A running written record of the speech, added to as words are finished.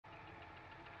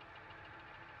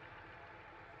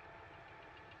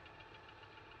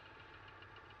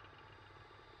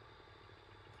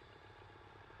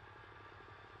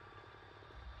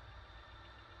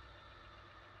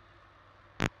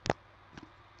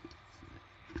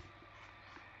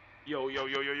Yo, yo,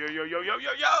 yo, yo, yo, yo, yo, yo,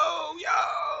 yo, yo,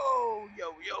 yo,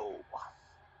 yo, yo.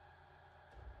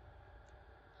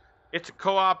 It's a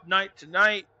co-op night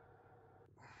tonight.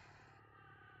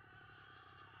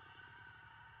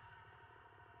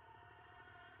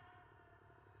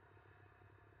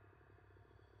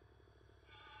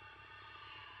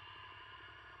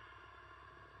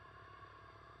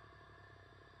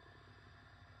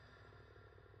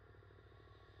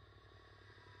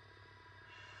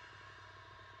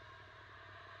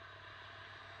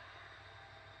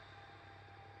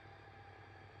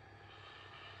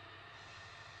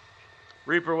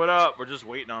 Reaper, what up? We're just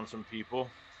waiting on some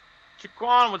people.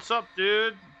 Chiquan, what's up,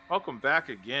 dude? Welcome back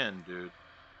again, dude.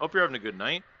 Hope you're having a good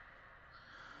night.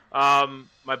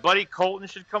 My buddy Colton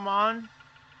should come on.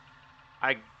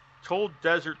 I told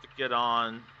Desert to get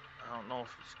on. I don't know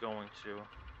if he's going to.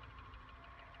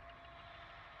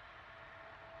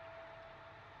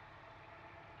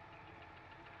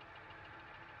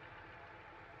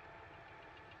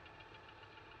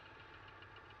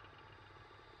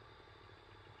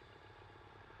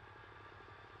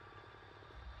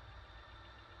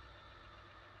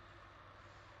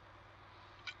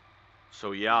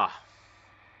 So yeah,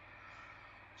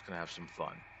 just gonna have some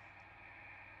fun.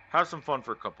 Have some fun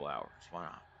for a couple hours. Why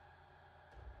not?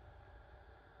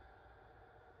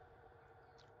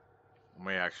 I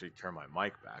may actually turn my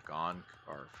mic back on,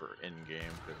 or for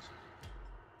in-game, because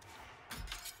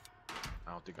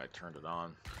I don't think I turned it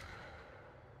on.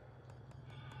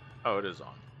 Oh, it is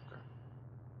on. Okay.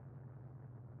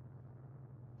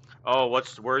 Oh,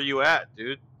 where are you at,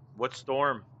 dude? What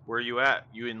storm? Where are you at?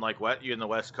 You in like what? You in the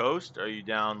West Coast? Are you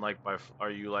down like by? Are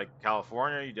you like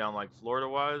California? Are you down like Florida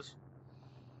wise?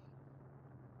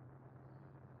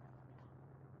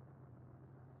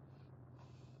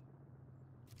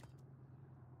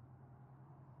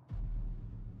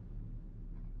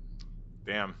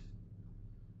 Damn.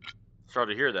 Sorry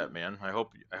to hear that, man. I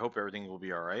hope everything will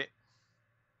be all right.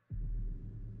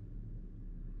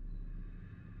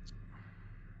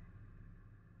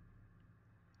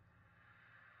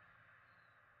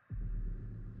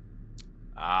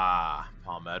 Ah,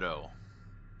 Palmetto.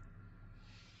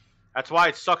 That's why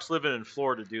it sucks living in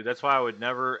Florida, dude. That's why I would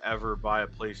never ever buy a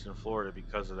place in Florida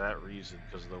because of that reason,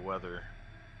 because of the weather.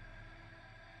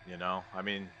 You know, I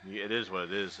mean, it is what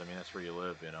it is. I mean, that's where you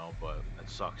live, you know. But that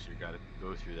sucks. You got to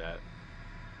go through that.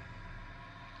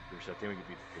 I think we could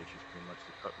beat the Patriots pretty much.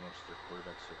 They cut most of their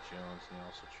quarterbacks to Jones, and they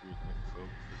also treated Nick Folk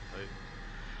for the Titans.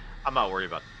 I'm not worried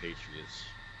about the Patriots.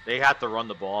 They have to run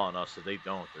the ball on us. If they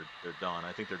don't, they're done.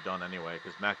 I think they're done anyway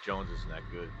because Mac Jones isn't that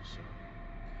good. So.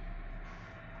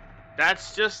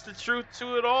 That's just the truth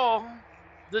to it all.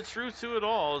 The truth to it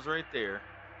all is right there.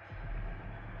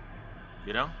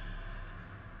 You know?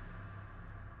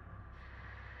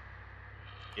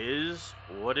 Is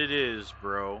what it is,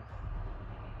 bro.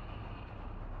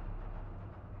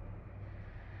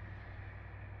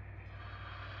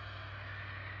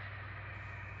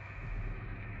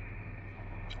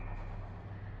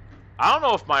 I don't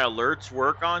know if my alerts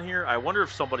work on here. I wonder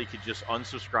if somebody could just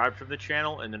unsubscribe from the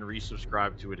channel and then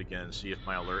resubscribe to it again and see if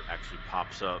my alert actually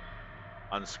pops up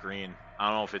on screen. I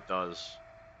don't know if it does.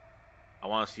 I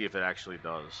want to see if it actually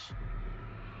does.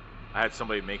 I had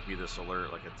somebody make me this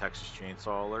alert, like a Texas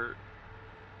Chainsaw alert.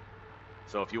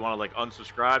 So if you want to like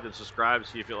unsubscribe and subscribe,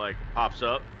 see if it like pops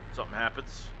up, something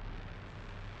happens.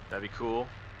 That'd be cool.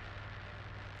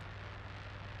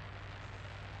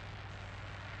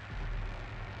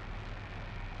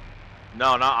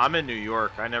 No, I'm in New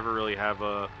York. I never really have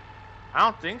a. I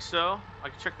don't think so. I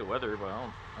can check the weather, but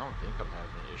I don't think I'm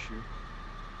having an issue.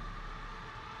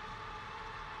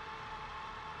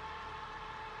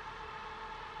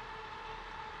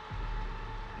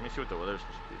 Let me see what the weather's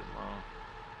supposed to be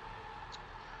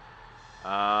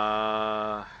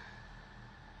tomorrow.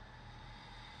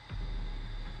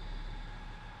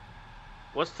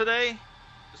 What's today?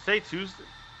 Is today Tuesday?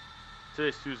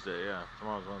 Today's Tuesday, yeah.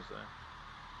 Tomorrow's Wednesday.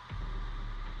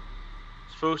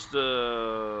 It's supposed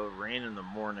to rain in the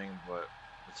morning, but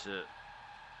that's it.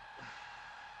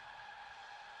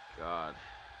 God.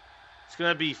 It's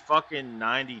gonna be fucking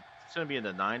 90. It's gonna be in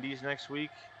the 90s next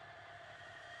week.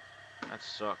 That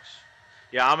sucks.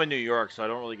 Yeah, I'm in New York, so I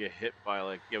don't really get hit by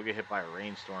like, yeah, we get hit by a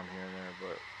rainstorm here and there,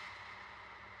 but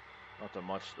not that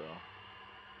much though.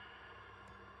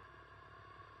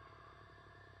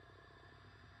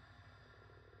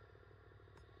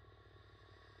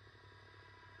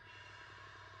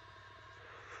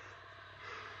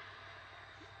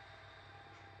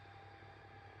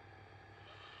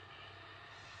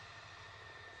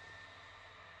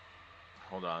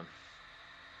 Hold on.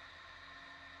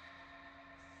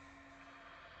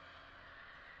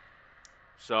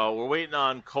 So we're waiting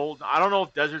on cold. I don't know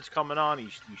if Desert's coming on. He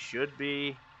should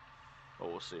be, but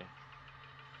we'll see.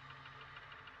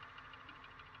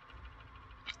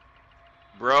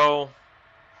 Bro,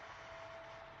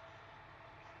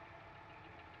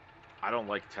 I don't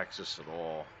like Texas at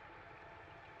all.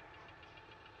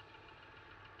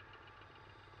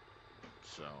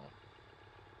 So,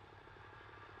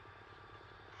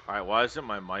 all right. Why isn't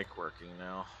my mic working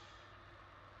now?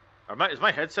 Is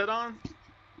my headset on?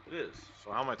 It is.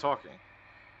 So how am I talking?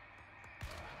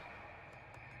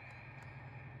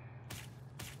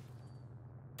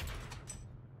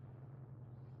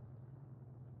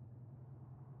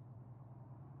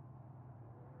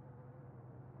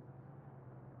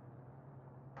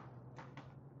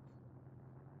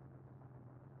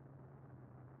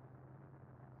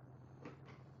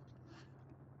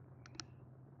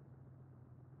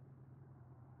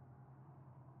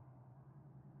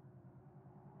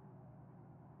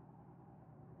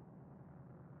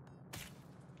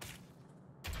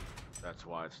 That's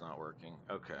why it's not working.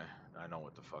 Okay, I know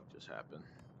what the fuck just happened.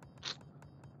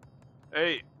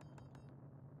 Hey.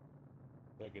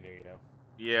 I can hear you now.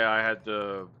 Yeah, I had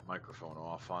the microphone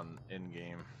off on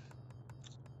in-game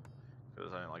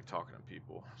because I don't like talking to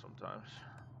people sometimes.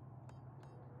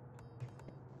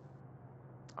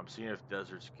 I'm seeing if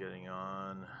Desert's getting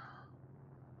on.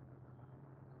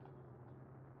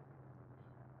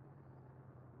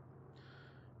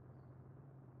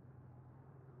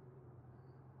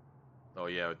 Oh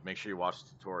yeah, make sure you watch the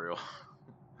tutorial.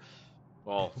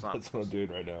 Well, it's not. That's what I'm doing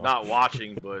right now. Not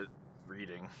watching, but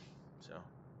reading. So.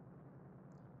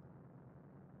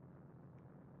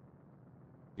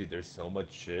 Dude, there's so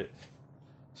much shit.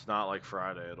 It's not like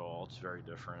Friday at all. It's very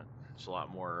different. It's a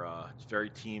lot more. It's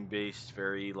very team based.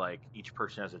 Very like each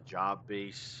person has a job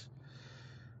base.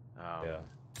 Yeah.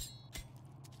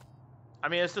 I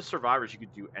mean, as the survivors, you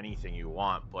could do anything you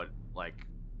want, but like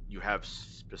you have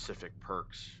specific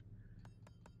perks.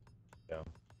 Yeah.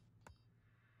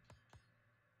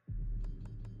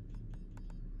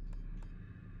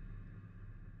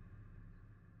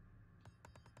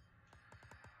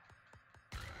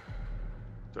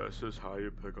 This is how you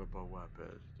pick up a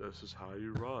weapon. This is how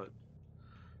you run.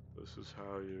 This is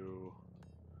how you...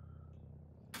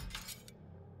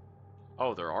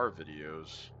 Oh, there are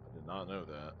videos. I did not know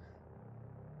that.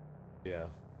 Yeah.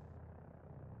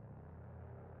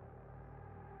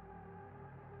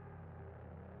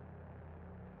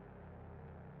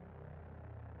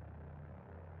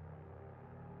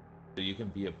 So you can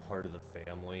be a part of the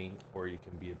family, or you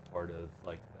can be a part of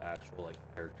like the actual like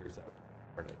characters that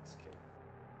are next game.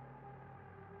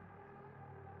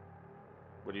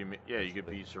 What do you mean? Yeah, you could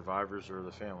be survivors or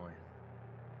the family.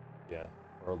 Yeah,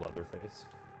 or Leatherface.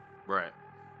 Right.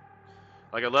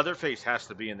 Like a Leatherface has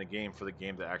to be in the game for the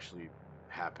game to actually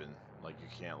happen. Like you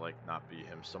can't like not be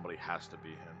him. Somebody has to be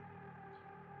him.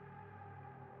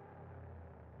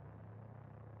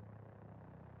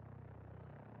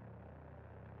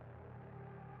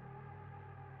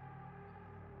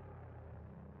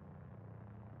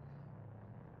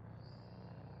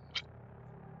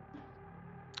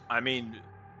 I mean,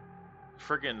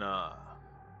 friggin'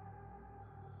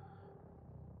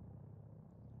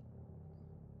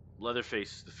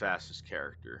 Leatherface is the fastest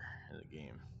character in the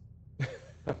game.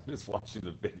 I'm just watching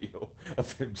the video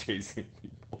of him chasing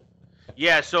people.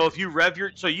 Yeah, so if you rev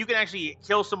your... So you can actually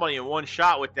kill somebody in one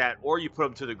shot with that, or you put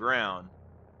them to the ground.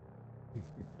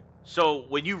 So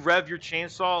when you rev your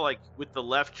chainsaw, like, with the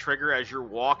left trigger as you're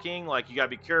walking, like, you gotta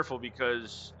be careful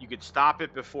because you could stop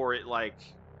it before it, like,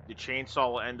 the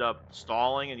chainsaw will end up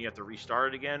stalling and you have to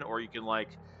restart it again, or you can, like,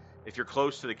 if you're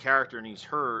close to the character and he's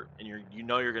hurt and you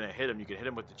know you're gonna hit him, you can hit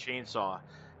him with the chainsaw.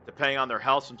 Depending on their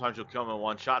health, sometimes you'll kill them in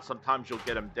one shot, sometimes you'll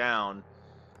get them down,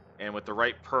 and with the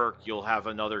right perk, you'll have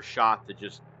another shot to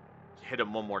just hit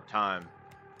him one more time.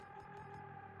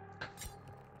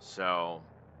 So...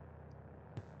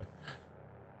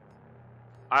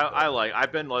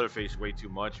 I've been Leatherface way too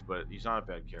much, but he's not a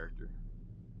bad character.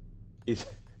 It's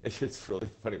just really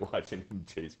funny watching him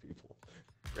chase people.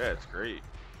 Yeah, it's great.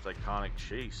 It's iconic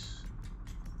chase.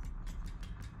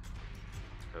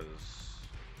 Because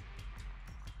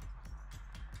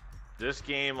this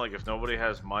game, like, if nobody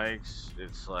has mics,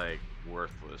 it's like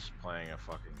worthless playing a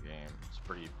fucking game. It's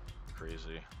pretty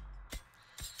crazy.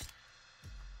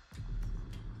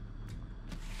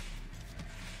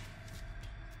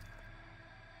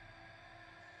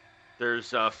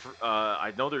 There's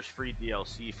I know there's free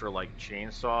DLC for like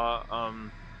chainsaw.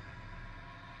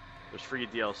 There's free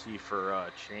DLC for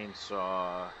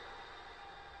chainsaw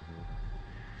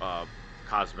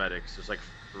cosmetics. There's like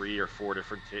 3 or 4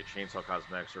 different chainsaw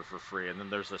cosmetics are for free, and then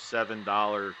there's a $7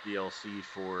 DLC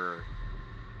for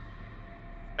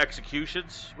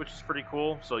executions, which is pretty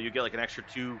cool. So you get like an extra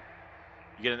two.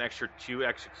 You get an extra two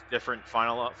different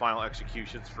final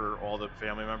executions for all the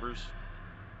family members,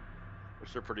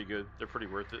 which they're pretty good. They're pretty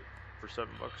worth it for $7.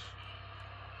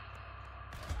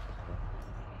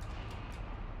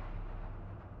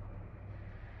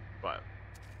 But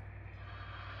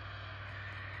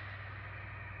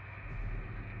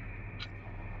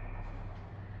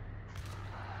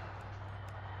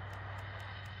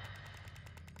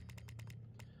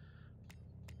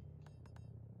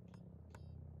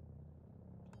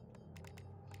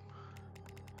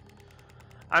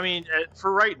I mean,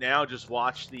 for right now, just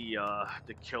watch the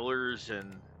killers,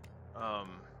 and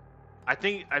I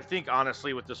think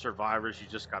honestly with the survivors, you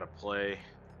just gotta play,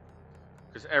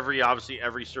 because obviously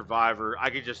every survivor, I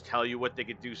could just tell you what they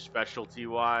could do specialty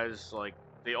wise. Like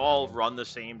they all run the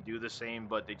same, do the same,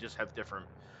 but they just have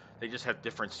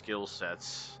different skill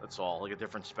sets. That's all, like a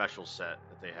different special set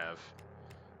that they have.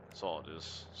 That's all it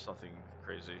is. It's nothing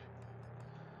crazy.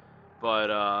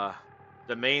 But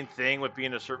the main thing with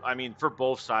being I mean, for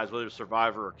both sides, whether it's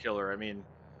survivor or killer, I mean, you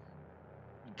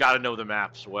got to know the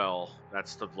maps well.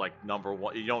 That's the like number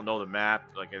one. You don't know the map,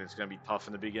 like, and it's gonna be tough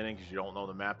in the beginning because you don't know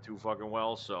the map too fucking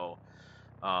well. So,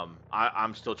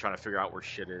 I'm still trying to figure out where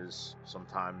shit is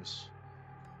sometimes.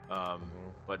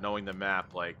 But knowing the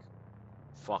map, like,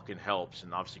 fucking helps,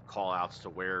 and obviously call outs to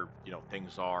where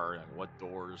things are and what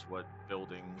doors, what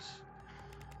buildings.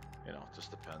 It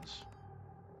just depends.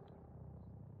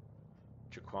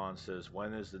 Jaquan says,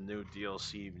 when is the new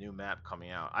DLC, new map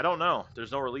coming out? I don't know.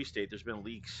 There's no release date. There's been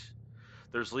leaks.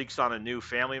 There's leaks on a new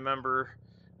family member,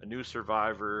 a new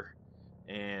survivor,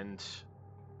 and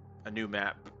a new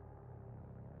map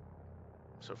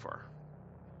so far.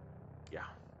 Yeah.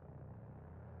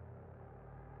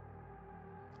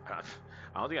 I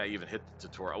don't think I even hit the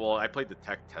tutorial. Well, I played the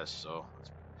tech test, so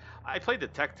I played the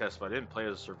tech test, but I didn't play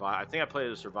as a survivor. I think I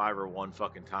played as a survivor one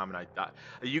fucking time, and I died.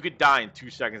 You could die in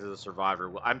 2 seconds as a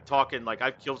survivor. I'm talking like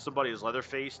I've killed somebody as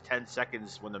Leatherface 10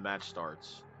 seconds when the match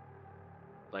starts.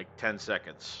 Like 10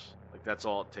 seconds. Like that's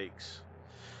all it takes.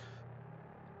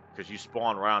 Because you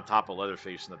spawn right on top of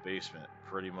Leatherface in the basement,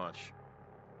 pretty much.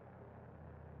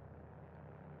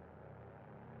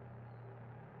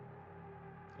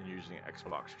 And using an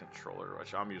Xbox controller,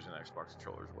 which I'm using an Xbox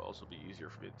controller as well, so it'll be easier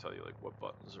for me to tell you like what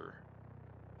buttons are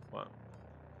what.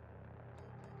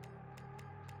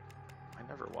 I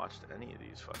never watched any of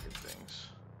these fucking things.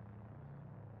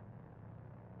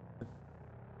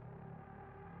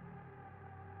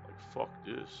 Like, fuck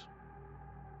this.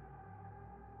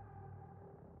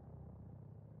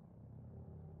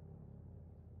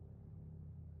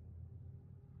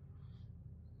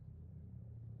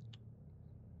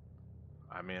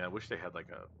 I mean, I wish they had like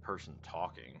a person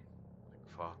talking.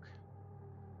 Like, fuck.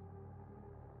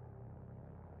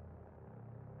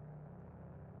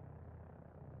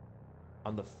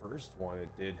 On the first one, it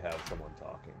did have someone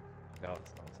talking. Now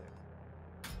it's not saying.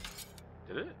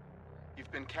 Did it?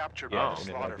 You've been captured Yeah, by the and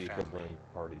it Slaughter had the family.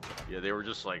 equivalent party chat. Yeah, they were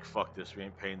just like, fuck this, we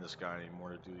ain't paying this guy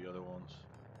anymore to do the other ones.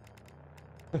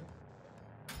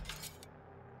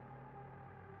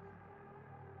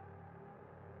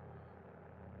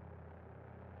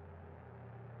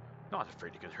 Not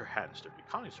afraid to get her hands dirty.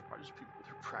 Connie surprises people with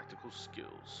her practical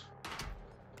skills.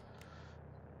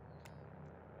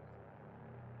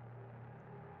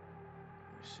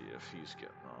 Let me see if he's getting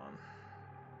on.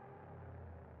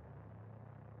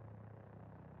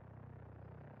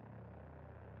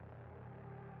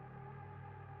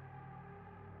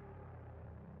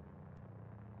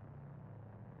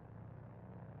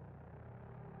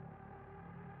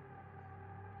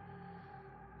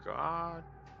 God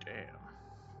damn.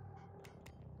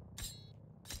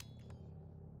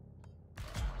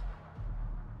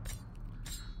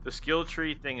 The skill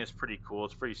tree thing is pretty cool.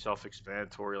 It's pretty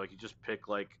self-explanatory. Like, you just pick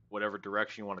like whatever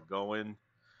direction you want to go in,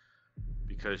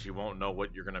 because you won't know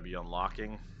what you're going to be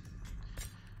unlocking.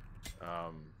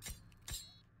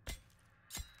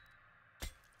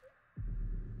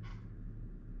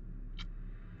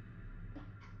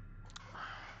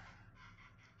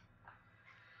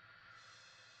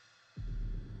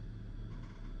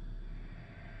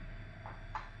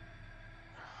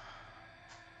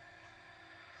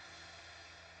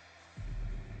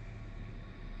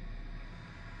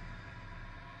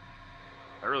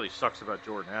 That really sucks about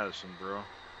Jordan Addison, bro.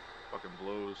 Fucking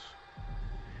blows.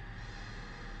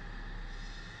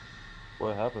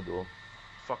 What happened to him?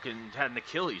 Fucking had an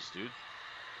Achilles, dude.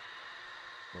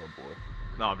 Oh boy.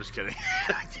 No, I'm just kidding.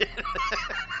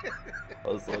 I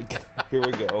was like, here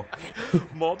we go.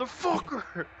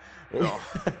 Motherfucker! No.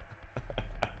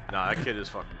 Nah, that kid is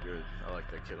fucking good. I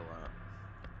like that kid a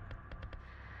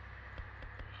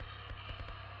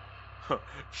lot.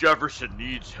 Jefferson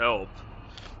needs help.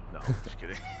 No, I'm just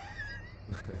kidding.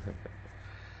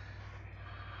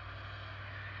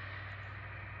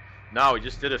 No, we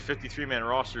just did a 53-man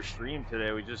roster stream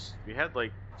today. We had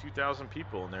like 2,000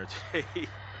 people in there today.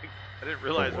 I didn't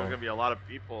realize there was gonna be a lot of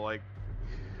people like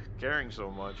caring so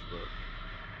much,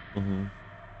 but. Oh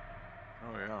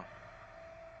yeah.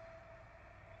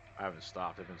 I haven't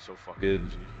stopped. I've been so fucking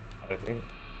busy. I think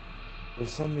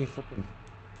there's so many fucking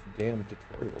damn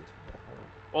tutorials.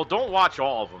 Well, don't watch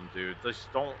all of them, dude.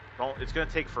 Just don't. It's gonna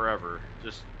take forever.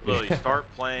 Just literally start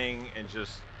playing and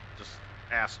just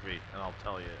ask me, and I'll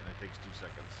tell you. And it takes 2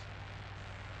 seconds.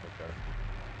 Okay.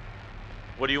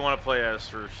 What do you want to play as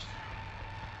first?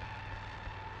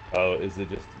 Oh, is it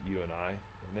just you and I?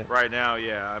 Isn't it? Right now,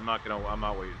 yeah. I'm not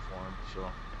waiting for him. So.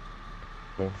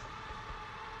 Okay.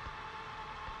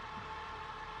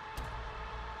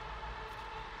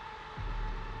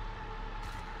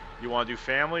 You want to do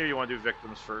family or you want to do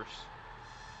victims first?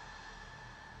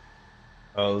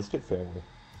 Oh, let's get family.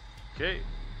 Okay.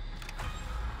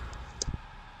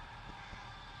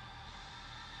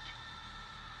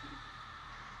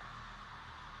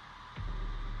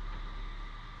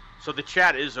 So the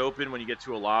chat is open when you get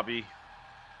to a lobby,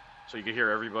 so you can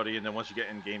hear everybody, and then once you get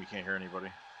in game, you can't hear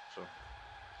anybody. So.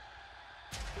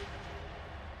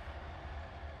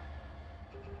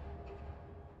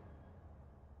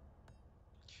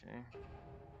 Okay.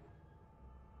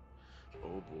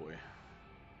 Oh boy.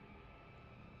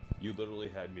 You literally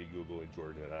had me Googling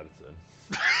Jordan Addison.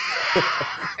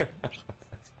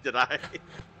 Did I?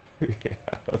 Yeah,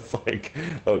 I was like,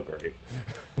 oh great.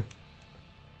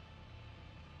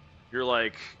 You're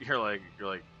like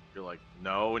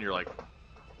no, and you're like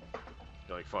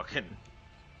fucking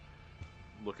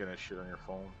looking at shit on your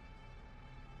phone.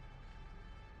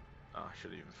 Oh, I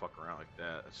shouldn't even fuck around like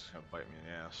that. It's gonna bite me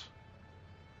in the ass.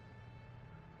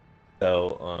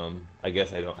 So, I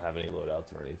guess I don't have any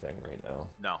loadouts or anything right now.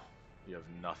 No, you have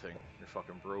nothing. You're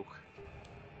fucking broke.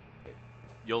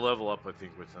 You'll level up, I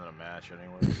think, within a match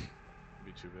anyway.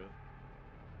 Be too bad.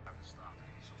 I haven't stopped.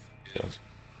 Yeah.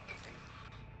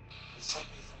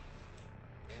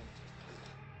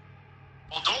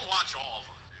 Well, don't watch all of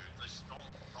them, dude. Just don't.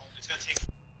 It's gonna take.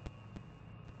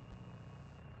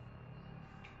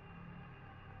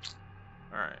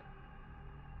 All right.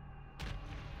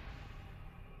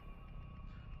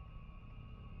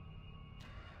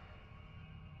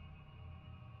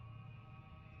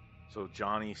 So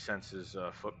Johnny senses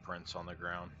footprints on the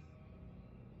ground.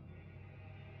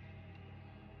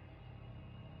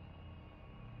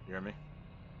 You hear me?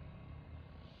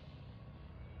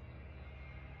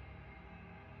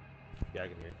 Yeah, I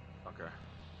can hear. Okay.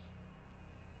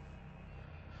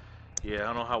 Yeah, I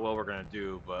don't know how well we're gonna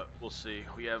do, but we'll see.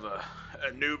 We have a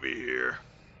newbie here,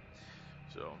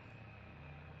 so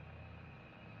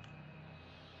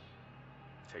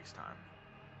it takes time.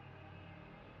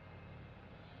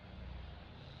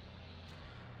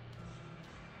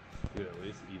 Dude, at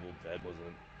least Evil Dead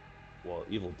wasn't. Well,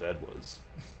 Evil Dead was.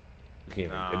 You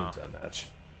can't even get into that match.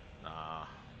 Nah.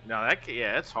 No,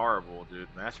 yeah, it's horrible, dude.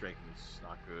 Matchmaking's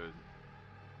not good.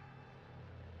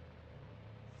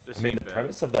 I mean, the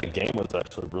premise of that game was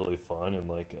actually really fun, and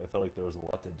like I felt like there was a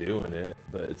lot to do in it,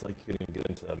 but it's like you couldn't even get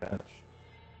into that match.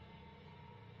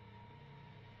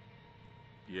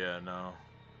 Yeah, no.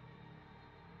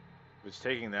 If it's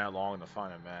taking that long to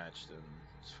find a match, then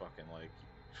it's fucking like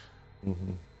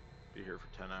be here for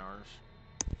 10 hours.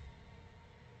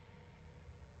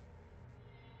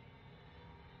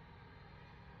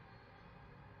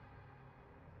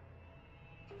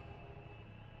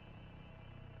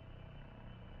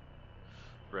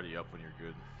 Ready up when you're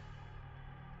good.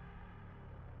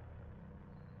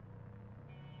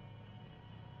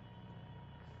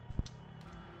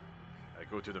 I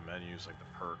go through the menus like the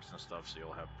perks and stuff, so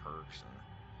you'll have perks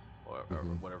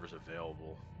and whatever's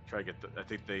available. Try to get I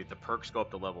think the perks go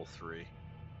up to level 3.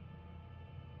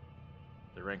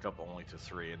 They rank up only to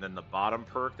 3, and then the bottom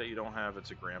perk that you don't have,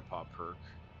 it's a grandpa perk.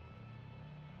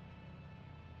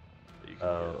 That you can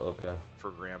get okay.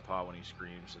 For grandpa when he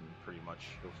screams, and pretty much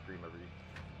he'll scream every.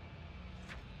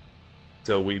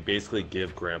 So we basically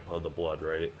give Grandpa the blood,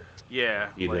 right? Yeah,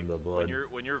 Eat like him the blood.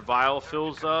 when your vial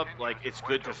fills up, like it's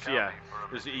good to see. Yeah,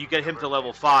 you get him to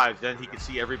level 5, then he can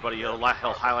see everybody. He'll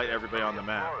highlight everybody on the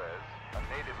map.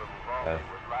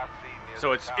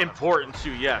 So it's important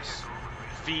to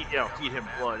feed him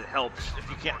blood. It helps if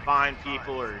you can't find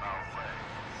people or.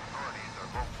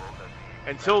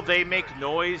 Until they make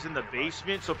noise in the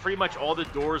basement, so pretty much all the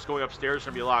doors going upstairs are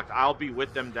gonna be locked. I'll be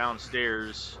with them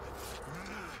downstairs.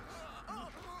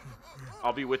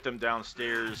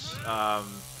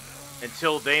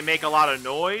 Until they make a lot of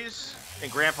noise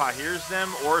and Grandpa hears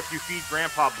them, or if you feed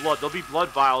Grandpa blood, there'll be blood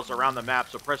vials around the map.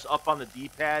 So press up on the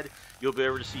D-pad, you'll be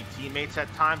able to see teammates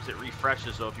at times. It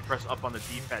refreshes, so if you press up on the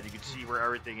D-pad, you can see where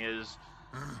everything is.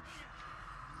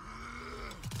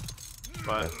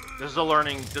 But this is a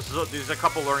learning. There's a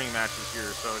couple learning matches here,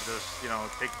 so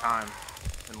just take time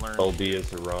and learn. LB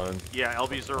is a run. Yeah,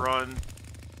 LB's a run.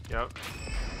 Yep.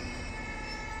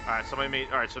 All right, somebody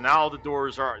made. All right, so now all the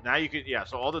doors are. Now you can. Yeah,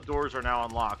 so all the doors are now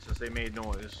unlocked since they made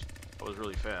noise. That was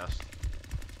really fast.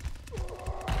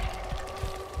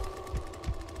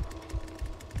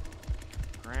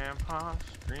 Grandpa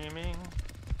screaming.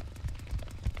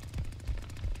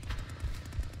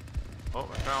 Oh,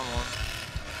 I found one.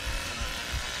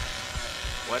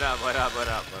 What up? What up? What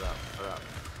up? What up? What up?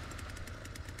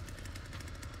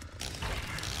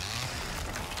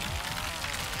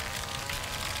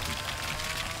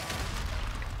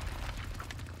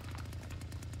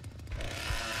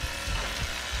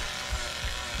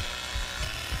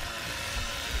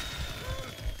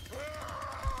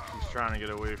 He's trying to get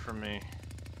away from me.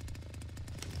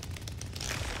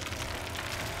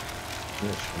 I'm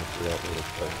just trying to figure out where to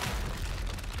play.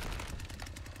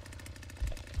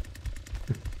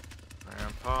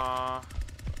 Grandpa.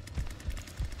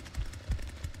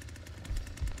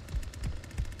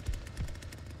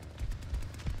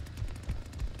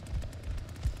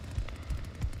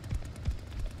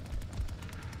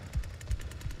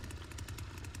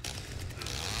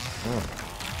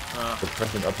 So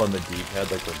pressing up on the D-pad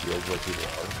like reveals where people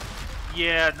are.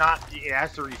 Yeah, it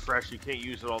has to refresh. You can't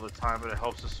use it all the time, but it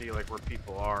helps to see like where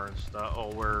people are and stuff.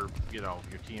 Oh, where your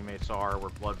teammates are,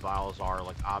 where blood vials are,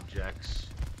 like objects,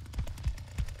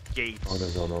 gates. Oh,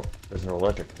 there's an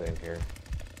electric thing here.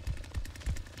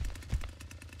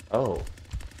 Oh.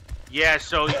 Yeah.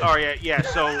 So. Oh yeah. Yeah.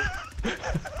 So.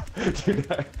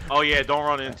 Dude, Oh yeah. Don't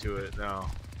run into it. No.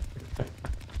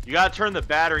 You gotta turn the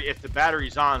battery if the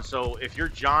battery's on. So if you're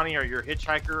Johnny or you're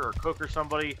Hitchhiker or Cook or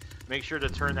somebody, make sure to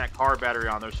turn that car battery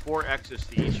on. There's 4 exits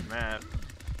to each map,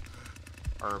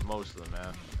 or most of the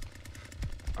map.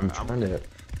 I'm trying to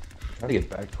get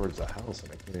back towards the house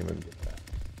and I can't even get that.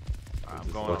 I'm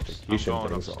going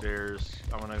upstairs.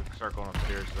 I'm gonna start going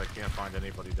upstairs because I can't find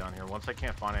anybody down here. Once I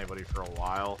can't find anybody for a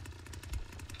while.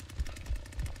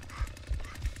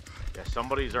 Yeah,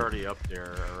 somebody's already up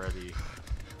there already.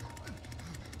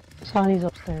 Sonny's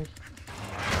upstairs.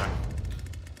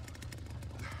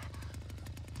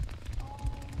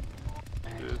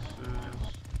 This is...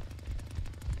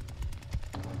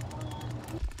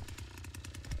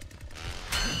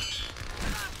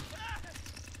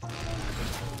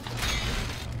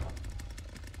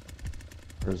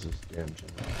 Where's this damn gym?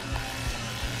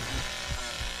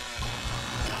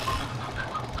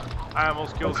 I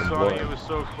almost killed Sonny, it was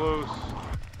so close.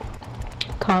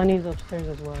 Connie's upstairs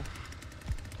as well.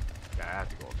 Yeah, I have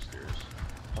to go upstairs.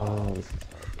 Oh, this is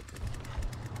hard.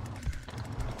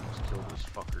 Let's kill this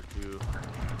fucker too.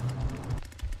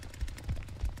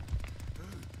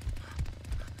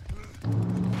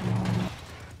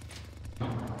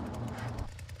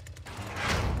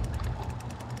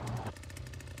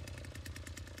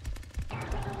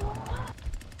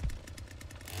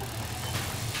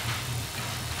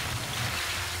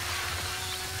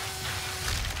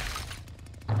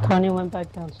 Connie went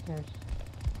back downstairs.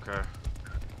 Okay.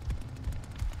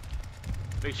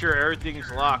 Make sure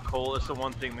everything's locked, Cole. That's the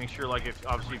one thing. Make sure, like,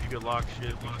 obviously if you could lock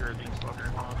shit, make sure everything's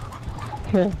fucking locked.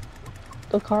 Okay.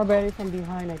 The car battery from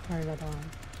behind, I turned it on.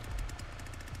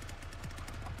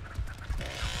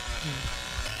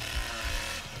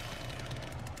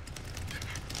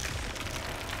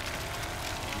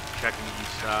 Keep checking the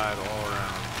east side all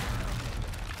around.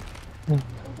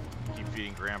 Keep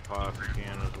feeding Grandpa if you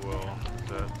can as well.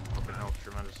 That fucking helps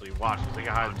tremendously. Watch, they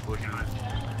can hide in bushes.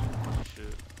 Bunch of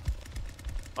shit.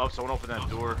 Oh, someone opened that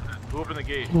door. Who opened the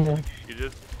gate? Yeah. You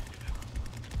did?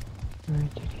 Where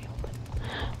did he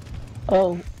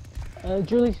open? Oh,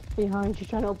 Julie's behind. She's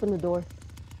trying to open the door.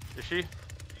 Is she?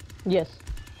 Yes.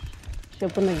 She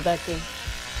opened the back gate.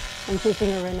 I'm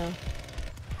chasing her right now.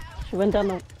 She went down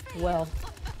the well.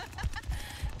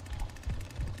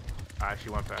 Alright, she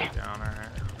went back down, alright.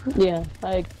 Yeah,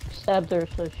 I stabbed her,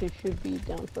 so she should be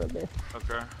down for a bit.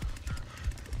 Okay.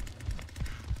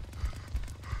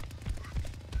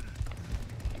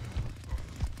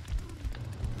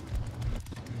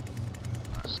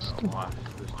 Watch,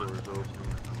 this door is open.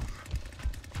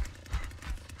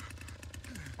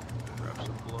 Grab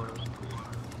some blood.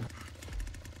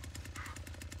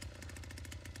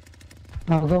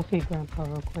 I'll go feed Grandpa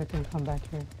real quick and come back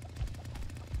here.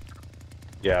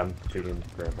 Yeah, I'm feeding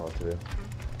Grandpa too.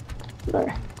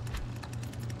 There.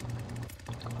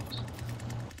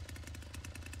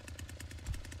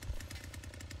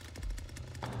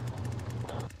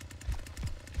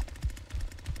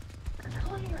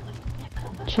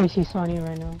 Chasey Sonny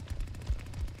right now.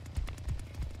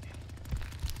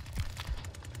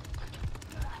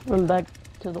 Run back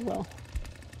to the well.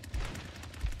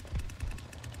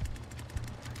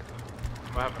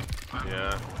 What happened?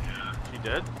 Yeah. She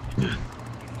dead?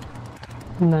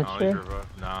 I'm not No, sure.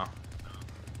 No.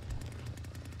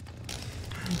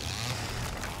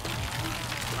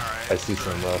 I see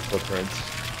some footprints.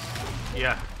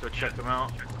 Yeah, go check them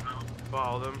out.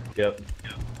 Follow them. Yep,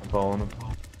 I'm following them.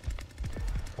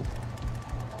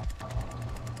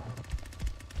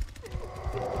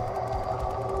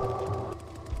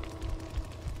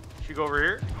 She go over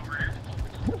here?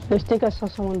 I think I saw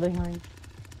someone behind.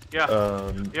 Yeah.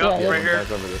 Yeah, right here.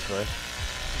 Back over this way.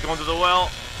 She's going to the well.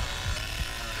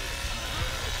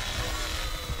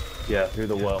 Yeah, through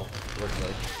the well. Looks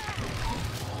like.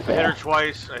 I hit her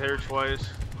twice.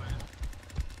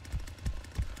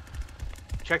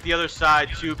 Check the other side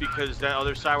too, because that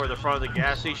other side where the front of the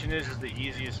gas station is the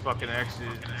easiest fucking exit.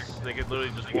 They could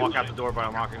literally just walk out the door by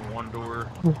unlocking one door.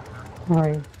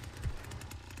 Right.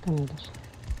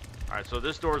 Alright, so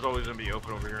this door is always going to be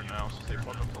open over here now since they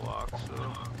fucked up the lock, so...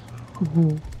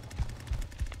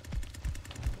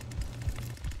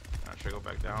 Now, should I go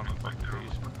back down and fucking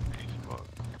basement? Fuck.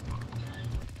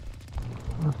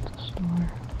 Lock this door.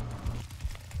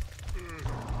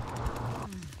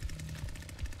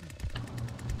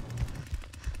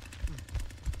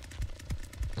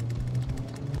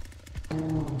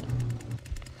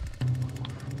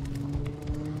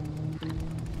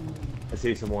 I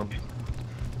see someone.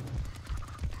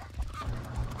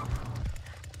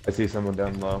 I see someone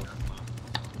down low.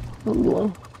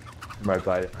 Low. I'm right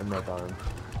by him.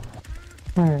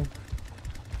 Alright.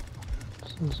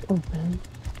 This is open.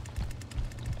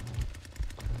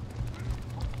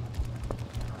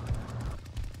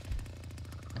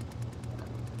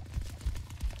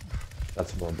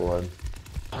 That's more blood.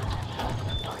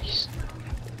 Nice.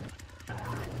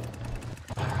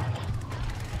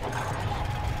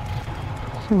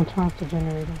 Someone turn off the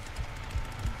generator.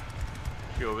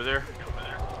 You over there?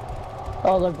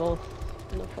 Oh, they're both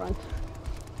in the front.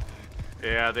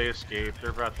 Yeah, they escaped.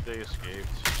 They escaped.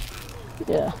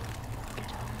 Yeah.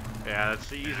 Yeah, that's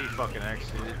the easy fucking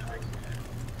exit.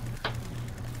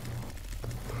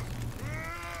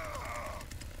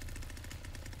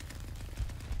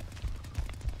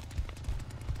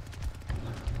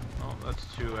 Oh, that's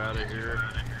two out of here.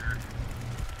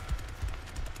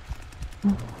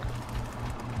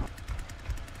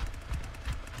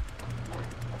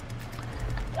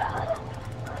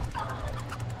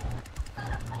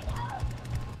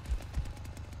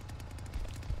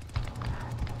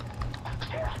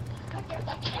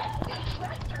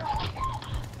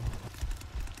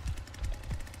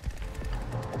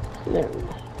 There we go.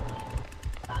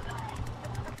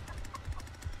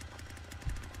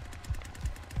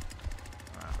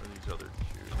 Where are these other two?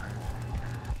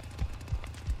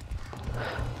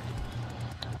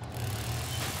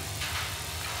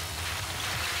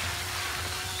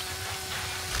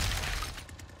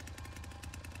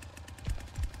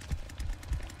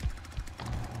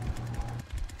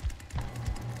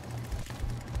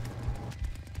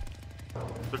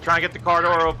 They're trying to get the car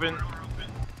door open.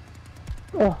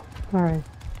 Oh, alright.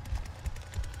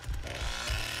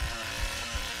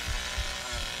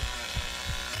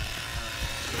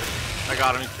 I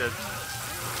got him, he's dead.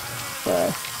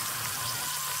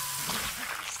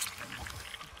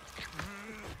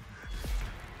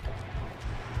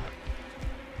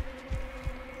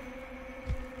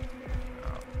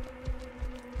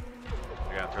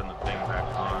 I gotta turn the thing back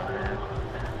on here.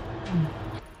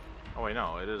 Oh wait,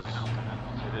 no, it is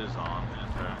on.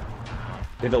 Okay.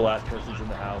 I think the last person's in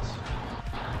the house.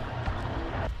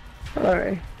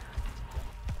 Alright.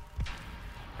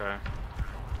 Okay.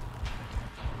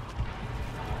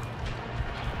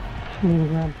 Need to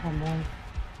grandpa more.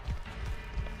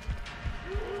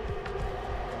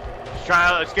 Just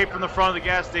trying to escape from the front of the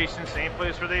gas station, same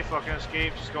place where they fucking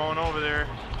escaped, just going over there.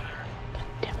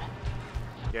 Damn it.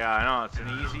 Yeah, I know, it's an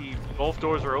easy, both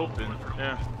doors are open.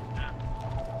 Yeah.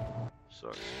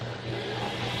 Sucks.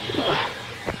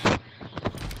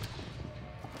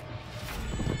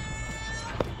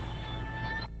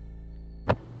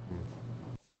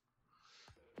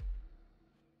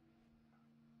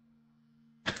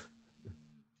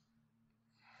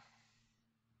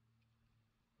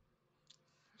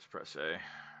 Let's press A.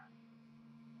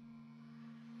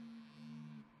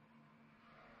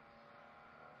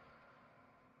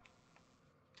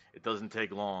 It doesn't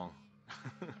take long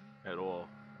at all.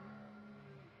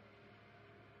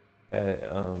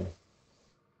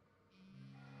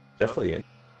 Definitely.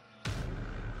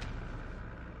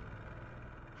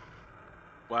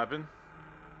 What happened?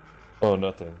 Oh,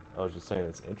 nothing. I was just saying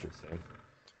it's interesting.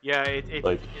 Yeah, it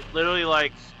Like, literally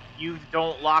like you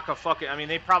don't lock a fucking. I mean,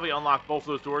 they probably unlock both of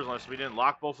those doors unless we didn't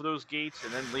lock both of those gates,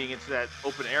 and then leading into that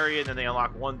open area, and then they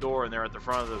unlock one door, and they're at the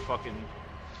front of the fucking.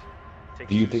 Takes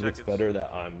do you 2 think seconds. it's better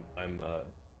that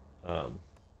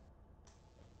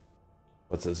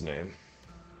what's his name?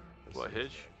 What,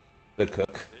 Hitch? The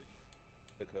cook.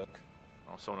 The cook.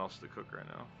 Oh, someone else is the cook right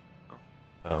now.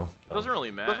 Oh. It doesn't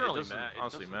really matter. It doesn't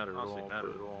honestly matter at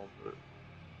all. But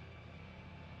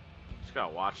just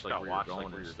gotta watch like where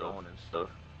you're going and stuff.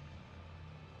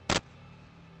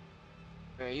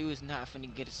 Bro, you was not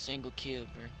finna get a single kill,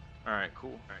 bro. All right,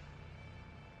 cool. All right.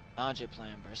 I'm just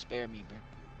playing, bro. Spare me, bro.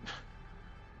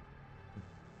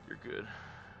 You're good.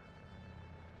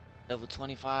 Level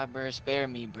 25, bro. Spare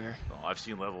me, bro. Well, I've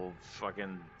seen level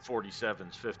fucking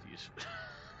 47s, 50s.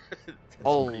 That's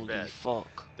Holy pretty bad.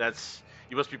 fuck. That's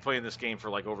you must be playing this game for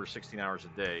like over 16 hours a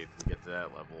day to get to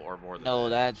that level or more than No,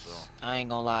 that. that's... So. I ain't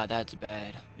gonna lie, that's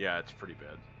bad. Yeah, it's pretty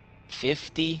bad.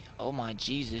 50? Oh my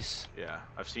Jesus. Yeah,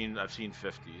 I've seen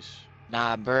 50s.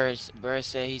 Nah, Burr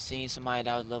said he seen somebody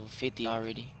that was level 50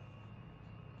 already.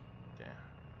 Damn.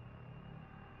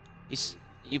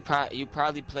 You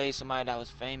probably played somebody that was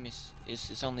famous.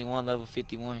 It's only one level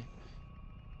 51.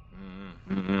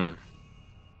 Mm-hmm.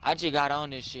 I just got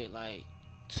on this shit like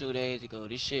 2 days ago.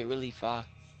 This shit really fire.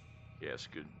 Yeah, it's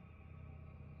good.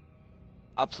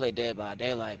 I played Dead by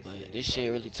Daylight, but this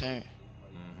shit really turned.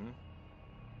 Mm-hmm.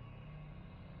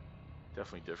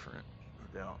 Definitely different,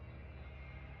 no doubt.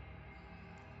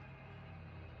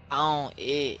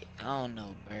 I don't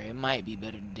know, bro. It might be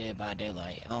better than Dead by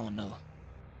Daylight. I don't know.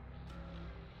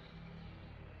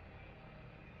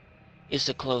 It's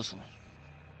a close one.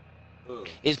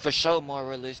 It's for sure more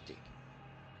realistic.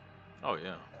 Oh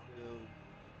yeah.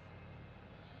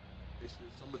 It's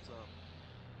summertime.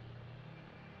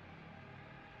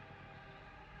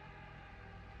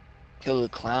 Killer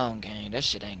Clown Gang, that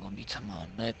shit ain't gonna be talking about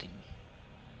nothing.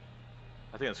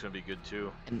 I think that's gonna be good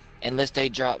too. Unless they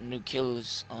drop new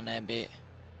killers on that bit.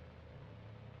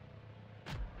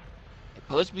 They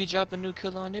supposed to be dropping a new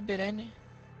killer on that bit, ain't it?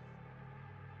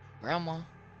 Grandma.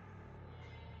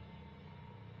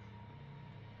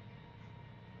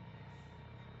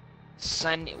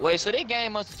 Sunday. Wait, so that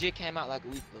game must have just came out like a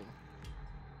week ago.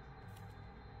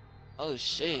 Oh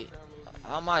shit.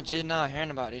 How am I just not hearing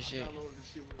about this shit?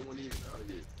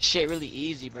 Shit really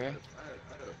easy, bro.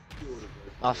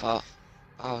 My fault.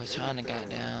 I was trying to get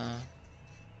down.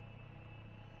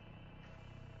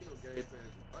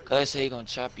 Cuz say he gonna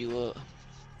chop you up.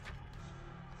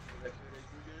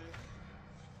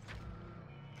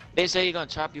 They say he gonna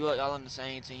chop you up, y'all on the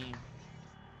same team.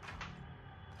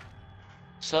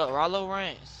 So Rollo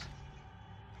Rance.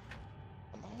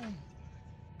 Come on.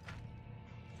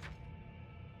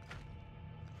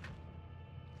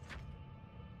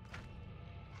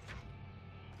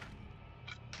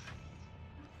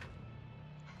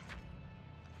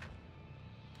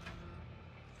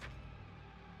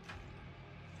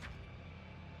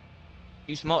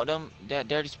 You smoked them that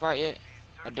dirty Sprite yet?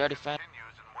 A dirty fan?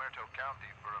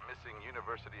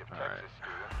 Alright.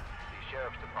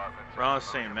 We're on the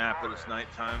same map, but it's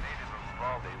nighttime.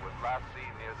 Was last seen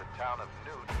near the town of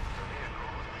Newt. The vehicle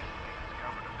was recently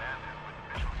discovered abandoned, with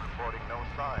officials reporting no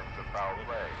signs of foul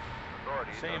play.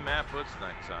 Authorities Same map, but it's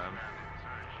nighttime.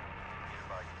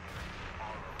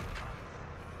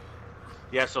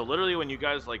 Yeah, so literally when you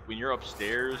guys, like, when you're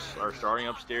upstairs, or starting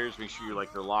upstairs, make sure you're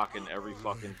locking every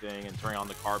fucking thing and turning on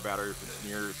the car battery if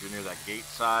you're near that gate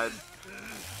side.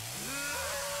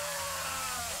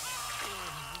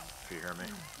 Can you hear me?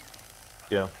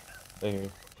 Yeah. I hear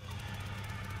you.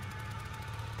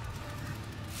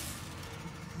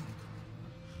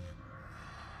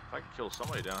 If I could kill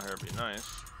somebody down here, it'd be nice.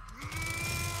 It'd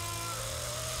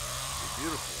be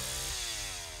beautiful.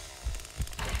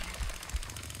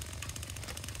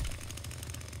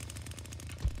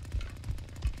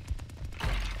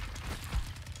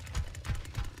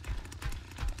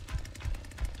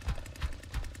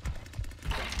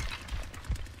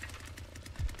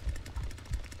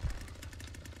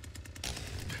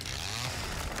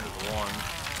 There's one.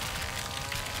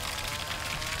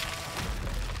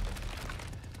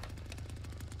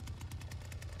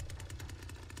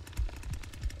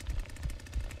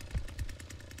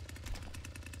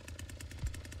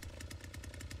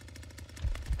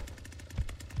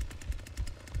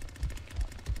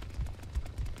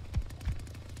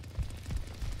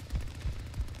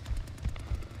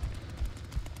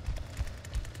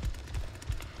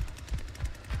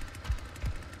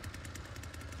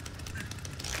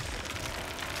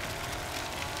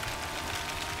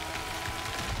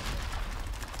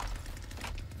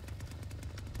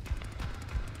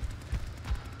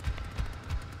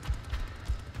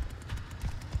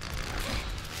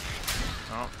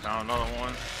 Oh, found another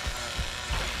one.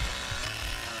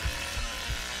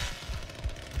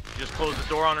 She just closed the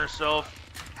door on herself.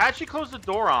 How'd she close the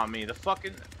door on me? The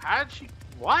fucking... How'd she...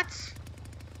 What?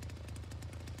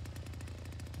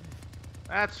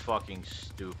 That's fucking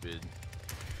stupid.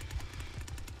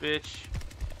 Bitch.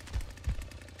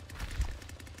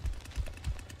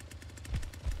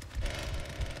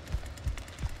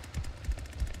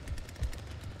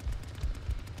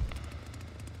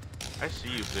 I see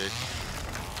you, bitch.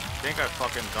 Think I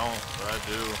fucking don't, but I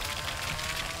do.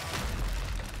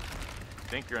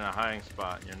 Think you're in a hiding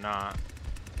spot, and you're not.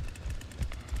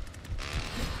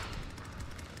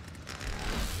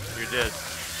 You're dead.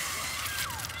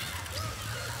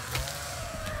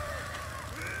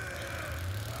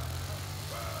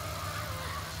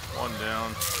 One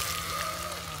down.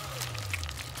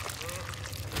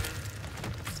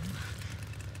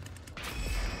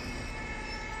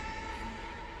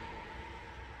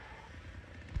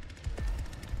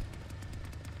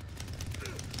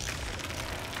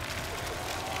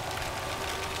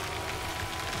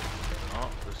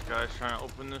 Guy's trying to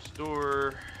open this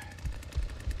door.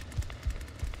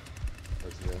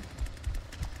 That's good.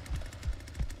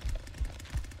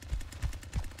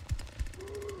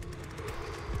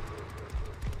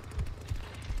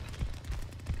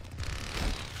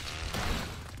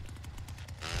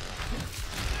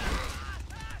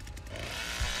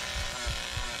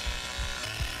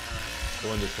 The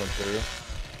one just went through.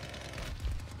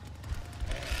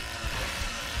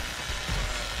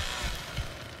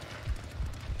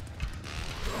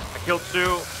 Killed two.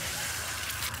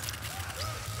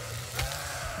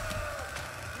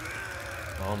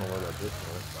 I don't know where that bitch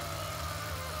was.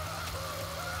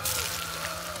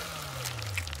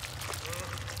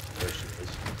 There she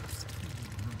is.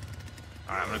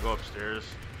 Alright, I'm gonna go upstairs.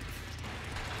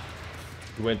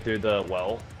 You went through the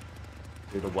well.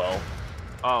 Through the well.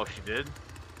 Oh, she did?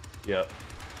 Yep.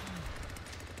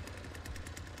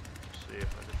 Let's see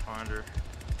if I can find her.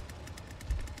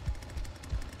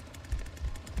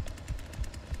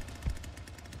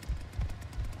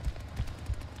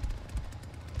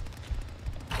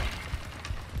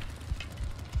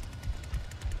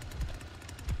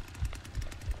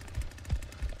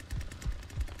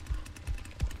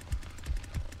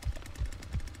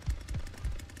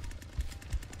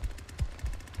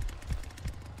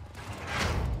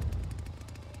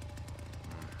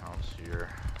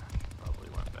 Probably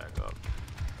went back up.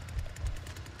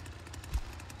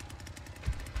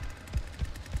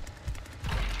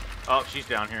 Oh, she's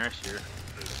down here. I see her.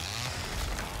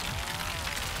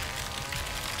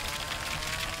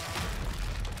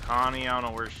 Connie, I don't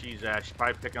know where she's at. She's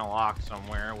probably picking a lock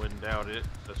somewhere. Wouldn't doubt it.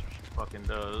 That's what she fucking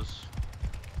does.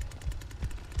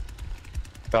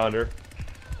 Found her.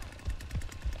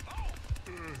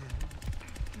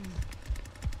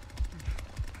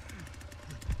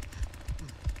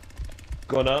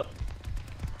 Going up.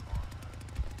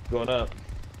 Going up. What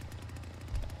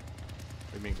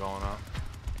do you mean going up?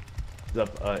 He's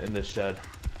up in this shed.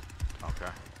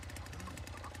 Okay.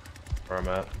 Where I'm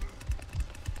at.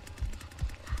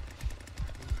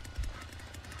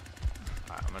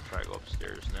 Alright, I'm gonna try to go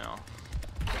upstairs now.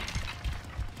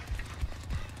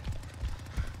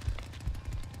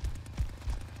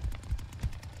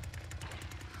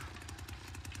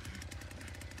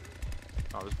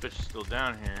 Oh, this bitch is still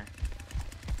down here.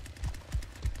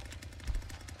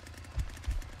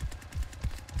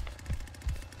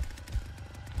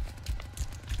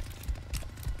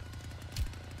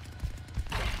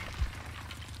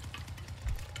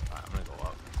 Alright, I'm gonna go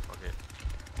up. Fuck it.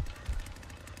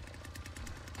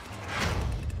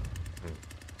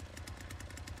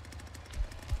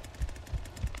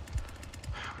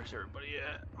 Where's everybody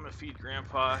at? I'm gonna feed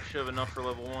Grandpa. Should have enough for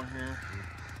level 1 here.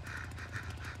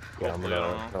 Yeah, Hopefully, I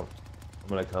don't know. I'm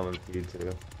gonna come and feed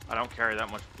too. I don't carry that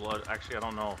much blood. Actually, I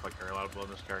don't know if I carry a lot of blood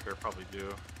in this character. I probably do.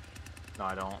 No,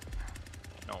 I don't.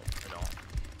 No, I don't.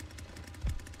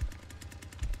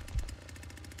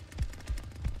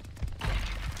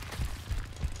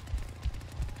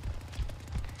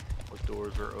 What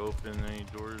doors are open? Any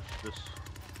doors? This.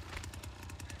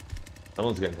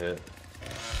 Someone's getting hit.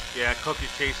 Yeah, Cookie's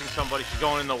chasing somebody. She's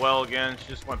going in the well again. She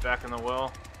just went back in the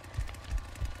well.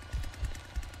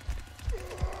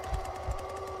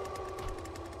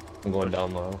 I'm going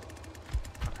down low.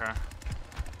 Okay.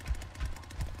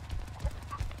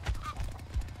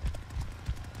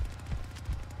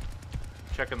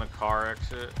 Checking the car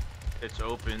exit. It's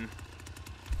open.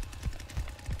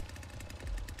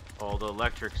 Oh, the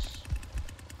electrics.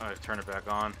 Alright, turn it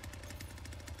back on.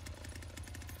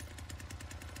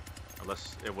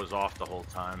 Unless it was off the whole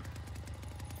time.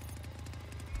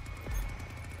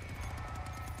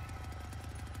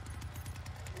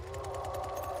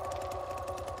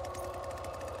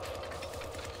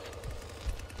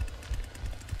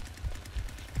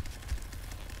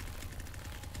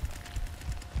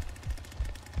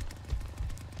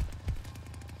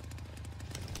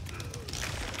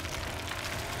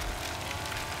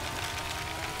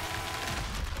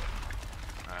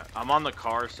 I'm on the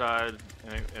car side,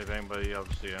 and if anybody,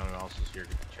 obviously anyone else is here,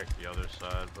 can check the other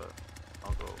side, but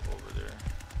I'll go over there.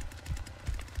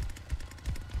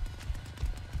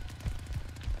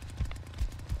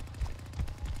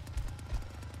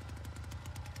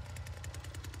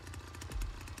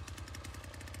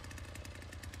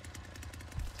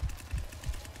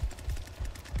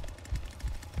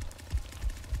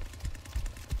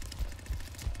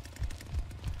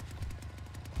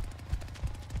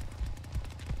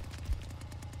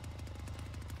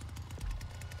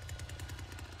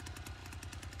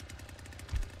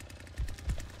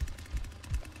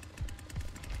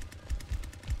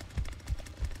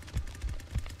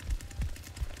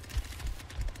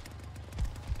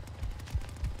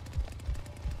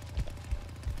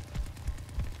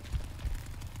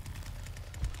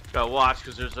 Gotta watch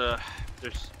because there's a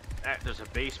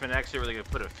basement exit where they can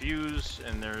put a fuse,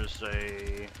 and there's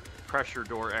a pressure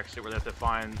door exit where they have to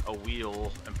find a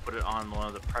wheel and put it on one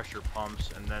of the pressure pumps,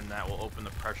 and then that will open the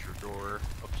pressure door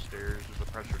upstairs. There's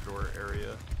a pressure door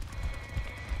area.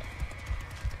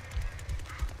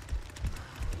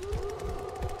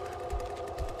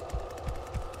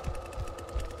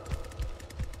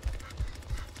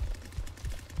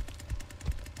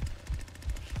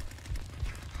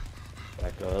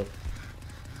 Back up.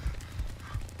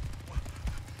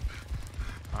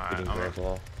 Alright,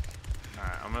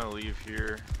 I'm gonna leave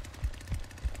here.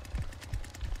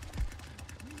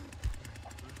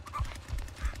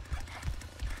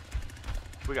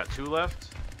 We got 2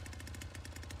 left.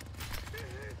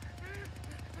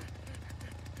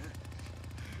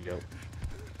 Yep.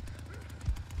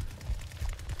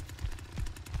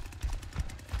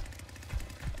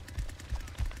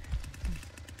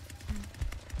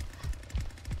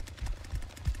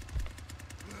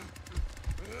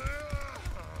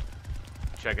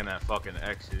 Checking that fucking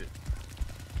exit.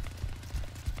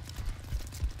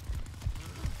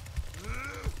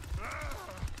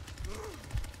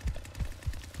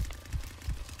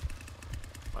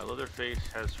 My Leatherface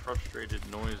has frustrated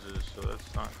noises, so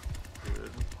that's not good.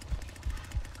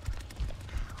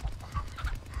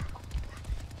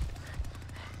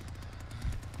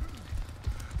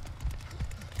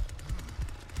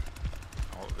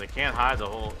 Oh, they can't hide the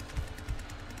whole...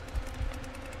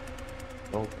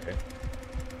 Okay.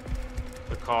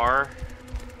 The car.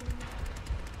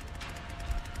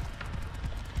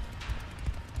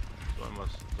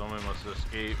 Someone must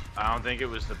escape. I don't think it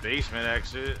was the basement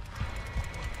exit.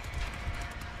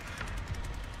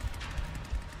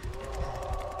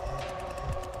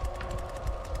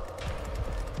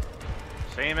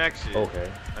 Same exit.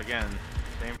 Okay. Again,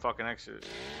 same fucking exit.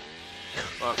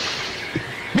 Fuck.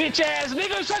 Bitch ass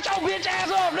nigga, shut your bitch ass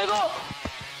up, nigga!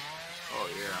 Oh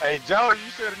yeah. Hey Joe,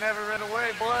 you should have never ran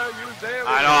away, boy. You was there.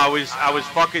 I know. I was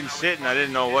fucking sitting. I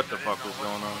didn't know what the fuck was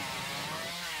going on.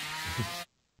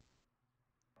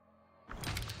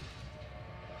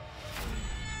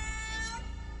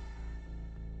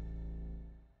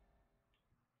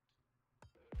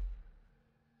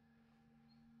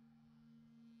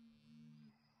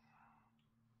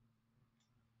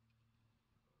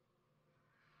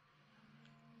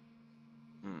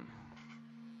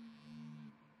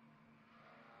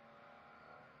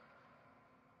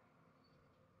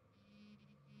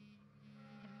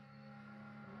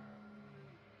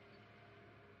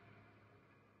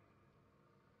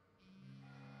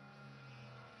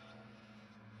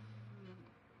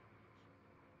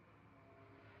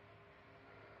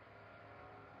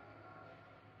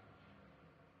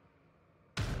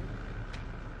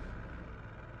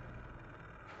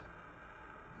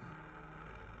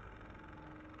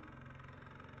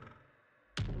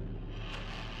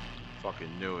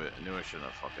 Fucking knew it. I knew I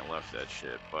shouldn't have fucking left that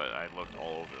shit, but I looked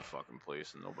all over the fucking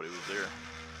place and nobody was there.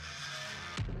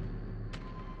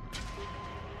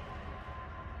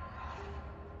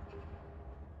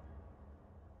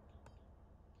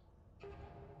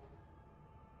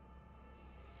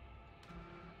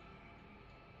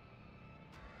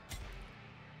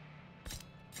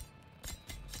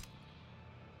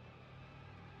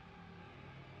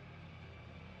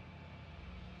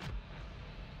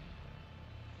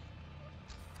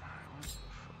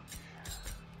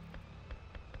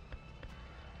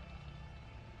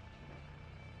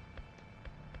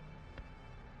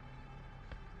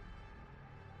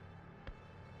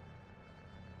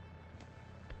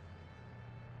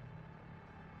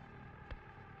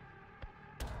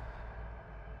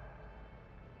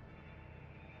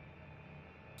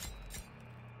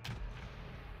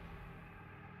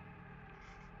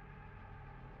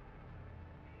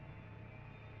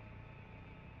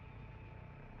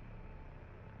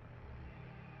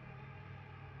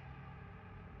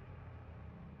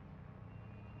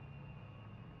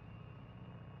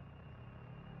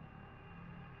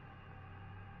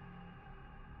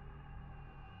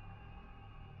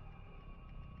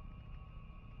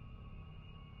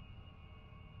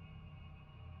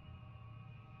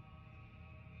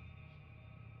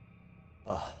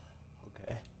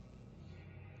 Okay.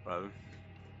 But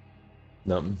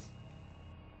Nothing.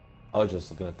 I was just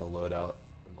looking at the loadout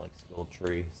and like skill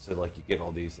tree. So like you get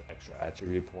all these extra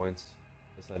attribute points,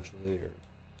 essentially, or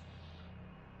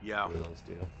yeah, what do those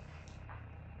do?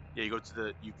 yeah. You go to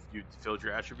the you filled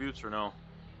your attributes or no?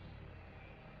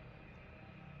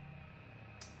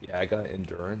 Yeah, I got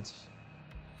endurance.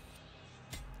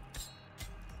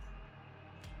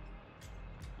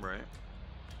 Right.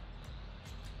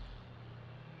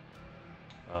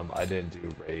 I didn't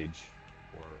do rage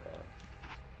or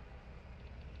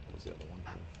what was the other one?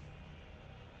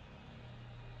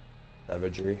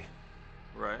 Savagery.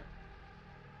 Right.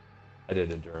 I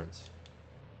did endurance.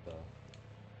 So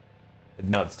and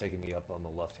now it's taking me up on the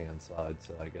left-hand side,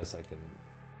 so I guess I can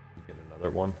get another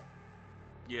one.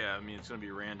 Yeah, I mean it's gonna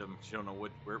be random. 'Cause you don't know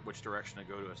which direction to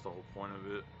go to. That's the whole point of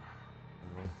it.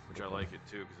 Which I like it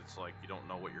too, because it's like you don't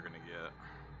know what you're gonna get.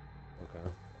 Okay.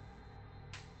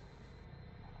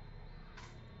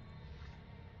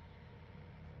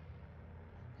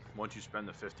 Once you spend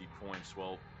the 50 points,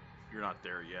 well, you're not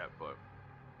there yet, but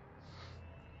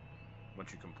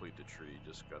once you complete the tree, you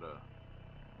just gotta.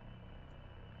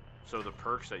 So the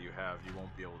perks that you have, you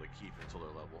won't be able to keep until they're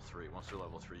level 3. Once they're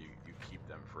level 3, you keep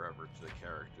them forever to the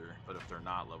character. But if they're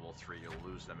not level 3, you'll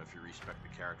lose them if you respec the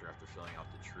character after filling out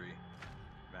the tree.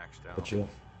 Maxed out. Gotcha.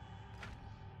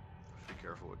 Just be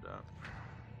careful with that.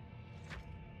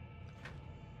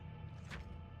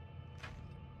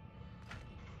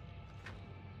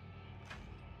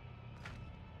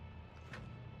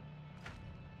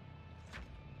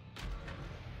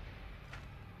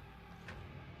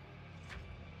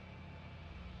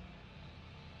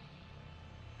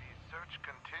 The search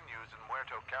continues in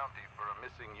Muerto County for a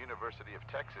missing University of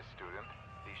Texas student.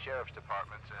 The sheriff's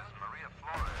department says Maria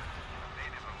Flores, a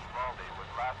native of Uvalde, was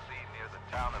last seen near the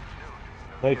town of Newt.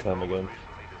 The Nighttime vehicle was again.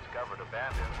 recently discovered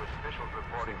abandoned, with officials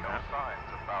reporting no signs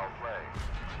of foul play.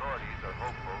 Authorities are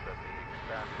hopeful that the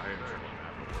expanded I didn't search check the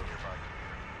map. of the nearby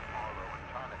communities of Marlow and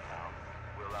Chinatown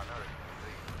will unearth the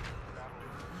lead.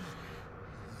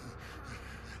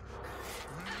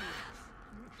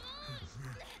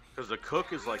 Because the cook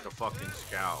is like a fucking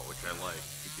scout, which I like.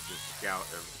 He could just scout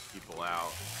people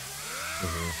out.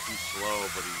 He's slow,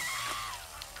 but he's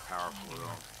powerful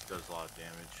though. He does a lot of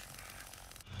damage.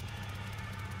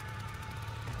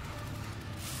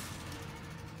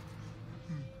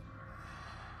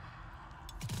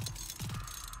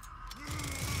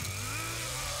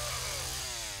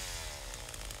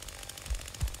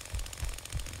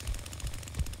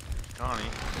 There's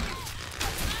Connie.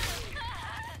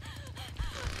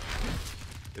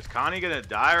 Is Connie gonna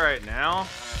die right now?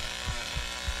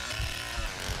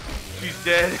 She's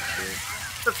dead.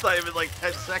 That's not even like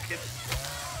 10 seconds.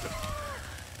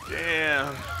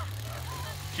 Damn.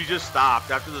 She just stopped.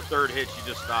 After the third hit, she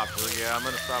just stopped. She's like, yeah, I'm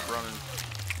gonna stop running.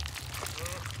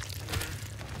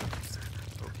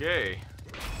 Okay.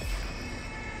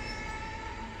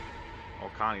 Oh,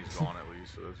 Connie's gone at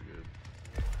least, so that's good.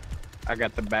 I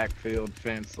got the backfield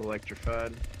fence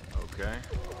electrified. Okay.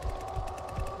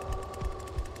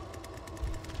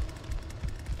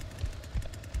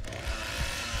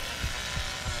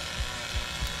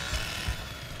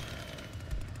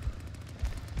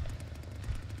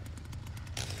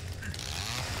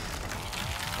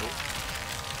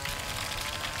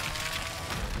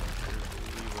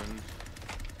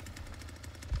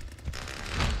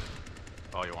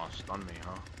 Oh, you want to stun me,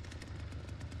 huh?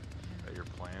 Is that your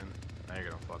plan? Now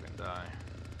you're gonna fucking die.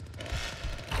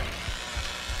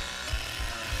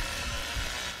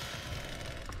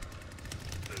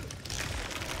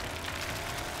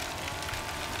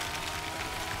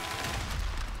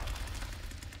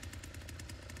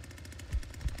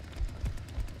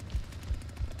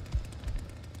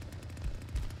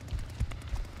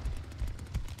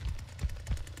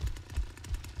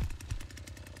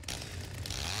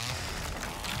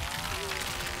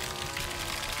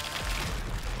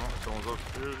 Oh, someone's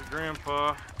upstairs,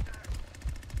 Grandpa.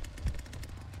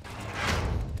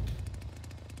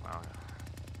 Wow.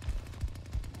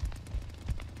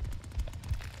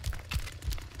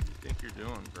 What do you think you're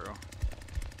doing, bro?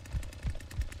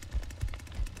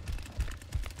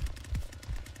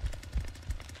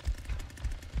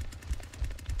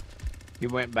 He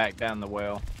went back down the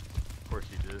well. Of course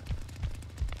you did.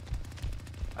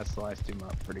 I sliced him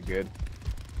up pretty good.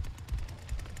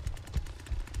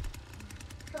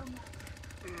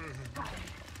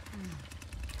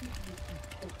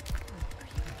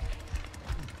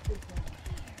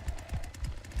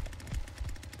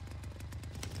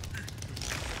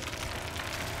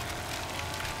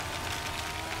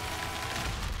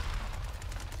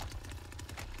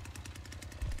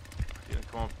 Yeah.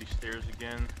 come up these stairs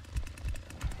again.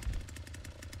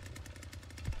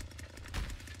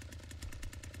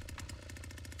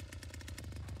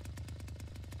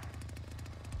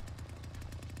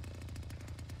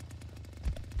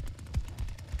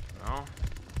 No.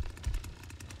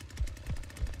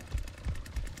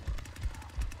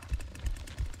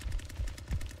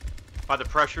 By the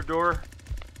pressure door.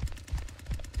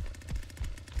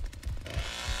 I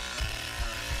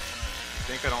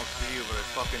think I don't see you, but I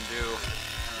fucking do.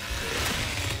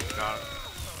 Got it.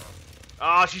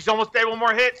 Oh, she's almost dead. One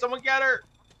more hit. Someone get her.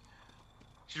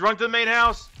 She's run to the main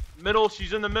house. Middle.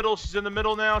 She's in the middle. She's in the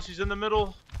middle now. She's in the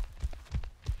middle.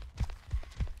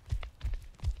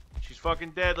 She's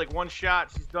fucking dead. Like one shot.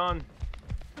 She's done.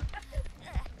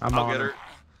 I'll get her.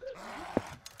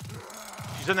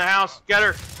 She's in the house. Get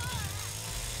her.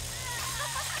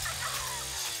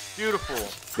 Beautiful.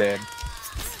 Dead.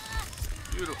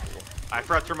 Beautiful. I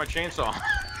forgot to turn my chainsaw.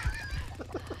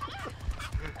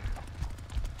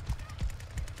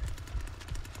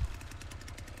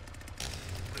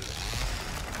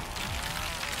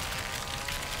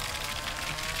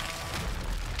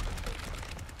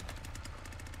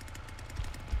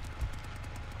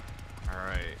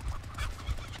 Alright.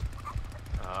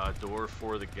 Door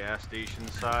for the gas station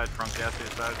side, front gas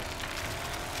station side.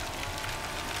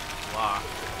 Locked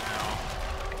now.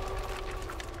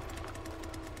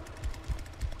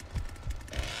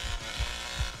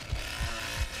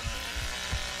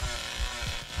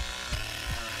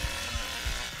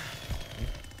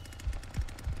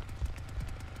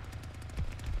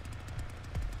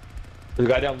 The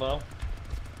guy down low?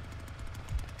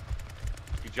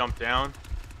 He jumped down?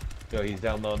 No, he's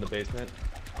down low in the basement.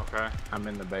 Okay. I'm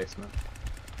in the basement.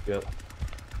 Yep.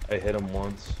 I hit him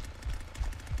once.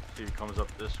 See if he comes up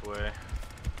this way.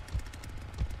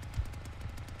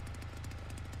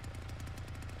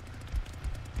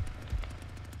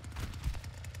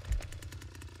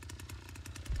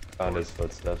 Found his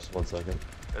footsteps. 1 second.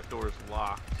 That door is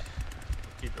locked.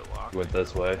 Keep it locked. He went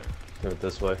this way. He went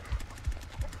this way.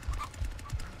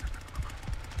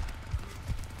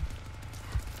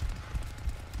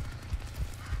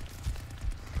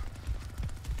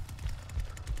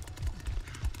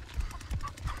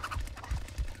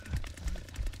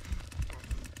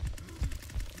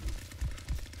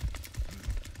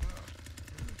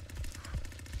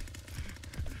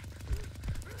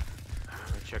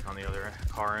 Check on the other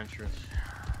car entrance.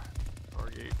 Car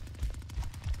gate.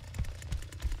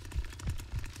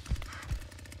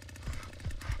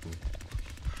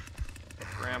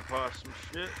 Grandpa some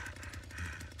shit.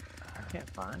 I can't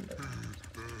find it.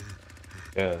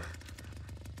 Yeah.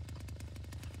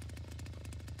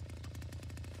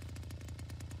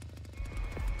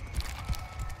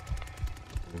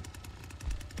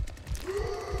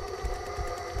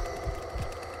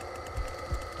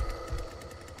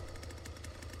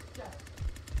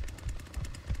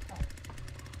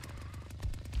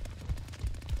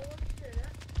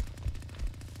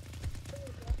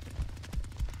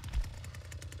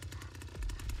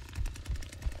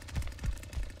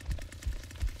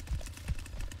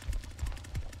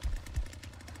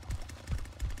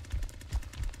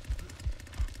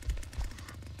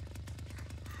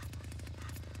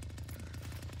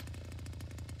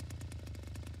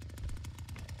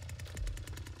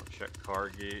 Check car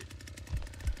gate.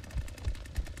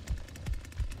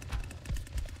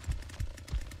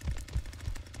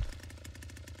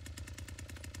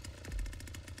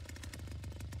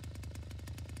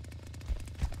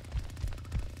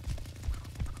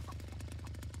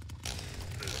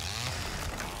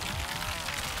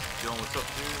 Dylan, what's up,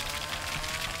 dude?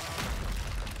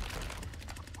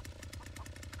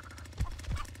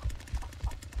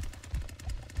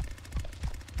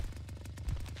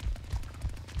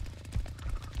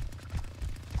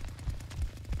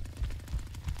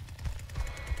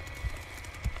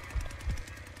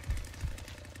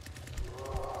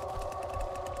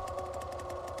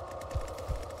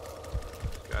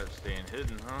 Guys staying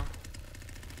hidden, huh?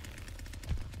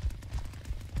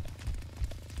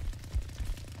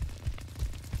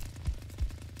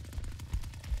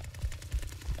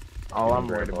 All I'm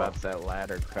worried about is that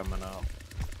ladder coming up.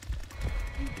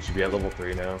 You should be at level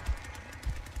 3 now.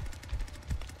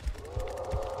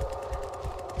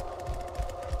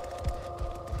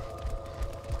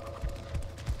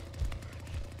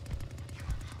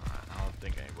 I don't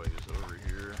think anybody's over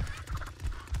here.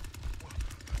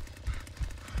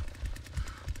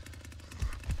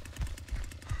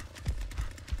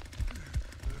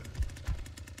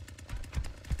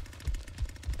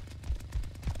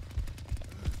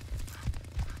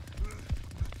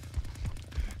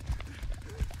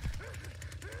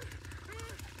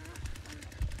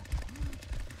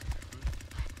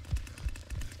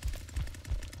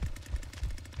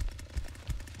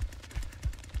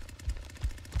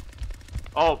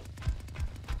 Oh,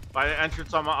 by the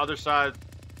entrance on my other side.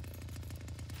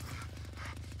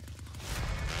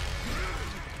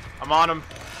 I'm on him.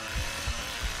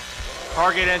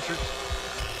 Target entrance.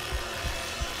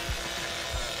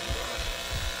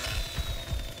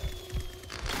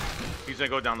 He's gonna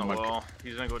go down the well.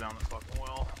 He's gonna go down the fucking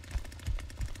well.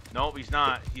 Nope, he's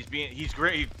not. He's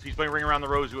great. He's playing Ring Around the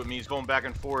Rosie with me. He's going back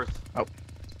and forth. Oh,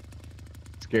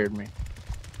 scared me.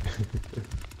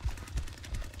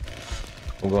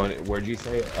 I'm going. Where'd you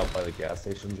say? Out by the gas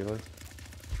station, Joey?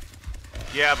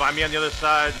 Yeah, by me on the other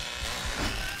side.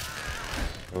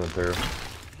 I went through.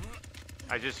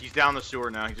 He's down the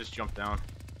sewer now. He just jumped down.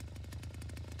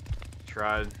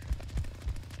 Tried.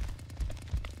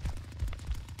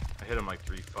 I hit him like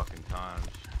 3 fucking times.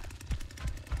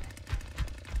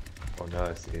 Oh no,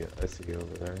 I see it. I see you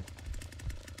over there.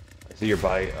 I see you're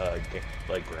by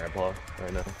like Grandpa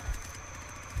right now.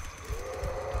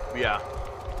 Yeah.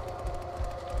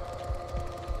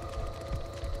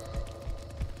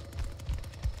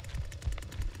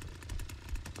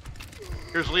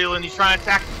 Here's Leland. He's trying to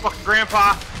attack the fucking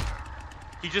grandpa.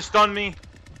 He just stunned me.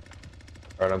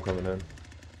 Alright, I'm coming in.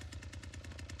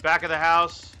 Back of the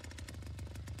house.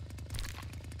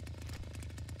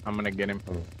 I'm gonna get him.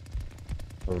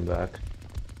 Coming back.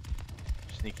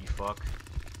 Sneaky fuck.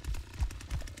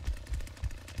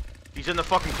 He's in the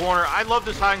fucking corner. I love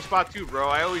this hiding spot too, bro.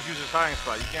 I always use this hiding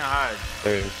spot. You can't hide.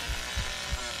 There he is.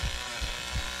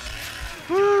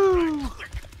 Woo!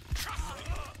 Is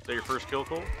that your first kill,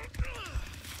 Cole?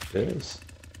 It is.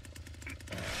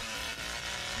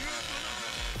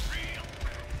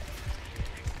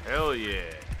 Hell yeah.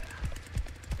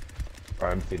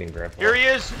 Alright, I'm feeding Grandpa. Here he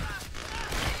is.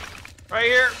 Right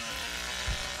here.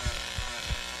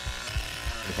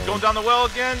 Going down the well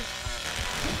again.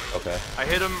 Okay. I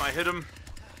hit him. I hit him.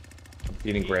 I'm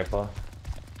feeding Grandpa.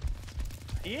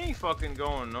 He ain't fucking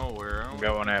going nowhere. I I'm don't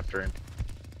know going after him.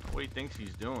 what he thinks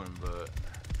he's doing, but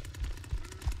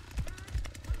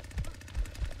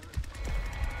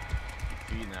keep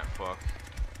feeding that fuck.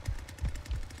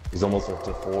 He's almost up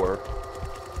to 4.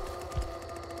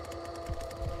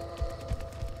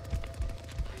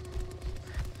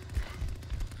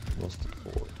 Almost to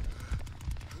 4.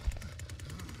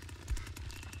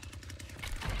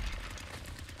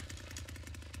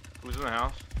 Who's in the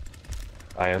house?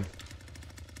 I am.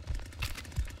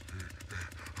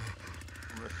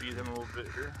 I'm gonna feed him a little bit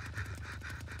here.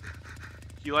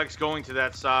 He likes going to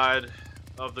that side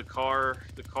of the car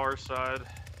side.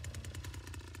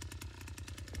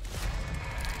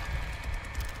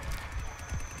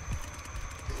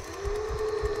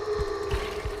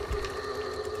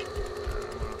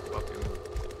 I'm gonna fucking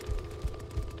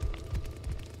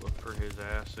look for his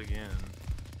ass again.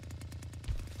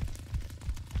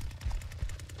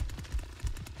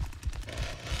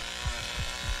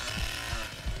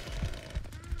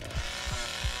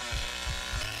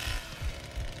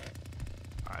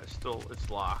 It's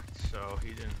locked, so he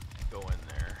didn't go in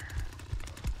there.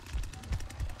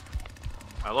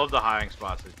 I love the hiding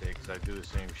spots I take because I do the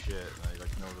same shit and I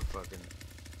like know the fucking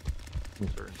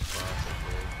certain spots I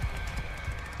take.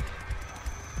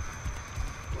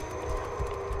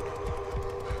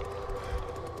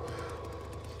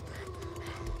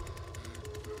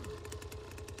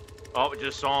 Oh,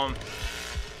 just saw him.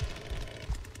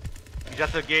 He's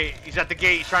at the gate. He's at the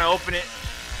gate. He's trying to open it.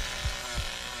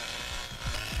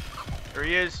 There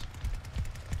he is.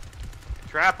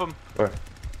 Trap him. Where?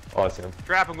 Oh, I see him.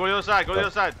 Trap him. Go to the other side. Go to the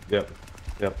other side. Yep.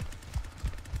 Yep.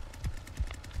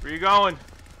 Where you going?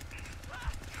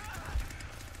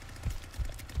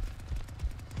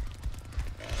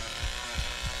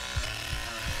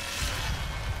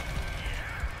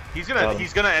 He's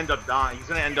gonna end up dying. He's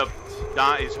gonna end up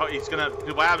dying. He's gonna.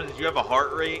 What happens is you have a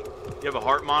heart rate. You have a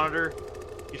heart monitor.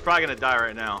 He's probably gonna die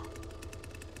right now.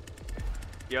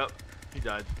 Yep. He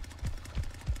died.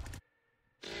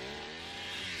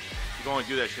 You can only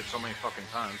do that shit so many fucking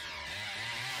times.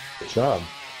 Good job.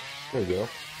 There you go.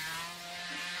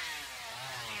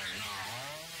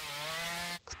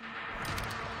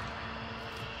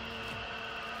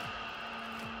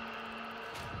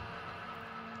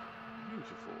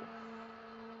 Beautiful.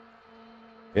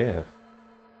 Yeah.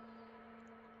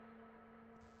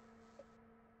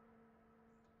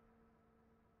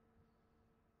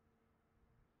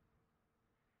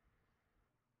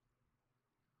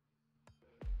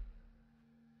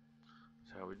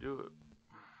 That's how we do it.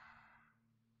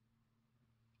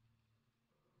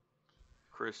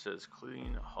 Chris says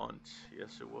clean hunt.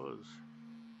 Yes, it was.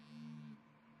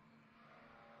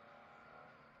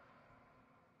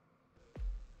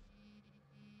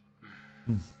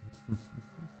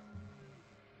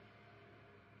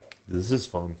 This is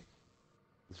fun.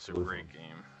 It's a great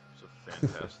game. It's a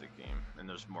fantastic game, and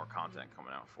there's more content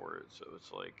coming out for it. So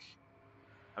it's like,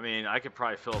 I mean, I could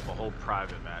probably fill up a whole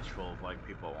private match full of like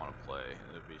people I want to play,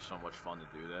 and it'd be so much fun to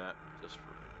do that just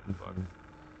for fun.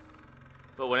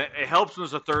 But when it helps when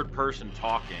there's a third person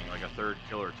talking, like a third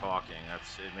killer talking, it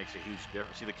makes a huge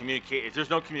difference. See, if there's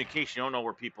no communication, you don't know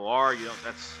where people are. You don't.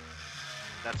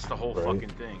 That's the whole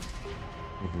fucking thing.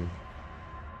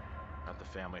 At the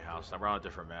family house. We're on a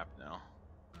different map now.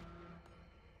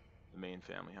 The main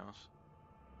family house.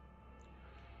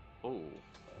 Oh.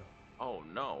 Oh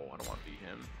no, I don't want to be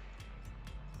him.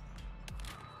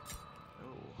 No.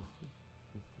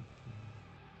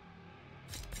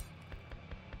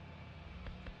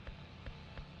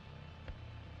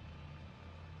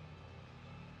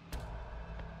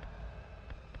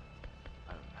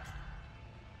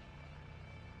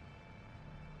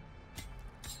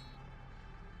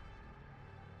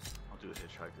 I'll do a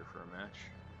hitchhiker for a match.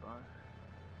 Fine.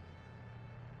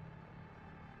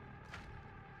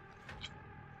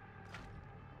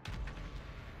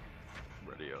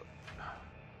 Ready up.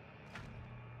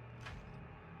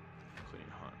 Clean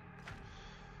hunt.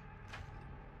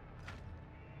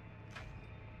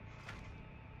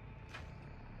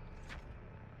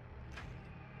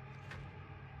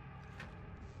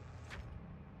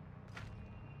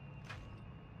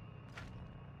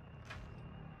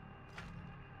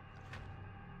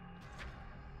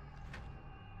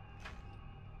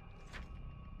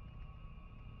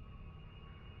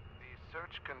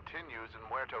 Search continues in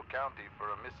Muerto County for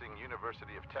a missing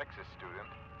University of Texas student.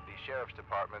 The Sheriff's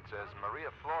Department says Maria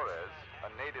Flores,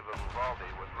 a native of Uvalde,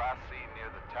 was last seen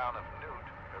near the town of Newt.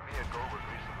 Her vehicle was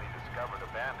recently discovered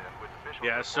abandoned with officials...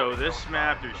 Yeah, so this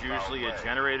map, there's usually a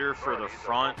generator for the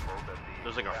front.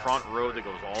 There's like a front road that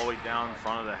goes all the way down in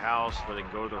front of the house, but they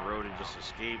can go to the road and just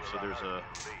escape. So there's a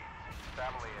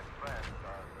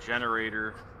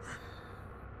generator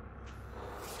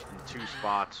in 2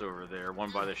 spots over there,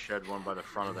 one by the shed, one by the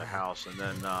front of the house, and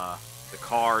then the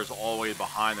car is all the way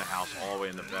behind the house, all the way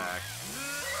in the back.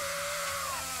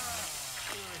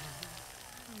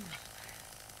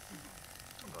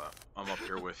 But I'm up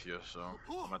here with you, so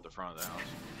I'm at the front of the house.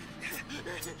 This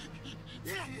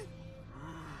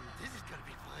is gonna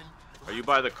be fun. Are you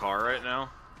by the car right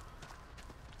now?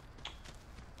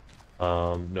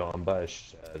 No, I'm by a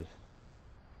shed.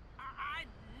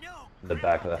 In the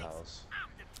back of the house.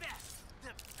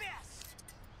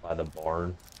 By the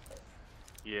barn.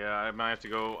 Yeah, I might have to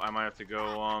go,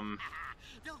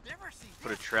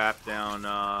 put a trap down,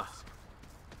 I'm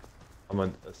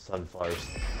on sunflower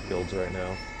fields right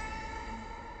now.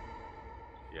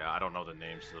 Yeah, I don't know the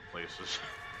names of the places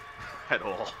at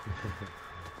all.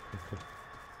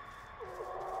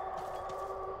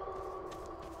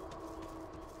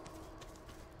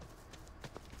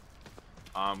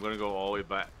 I'm gonna go all the way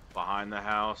back behind the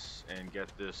house and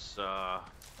get this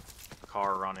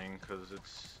car running, because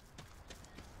it's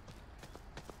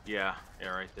yeah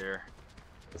right there.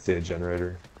 I see a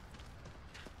generator.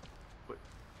 You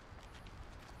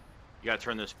gotta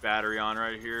turn this battery on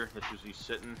right here. That's usually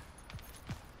sitting.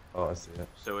 Oh, I see it.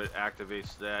 So it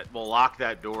activates that. Well, lock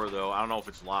that door though. I don't know if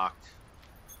it's locked.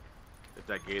 If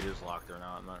that gate is locked or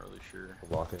not, I'm not really sure.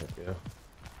 Locking it, yeah.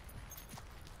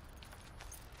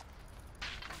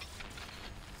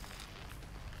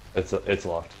 It's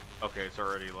locked. Okay, it's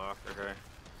already locked. Okay.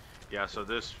 Yeah, so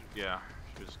this, yeah,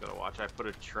 we just gotta watch. I put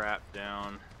a trap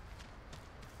down.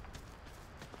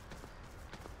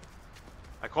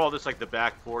 I call this like the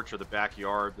back porch or the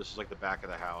backyard. This is like the back of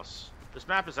the house. This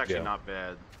map is actually not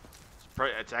bad.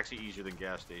 It's actually easier than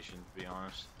gas station, to be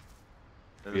honest.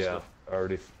 Yeah, I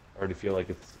already feel like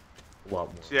it's a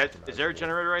lot more. See that? Is there a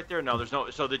generator right there? No, there's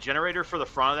no. So the generator for the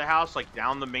front of the house, like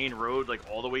down the main road, like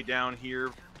all the way down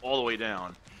here, all the way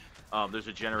down. There's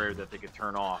a generator that they could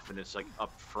turn off, and it's like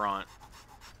up front,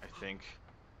 I think.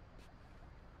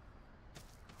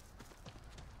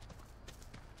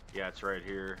 Yeah, it's right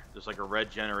here. There's like a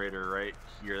red generator right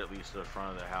here that leads to the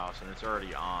front of the house, and it's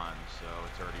already on, so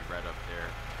it's already red up there.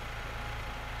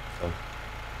 Oh.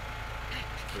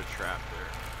 Put a trap there.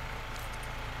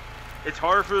 It's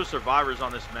harder for the survivors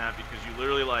on this map because you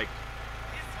literally like,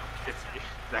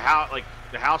 the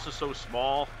house is so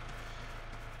small.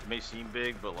 It may seem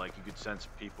big, but like you could sense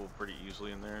people pretty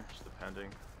easily in there, just depending.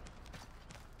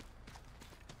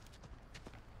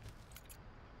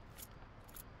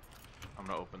 I'm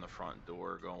gonna open the front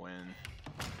door, go in,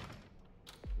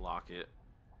 lock it.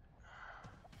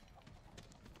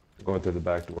 Going through the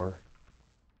back door.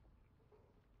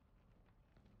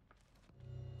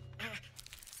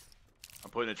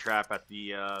 I'm putting a trap at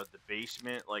the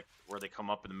basement, like where they come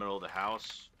up in the middle of the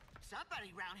house.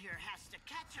 Somebody around here has to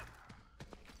catch him.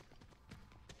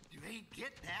 You ain't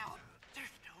getting out. There's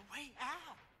no way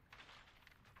out.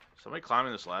 Somebody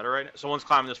climbing this ladder right now? Someone's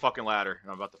climbing this fucking ladder,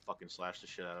 and I'm about to fucking slash the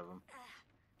shit out of him.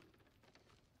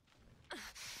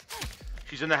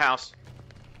 She's in the house.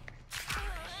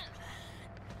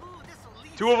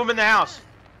 Two of them in the house.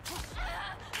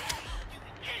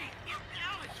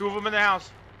 Two of them in the house.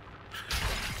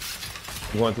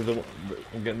 One through the.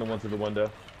 I'm getting the one through the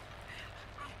window.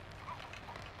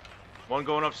 One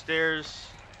going upstairs.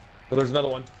 Oh, there's another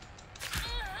one.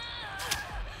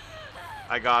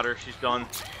 I got her. She's done.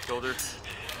 Killed her.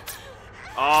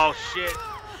 Oh shit!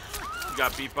 You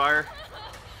got beat by her.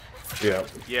 Yeah.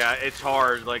 Yeah, it's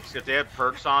hard. Like if they have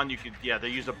perks on, you could. Yeah, they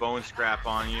use a bone scrap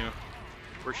on you.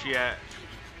 Where's she at?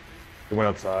 They went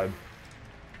outside.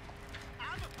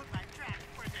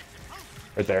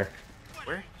 Right there.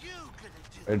 Where?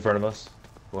 Right in front of us.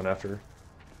 Going after her.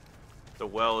 The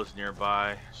well is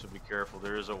nearby, so be careful.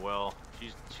 There is a well.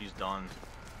 She's done.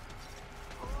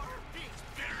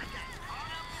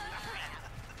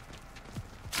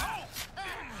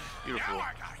 Beautiful.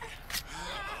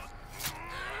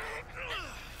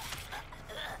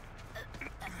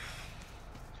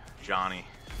 Johnny.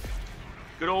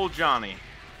 Good old Johnny.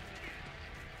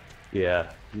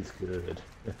 Yeah, he's good.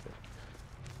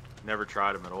 Never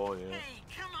tried him at all yet. Hey,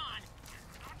 come on.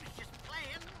 I was just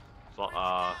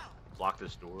playing. Block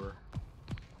this door.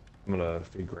 I'm gonna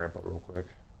feed Grandpa real quick.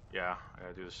 Yeah, I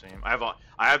gotta do the same. I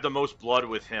have the most blood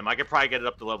with him. I could probably get it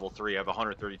up to level 3. I have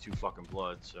 132 fucking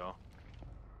blood, so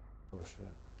Oh shit.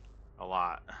 a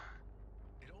lot.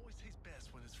 It always tastes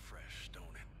best when it's fresh, don't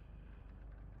it?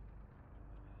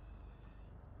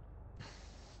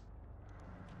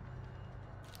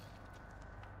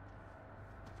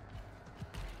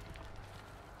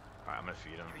 Alright, I'm gonna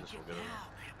feed him. This will get him.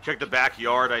 Check the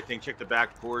backyard, I think. Check the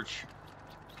back porch.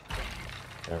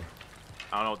 Yeah.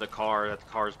 I don't know what the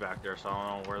car's back there, so I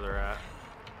don't know where they're at.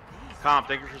 Comp,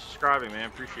 thank you for subscribing, man.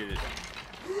 Appreciate it.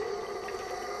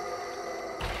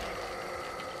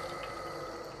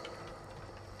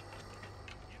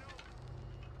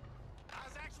 I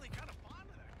was actually kind of fond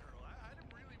of that girl. I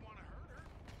didn't really want to hurt her.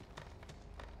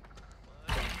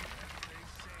 But as they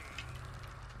say,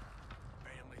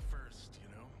 family first, you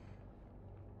know?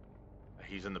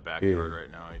 He's in the backyard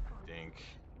right now, I think.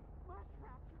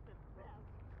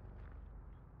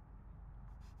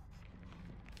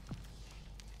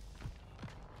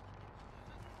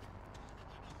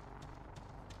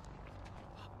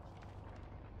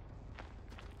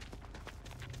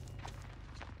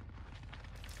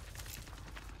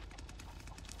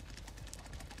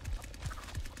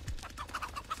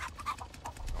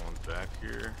 Someone's back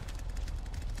here.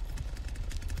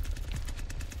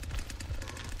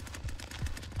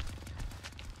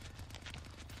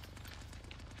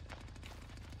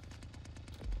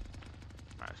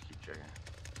 Alright, let's keep checking.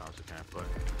 Honestly, can't play.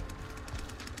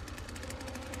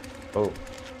 Oh.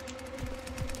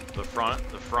 The front.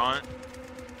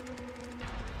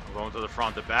 I'm going to the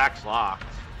front. The back's locked.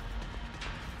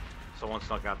 Someone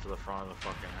snuck out to the front of the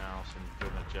fucking house and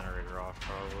turned the generator off,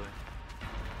 probably.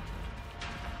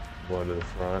 Going to the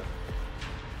front.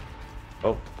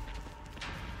 Oh.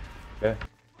 Okay.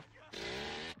 Let's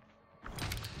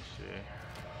see.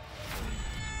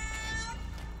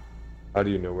 How do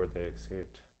you know where they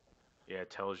escaped? Yeah, it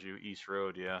tells you East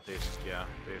Road. Yeah, they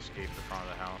escaped the front of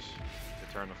the house. They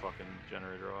turned the fucking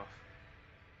generator off.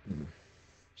 Hmm.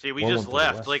 See, we One just went to the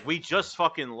left. west. Like we just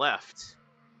fucking left,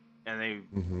 and they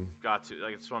Mm-hmm. got to.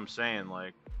 Like that's what I'm saying.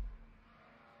 Like.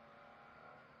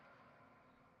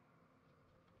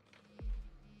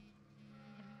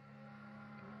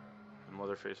 And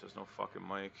Motherface has no fucking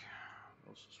mic. What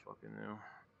else is fucking new?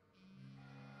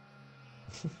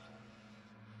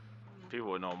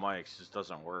 People with no mics just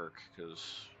doesn't work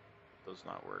because it does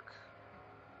not work.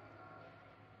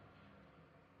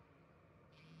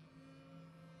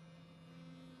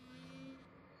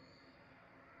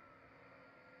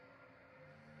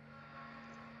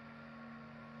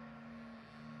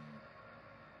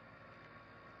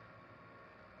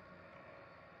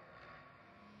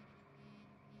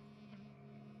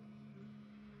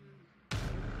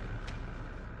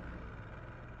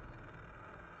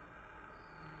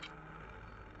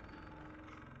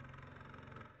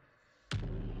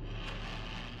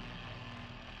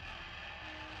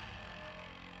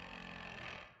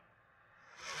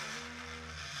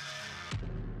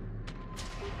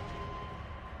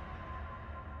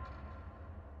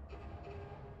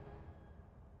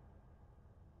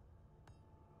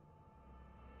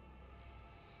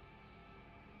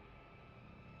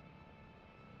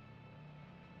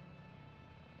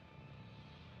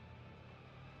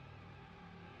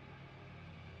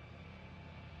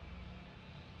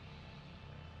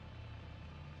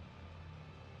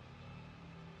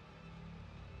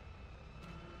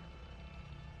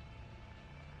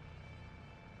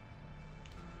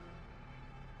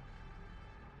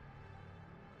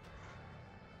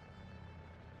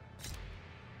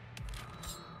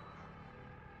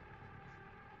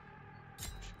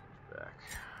 back.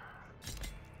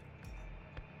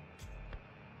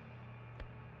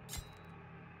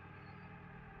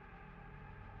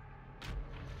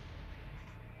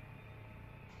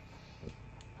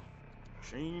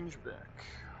 Change back.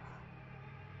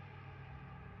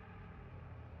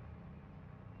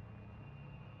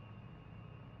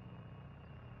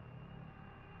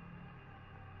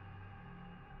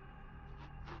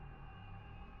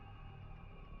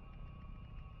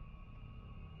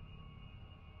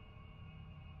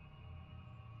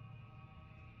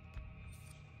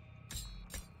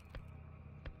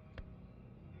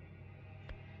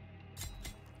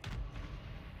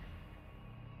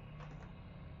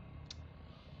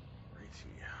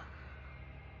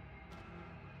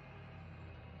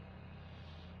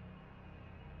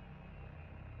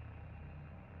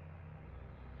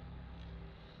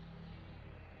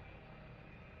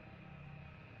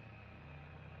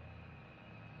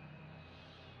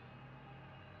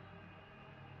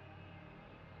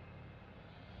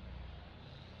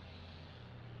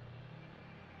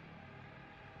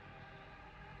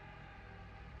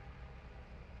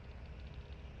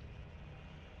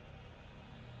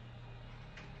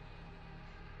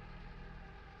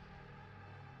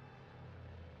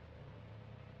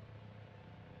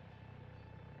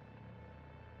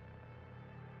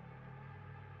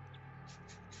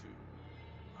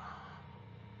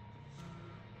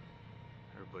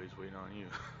 Everybody's waiting on you.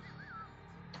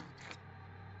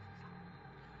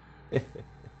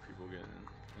 People getting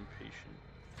impatient.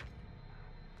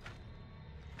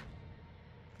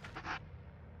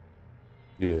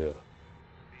 Yeah.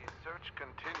 The search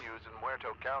continues in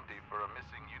Muerto County for a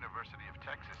missing University of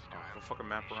Texas student. The fucking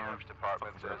map The around. Sheriff's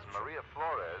Department Fucking says map. Maria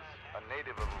Flores, a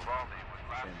native of Uvalde, was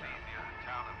last Same seen map. near the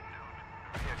town of Newt.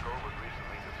 The vehicle was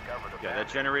recently discovered. Yeah, that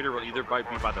generator will either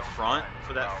be by the front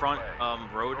for that front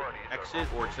road exit,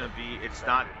 or it's gonna be. It's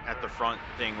not at the front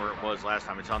thing where it was last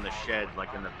time. It's on the shed,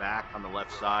 like in the back on the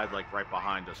left side, like right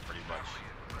behind us, pretty much.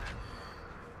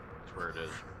 That's where it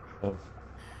is. Oh.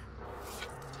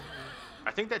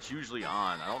 I think that's usually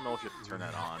on. I don't know if you have to turn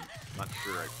that on. I'm not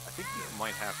sure. I think you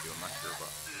might have to. I'm not sure, but.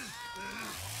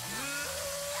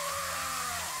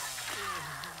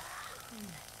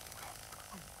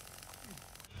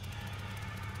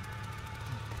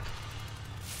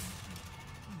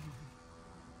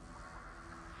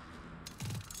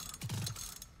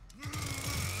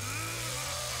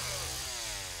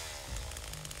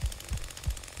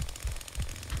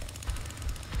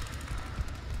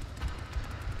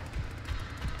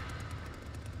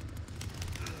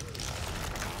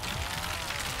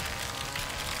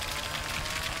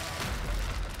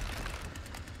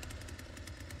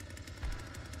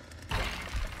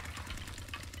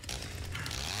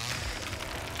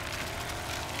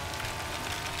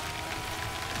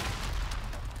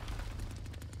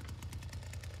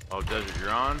 Oh, Desert, you're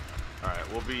on?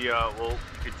 Alright, we'll be, you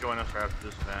could join us after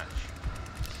this match.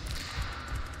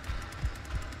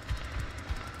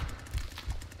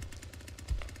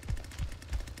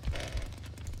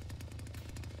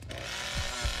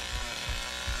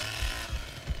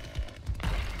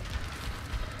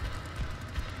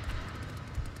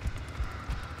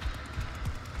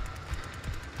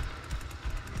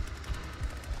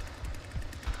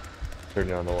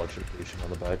 Turning on the electrocution on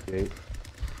the back gate.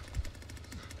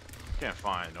 Can't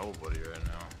find nobody right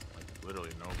now. Like,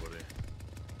 literally nobody.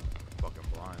 Fucking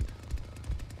blind.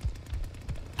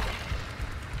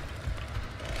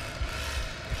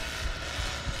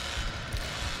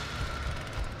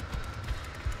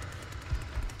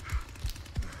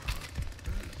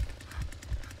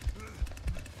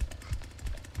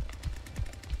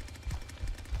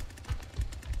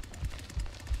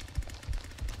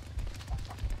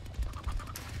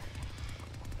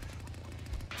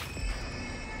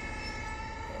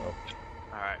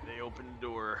 Alright, they opened the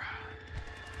door.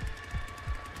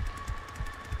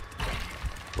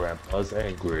 Grandpa's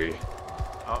angry.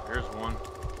 Oh, here's one.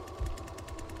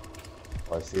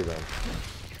 Oh, I see them.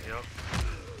 Yep.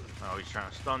 Oh, he's trying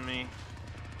to stun me.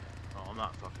 Oh, I'm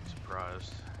not fucking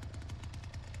surprised.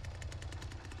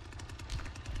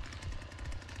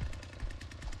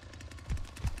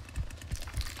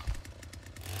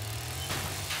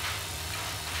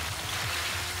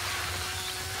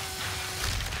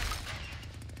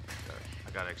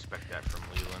 I gotta expect that from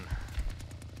Leland.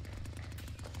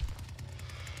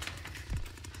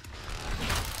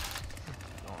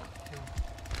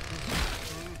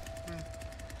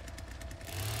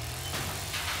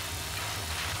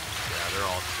 Yeah, they're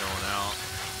all chilling out.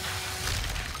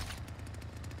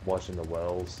 Watching the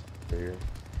wells here.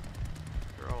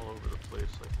 They're all over the place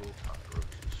like little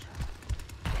cockroaches.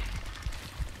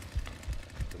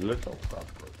 Little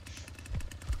cockroach.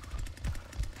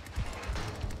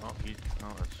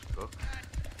 Oh, that's cooked.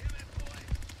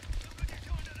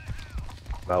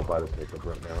 I'm out by the pickup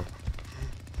right now.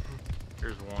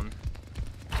 Here's one.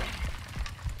 Actually,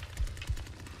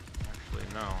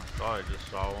 no. I thought I just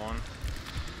saw one.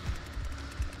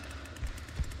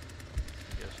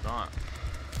 Guess not.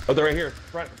 Oh, they're right here.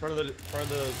 Front of the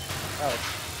house.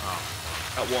 Oh.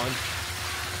 At one.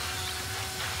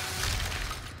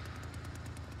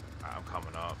 I'm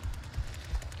coming up.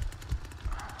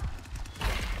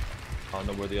 I don't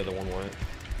know where the other one went.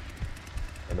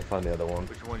 And to find the other one.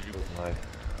 Which one did you? My, Okay.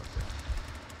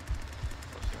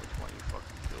 Let's see which one you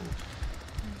fucking killed.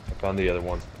 I found the other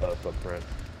one's footprint.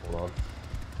 Hold on.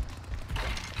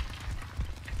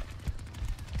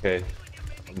 Okay.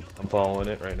 I'm following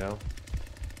it right now.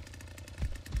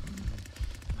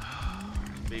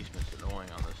 Basement's annoying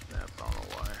on this map. I don't know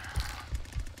why.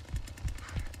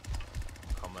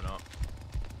 I'm coming up.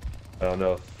 I don't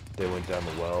know if they went down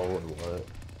the well or what.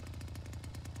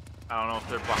 I don't know if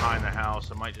they're behind the house.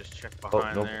 I might just check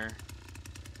behind nope. there.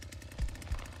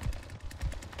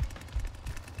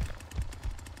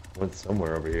 Went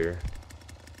somewhere over here.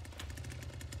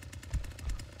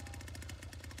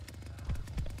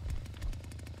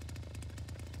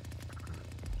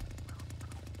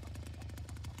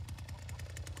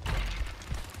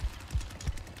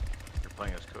 You're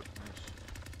playing as cook. Nice.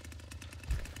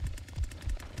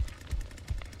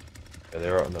 Yeah,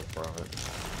 they're out in the front.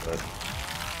 But,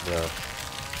 yeah.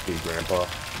 See Grandpa.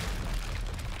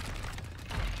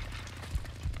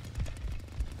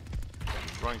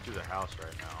 He's running through the house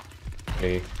right now.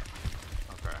 Me.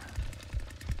 Okay.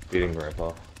 Beating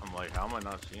Grandpa. I'm like, how am I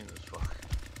not seeing this fuck?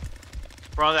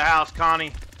 Front of the house, Connie.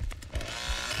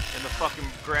 In the fucking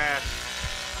grass.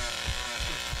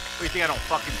 What, you think I don't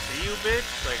fucking see you,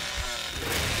 bitch? Like,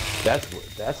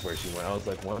 That's where she went. I was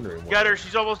like wondering. get her,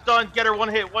 she's almost done. Get her, one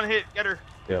hit, get her.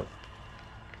 Yep.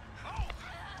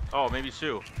 Oh, maybe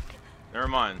Sue. Never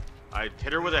mind. I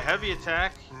hit her with a heavy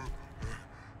attack.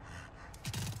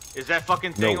 Is that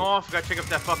fucking thing No. off? Gotta check if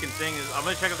that fucking thing is. I'm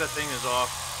gonna check if that thing is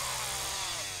off.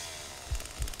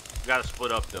 We gotta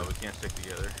split up though. We can't stick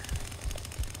together.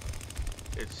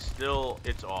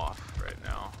 It's off right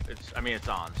now. I mean, it's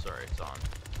on. Sorry, it's on.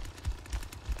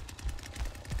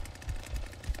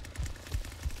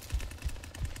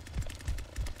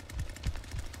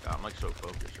 God, I'm like so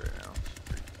focused right now. It's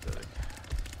pretty pathetic.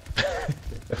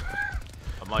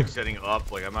 I'm like setting up.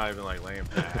 Like I'm not even like laying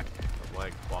back. I'm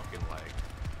like fucking like.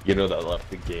 You know that like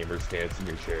the gamer stance in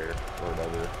your chair or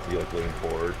whatever. You like lean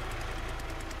forward.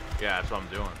 Yeah, that's what I'm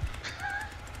doing.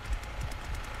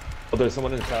 Oh, there's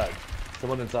someone inside.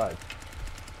 Someone inside.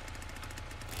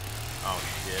 Oh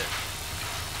shit.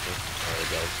 Alright,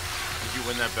 guys. Did you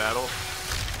win that battle?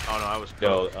 Oh no, I was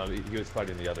No, cooked. he was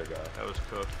fighting the other guy. I was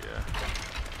cooked, yeah.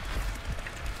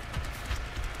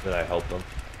 Then I helped him.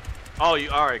 Oh,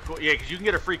 alright, cool. Yeah, because you can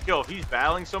get a free kill. If he's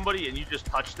battling somebody and you just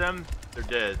touch them, they're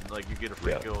dead. Like, you get a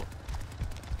free kill.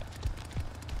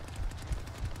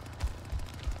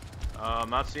 I'm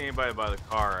not seeing anybody by the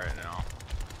car right now.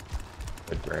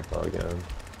 Hit Grandpa again.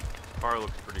 Car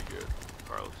looks pretty good.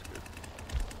 Car looks good.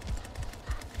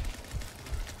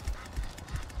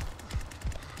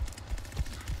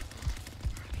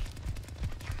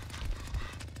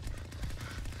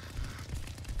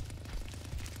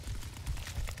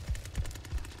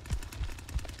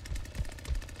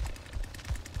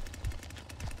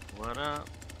 What up?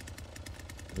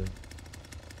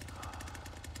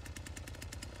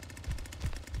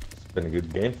 It's been a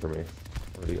good game for me.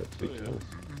 Already got 2 kills.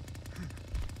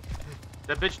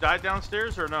 That bitch died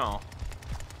downstairs or no?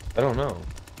 I don't know.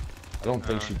 I don't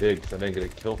think she did because I didn't get a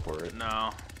kill for it.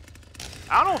 No.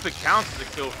 I don't know if it counts as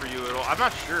a kill for you at all. I'm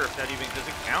not sure if that even does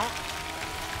it count.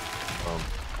 No,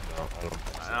 I don't.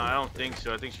 I don't think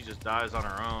so. I think she just dies on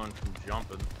her own from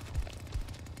jumping.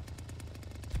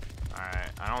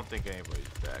 Alright, I don't think anybody's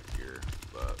back here,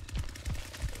 but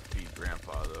beat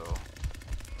Grandpa though.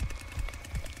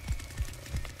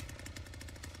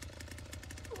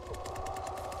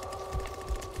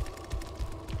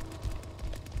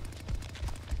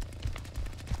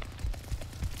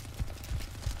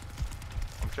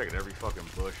 I'm checking every fucking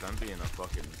bush. I'm being a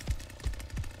fucking...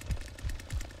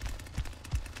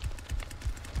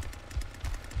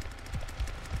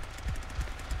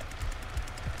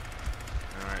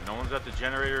 Alright, no one's at the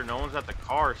generator, no one's at the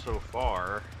car so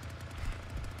far.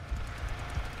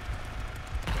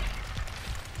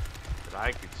 That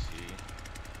I could see.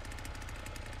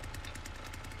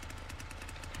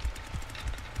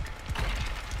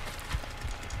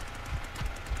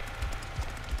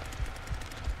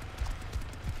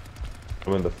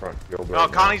 I'm in the front field Oh,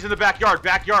 right now. Connie's in the backyard,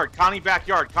 Connie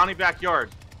backyard.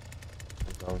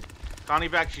 I'm Connie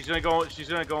back. She's gonna go. She's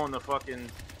gonna go in the fucking.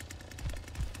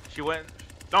 She went.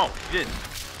 No, she didn't.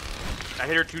 I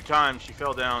hit her 2 times. She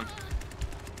fell down.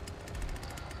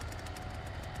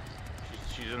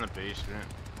 She's in the basement.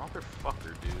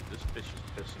 Motherfucker, dude. This bitch is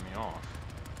pissing me off.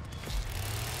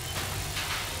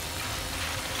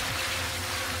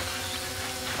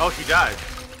 Oh, she died.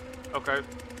 Okay.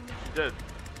 She did.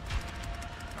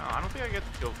 No, I don't think I get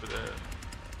the kill for that.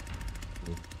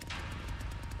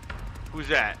 Who's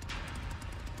that?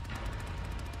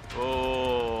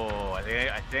 Oh, I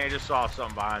think I just saw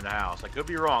something behind the house. I could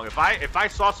be wrong. If I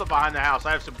saw something behind the house,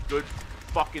 I have some good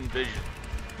fucking vision.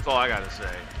 That's all I gotta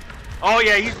say. Oh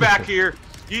yeah, he's back here.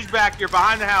 He's back here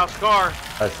behind the house. Car.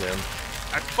 That's him.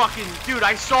 I fucking dude,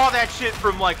 I saw that shit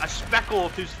from like a speckle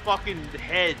of his fucking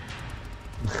head.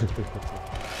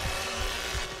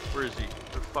 Where is he?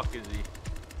 Where the fuck is he?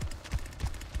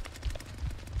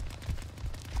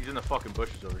 He's in the fucking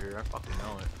bushes over here. I fucking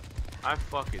know it. I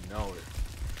fucking know it.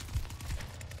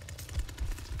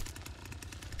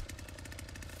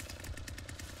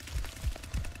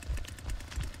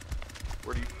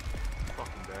 Where do you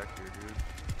fucking back here, dude?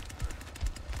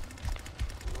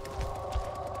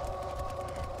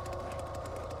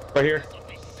 Right here.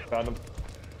 Found him.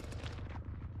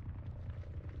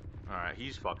 Alright,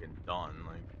 he's fucking done.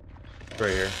 Like,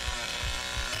 Right here.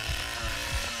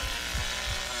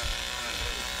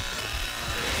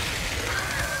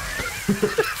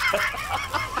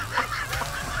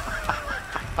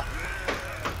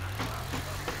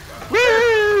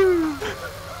 woo!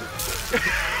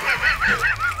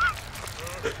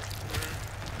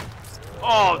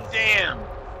 Oh damn!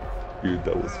 Dude,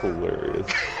 that was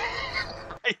hilarious.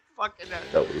 I fucking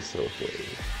That was so funny.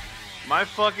 my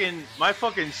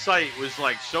fucking sight was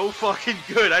like so fucking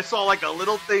good. I saw like a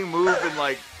little thing move and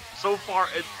like so far,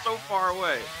 it's so far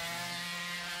away.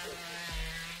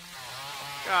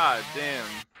 God damn.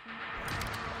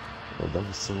 Oh, that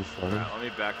was so funny. Alright, let me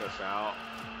back us out.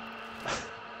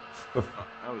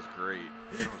 That was great.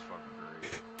 That was fucking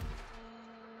great.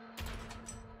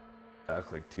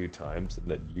 Back like 2 times,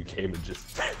 and then you came and just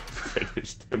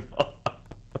finished him off.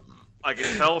 I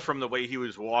could tell from the way he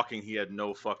was walking, he had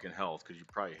no fucking health, because you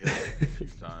probably hit him a few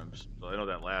times. So I know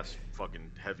that last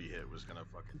fucking heavy hit was gonna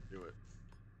fucking do it.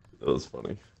 That was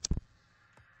funny.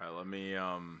 Alright, let me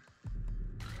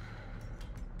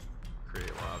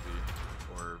create lobby,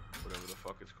 or whatever the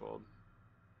fuck it's called.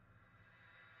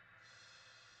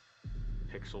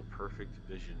 Pixel perfect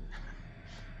vision.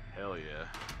 Hell yeah.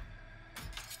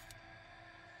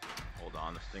 Hold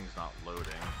on, this thing's not loading.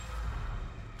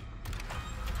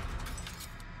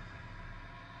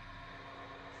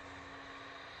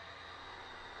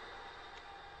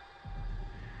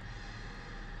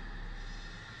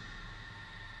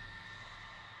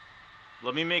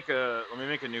 Let me make a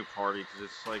new party, because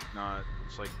it's like not,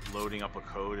 it's like loading up a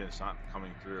code and it's not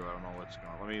coming through. I don't know what's going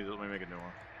on. Let me make a new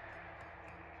one.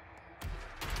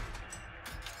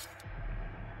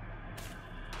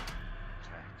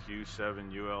 Okay,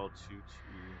 Q7UL22.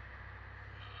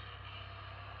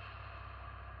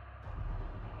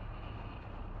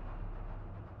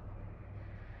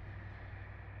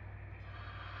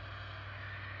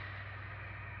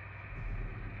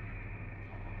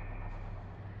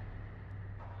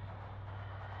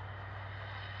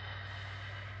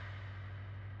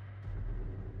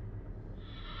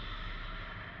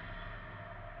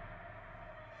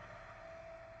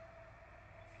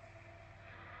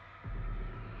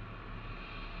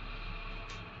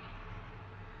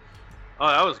 Oh,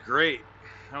 that was great.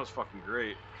 That was fucking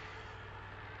great.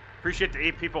 Appreciate the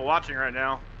 8 people watching right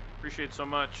now. Appreciate it so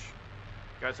much.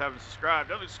 You guys haven't subscribed,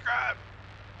 don't subscribe.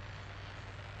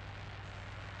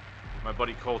 My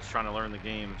buddy Colt's trying to learn the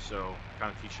game, so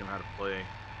kind of teaching him how to play.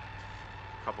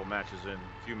 A couple matches in,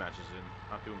 a few matches in,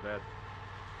 not doing bad.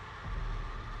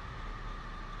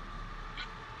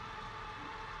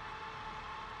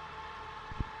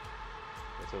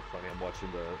 That's so funny. I'm watching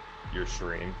your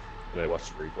stream, and I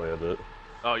watched the replay of it.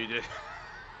 Oh, you did?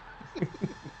 I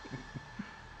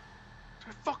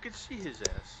fucking see his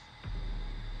ass.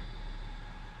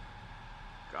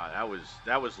 God,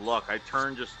 that was luck. I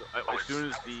turned just as soon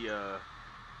as the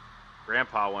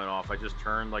grandpa went off. I just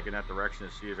turned like in that direction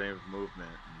to see if any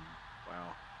movement. And,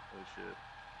 wow, holy shit.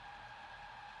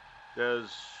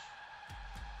 Does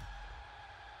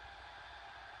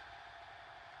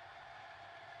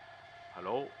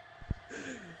hello?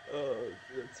 Oh,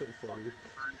 that's so funny.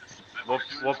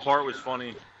 What part was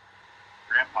funny?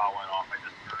 Grandpa went off. I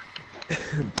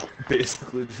just turned.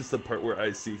 Basically, just the part where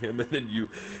I see him, and then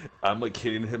I'm like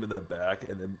hitting him in the back,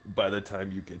 and then by the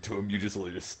time you get to him, you just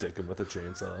literally just stick him with a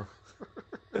chainsaw.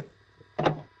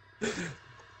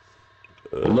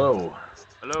 Hello.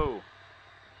 Hello.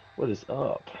 What is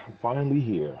up? I'm finally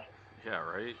here. Yeah,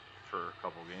 right. For a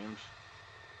couple games.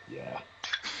 Yeah.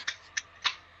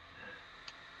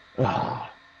 Ah.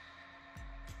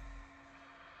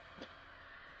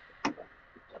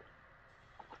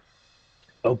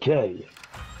 Okay.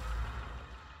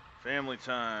 Family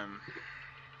time.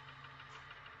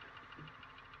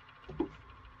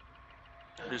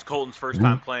 This is Colton's first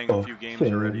time playing a few games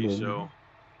already, so.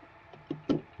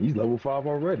 He's level 5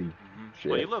 already.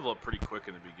 Well, you level up pretty quick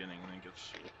in the beginning, and then it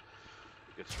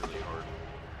gets really hard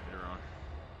later on.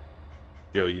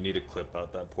 Yo, you need to clip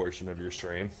out that portion of your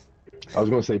stream. I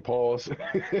was gonna say pause.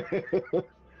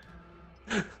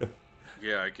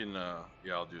 Yeah, I can.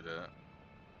 Yeah, I'll do that.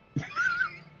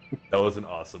 That was an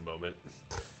awesome moment.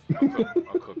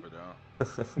 I'll clip it out.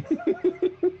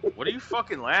 What are you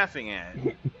fucking laughing at?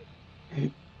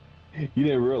 You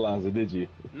didn't realize it, did you?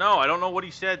 No, I don't know what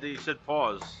he said. He said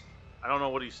pause. I don't know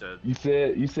what he said. You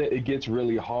said it gets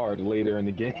really hard later in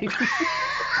the game.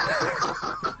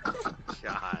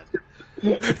 God.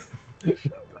 Yeah.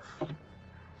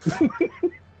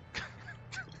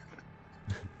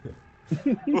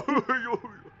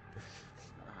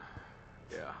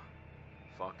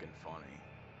 Fucking funny.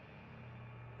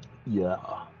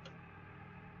 Yeah.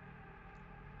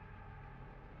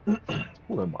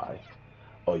 Who am I?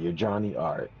 Oh, you're Johnny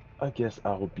Art. I guess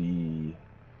I'll be.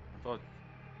 I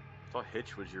thought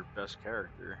Hitch was your best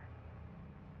character.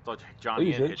 I thought Johnny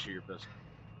Use and Hitch. Hitch are your best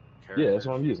characters. Yeah, that's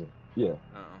what I'm using. Yeah.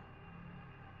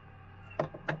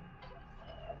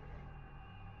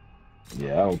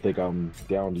 Yeah, I don't think I'm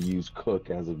down to use Cook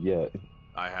as of yet.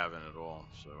 I haven't at all,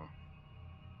 so.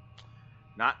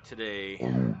 Not today.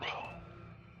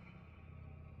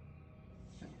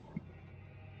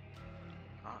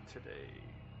 Not today.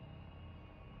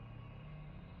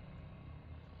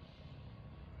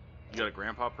 You got a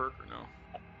grandpa perk or no?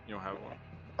 You don't have one?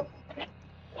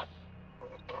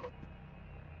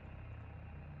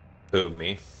 Who,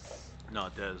 me? No,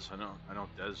 Dez. I know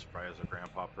Dez probably has a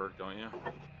grandpa perk, don't you?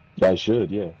 I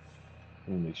should, yeah.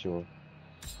 Let me make sure.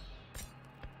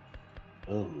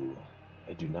 Oh,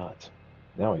 I do not.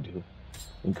 Now I do.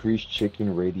 Increase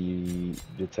chicken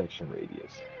detection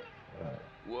radius.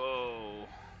 Whoa.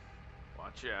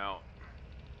 Watch out.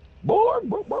 Boy.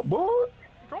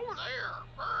 It's over there.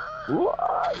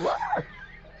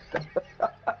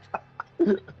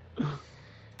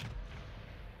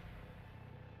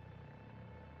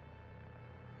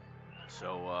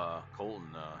 So,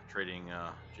 Colton trading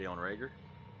Jalen Rager.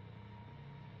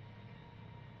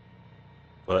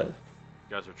 What? You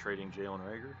guys are trading Jalen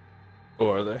Rager? Oh,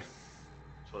 are they?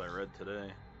 That's what I read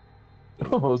today.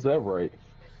 Oh, is that right?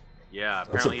 Yeah, I'm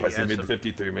apparently surprised he has made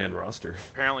the 53-man roster.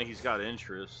 Apparently he's got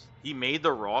interest. He made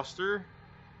the roster?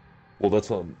 Well,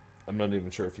 that's I'm not even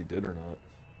sure if he did or not.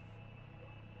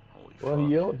 Holy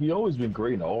Well, fuck. he always been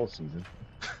great in all season.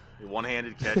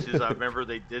 One-handed catches. I remember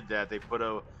they did that. They put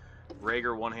a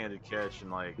Rager one-handed catch, and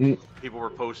like people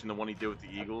were posting the one he did with the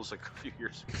Eagles like a few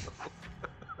years ago.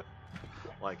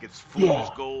 Like it's fool's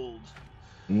gold.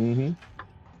 Mm-hmm.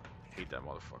 Hate that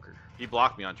motherfucker. He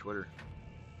blocked me on Twitter.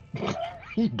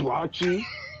 He blocked you?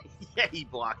 Yeah, he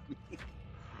blocked me.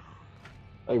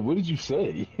 Hey, what did you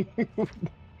say?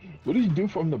 What did you do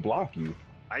for him to block you?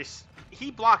 He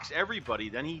blocks everybody.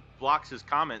 Then he blocks his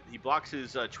comment. He blocks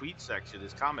his tweet section,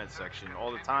 his comment section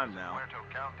all the time now.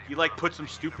 He like put some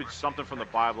stupid something from the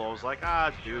Bible. I was like,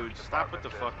 dude, stop with the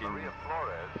fucking.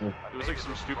 It was like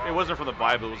some stupid. It wasn't from the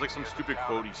Bible. It was like some stupid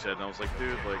quote he said, and I was like,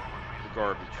 dude, like the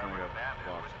garbage. And I got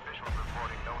blocked.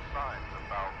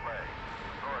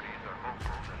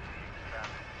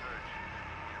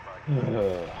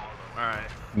 All right.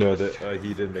 No, that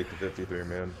he didn't make the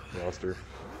 53-man roster.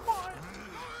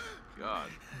 God.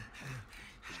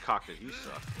 His cock that he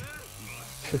sucked.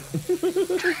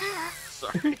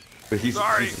 Sorry. But he's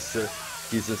Sorry. He's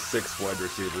a 6th wide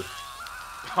receiver.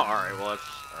 Alright, well that's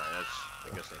alright, I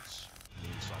guess that's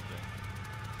means something.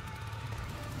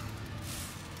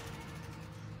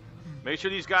 Make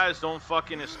sure these guys don't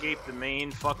fucking escape the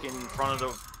main fucking front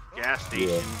of the gas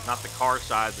station, not the car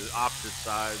side, the opposite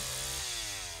side.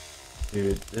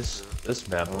 Dude, this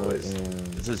map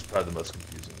this is probably the most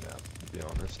confusing map, to be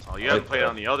honest. Oh, you haven't played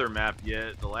on the other map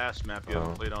yet. The last map you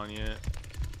haven't played on yet.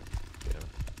 Yeah.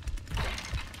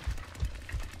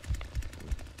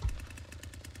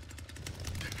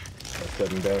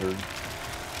 7 battery. Let me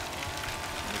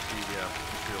see, yeah,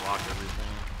 make sure you lock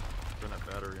everything. Turn that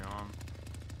battery on.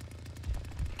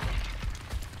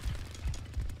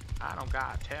 I don't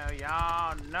gotta tell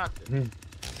y'all nothing.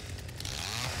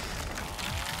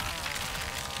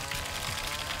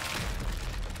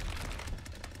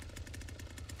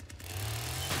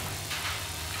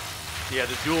 Yeah,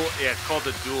 the dual. Yeah, it's called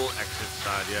the dual exit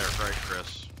side. Yeah, right,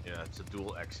 Chris. Yeah, it's a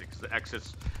dual exit. Cause the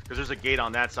exits, because there's a gate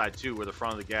on that side too, where the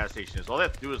front of the gas station is. All they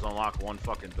have to do is unlock one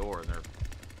fucking door, and they're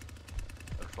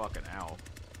fucking out.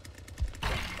 I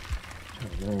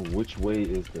don't know which way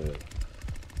is the.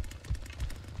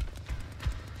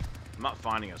 I'm not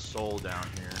finding a soul down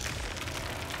here.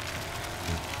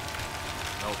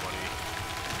 Nobody.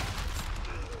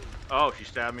 Oh, she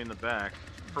stabbed me in the back.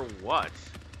 For what?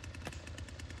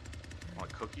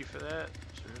 Want a cookie for that?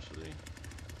 Seriously?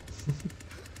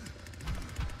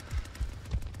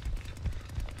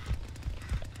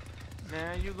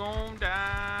 Now you gon'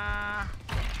 die.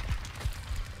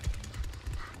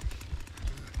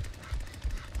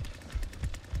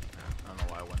 I don't know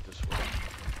why I went this way.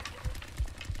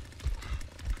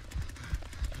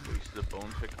 Wasted a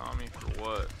bone pick on me for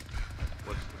what?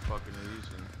 What's the fucking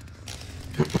reason?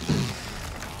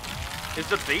 Is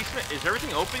the basement, is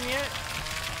everything open yet?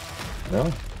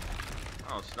 No.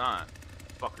 Oh, it's not.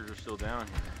 Fuckers are still down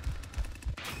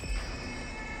here.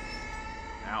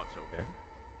 Now it's open.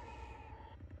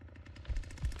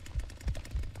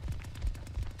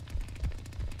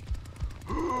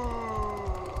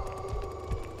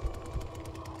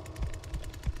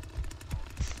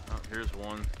 Oh, here's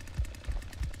one.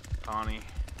 Connie.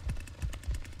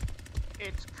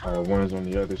 It's Connie. One is on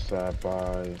the other side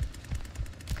by.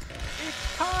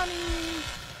 It's Connie.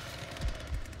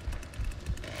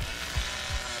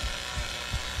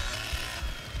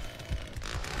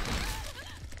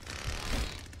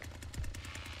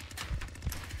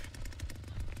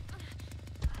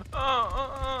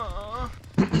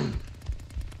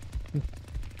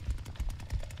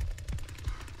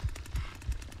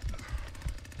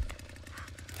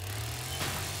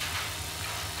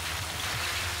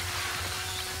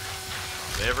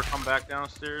 They ever come back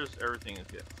downstairs, everything is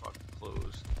getting fucking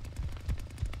closed.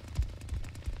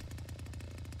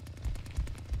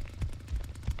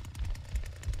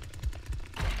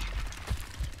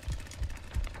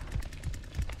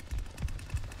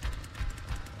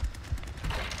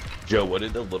 Joe, what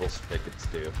did the little spigots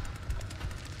do?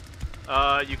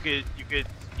 You could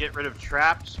get rid of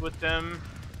traps with them.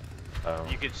 Oh.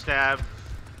 You could stab.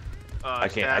 I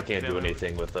can't do them.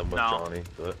 anything with them with No. Johnny,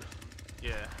 but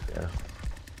Yeah. yeah.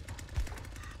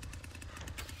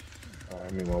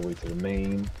 I'm on my way to the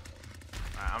main.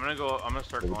 Alright, I'm gonna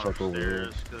start Maybe going check over here.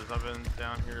 upstairs because I've been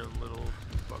down here a little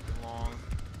too fucking long.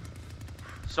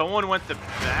 Someone went the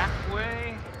back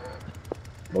way.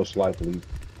 Most likely.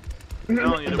 I'm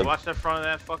telling you to watch that front of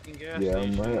that fucking gas Yeah,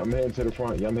 station. I'm heading to the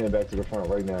front. Yeah, I'm heading back to the front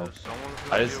right now. Someone's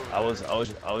gonna be over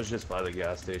there. I was just by the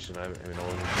gas station. I mean, I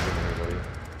wasn't seeing anybody.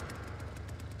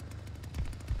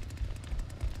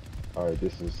 All right,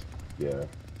 this is yeah. Oh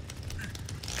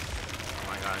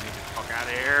my god, I need to get the fuck out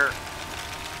of here.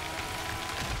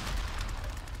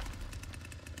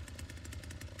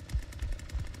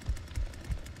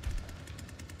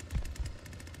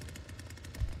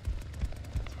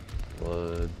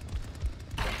 Blood.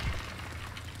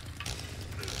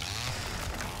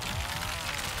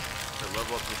 To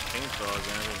level up this chainsaw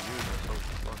again, I didn't use it so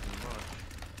fucking much.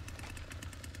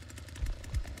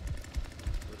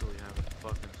 Literally haven't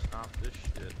fucking stopped this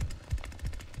shit.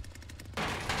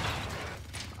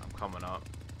 I'm coming up.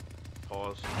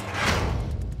 Pause.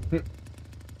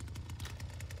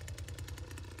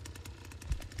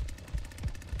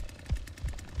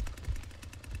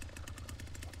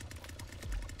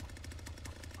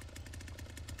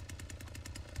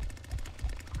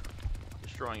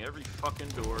 Destroying every fucking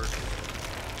door.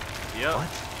 Yep. What?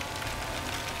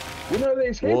 Where did they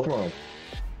escape Well- from?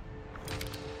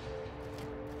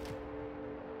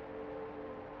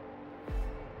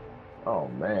 Oh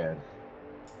man.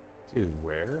 Dude,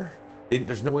 where?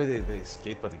 There's no way they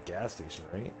escaped by the gas station,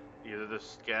 right? Either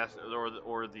this gas or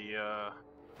the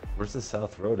Where's the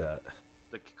South Road at?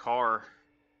 car.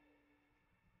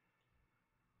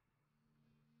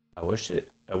 I wish they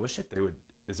would.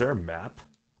 Is there a map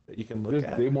that you can look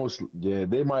at? They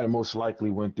might have most likely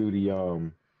went through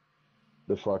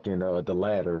the fucking the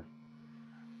ladder.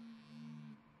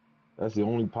 That's the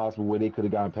only possible way they could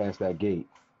have gotten past that gate.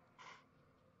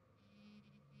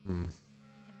 Hmm.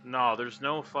 No, there's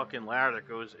no fucking ladder that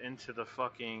goes into the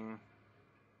fucking.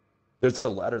 There's a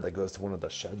ladder that goes to one of the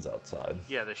sheds outside.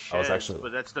 Yeah, the I was sheds, actually-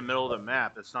 but that's the middle of the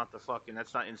map. That's not the fucking.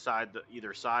 That's not inside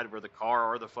either side where the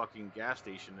car or the fucking gas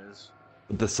station is.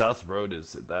 But the South Road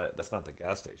is that's not the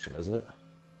gas station, is it?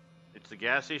 It's the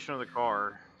gas station or the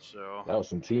car. So That was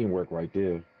some teamwork right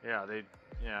there. yeah, I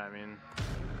mean,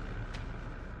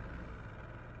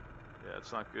 yeah,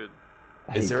 it's not good.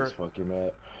 I Is hate there- this fucking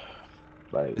map.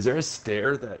 Like, Is there a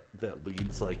stair that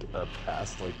leads like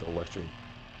past like the electric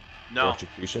No.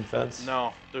 electrocution fence?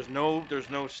 No, there's no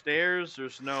stairs.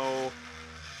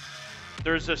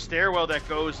 There's a stairwell that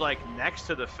goes like next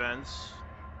to the fence,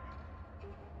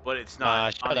 but it's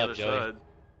not shut on the up, other Joey. side.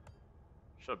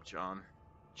 Shut up, John.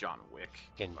 John Wick.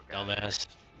 Fucking Fuck outta here. dumbass.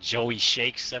 Joey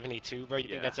Shakes 72, bro. You Yeah.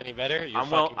 think that's any better? You're I'm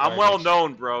fucking well garbage.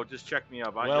 known, bro. Just check me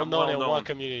up. Well I'm known well in known. what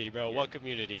community, bro? Yeah. What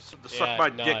community? The suck my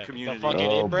dick community. The fucking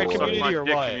Oh, inbred boy. Suck community my or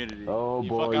dick what? community. Oh You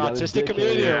boy, fucking you got a autistic dickhead.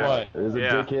 community or what? There's a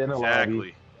Yeah, dickhead in the exactly.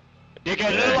 lobby.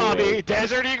 Dickhead in the lobby.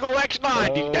 Desert Eagle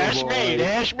X90. Oh, That's boy. me.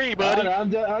 That's me, buddy.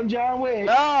 I'm John Wick.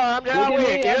 No, I'm John Look at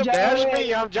Wick. me, I'm Yep, John that's Wick.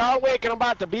 me. I'm John Wick, and I'm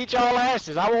about to beat y'all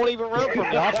asses. I won't even run from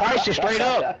you. I'll fight you straight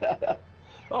up.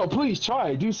 Oh, please try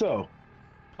it. Do so.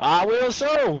 I will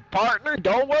so, partner.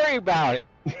 Don't worry about it.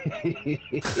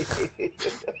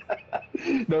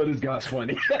 No, this guy's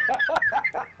funny.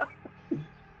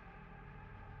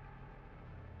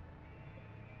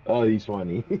 Oh, he's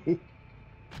funny.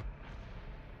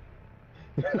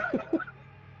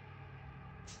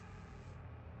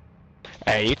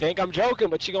 Hey, you think I'm joking,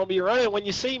 but you're gonna be running when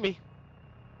you see me.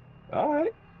 All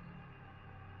right.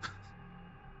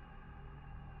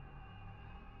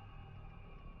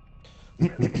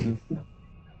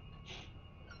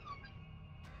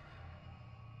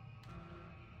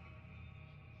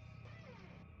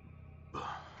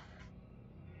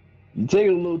 You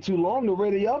taking a little too long to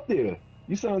ready up there.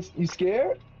 You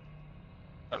scared?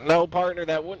 No, partner,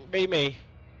 that wouldn't be me.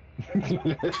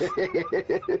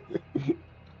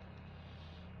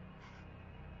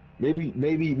 maybe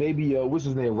what's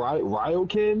his name?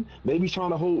 Ryokin? Maybe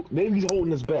he's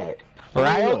holding us back.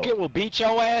 Ryokin will beat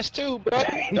your ass too, bro.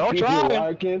 Don't try him.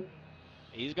 Ryokin.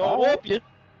 He's gonna All right. whoop you.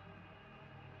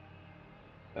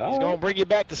 He's All gonna right. bring you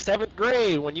back to 7th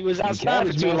grade when you was The outside for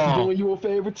Cabbage too Man's long. doing you a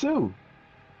favor too.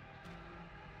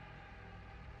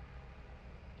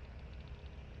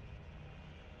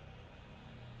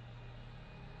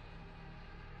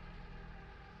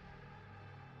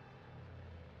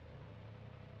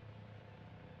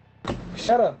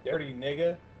 Shut up, dirty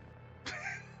nigga.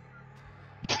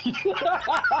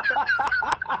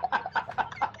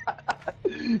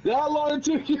 How long it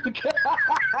took you to get?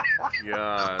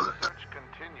 God. Search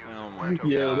continues Oh in my Puerto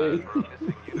Yeah, Vallarta they- for a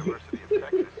missing University of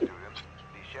Texas student.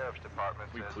 The sheriff's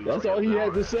department We says please That's all he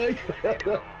had to say. native of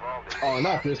Uvalde Oh,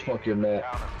 not this fucking map.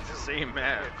 town of It's the Newton. same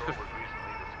map. Vehicle was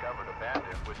recently discovered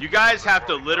abandoned with You guys have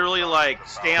to literally like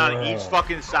stay on each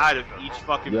fucking side of each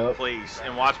fucking Yep. place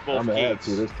and watch both I'm gonna add gates.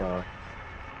 to this time.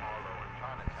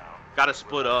 Gotta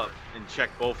split up and check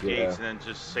both Yeah. gates and then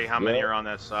just say how many Yep. are on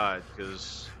that side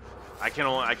because I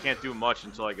can't do much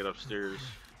until I get upstairs.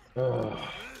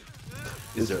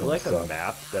 Is there This like a sucks.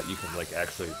 map that you can like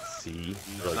actually see?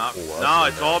 It's or, like, not, pull up no, and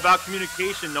it's then- all about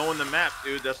communication, knowing the map,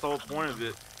 dude. That's the whole point of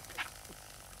it.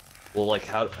 Well, like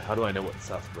how do I know what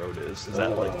South Road is? Is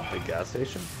that like the gas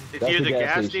station? It's That's either the the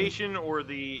gas gas station. station or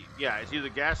the it's either the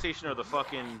gas station or the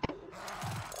fucking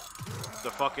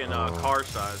car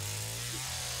side.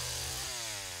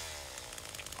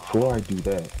 Before I do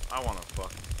that, I want to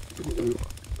fucking up, dude.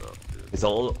 It's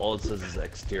all it says is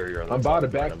exterior. On the I'm by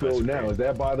top the right on my backfield now. screen. Is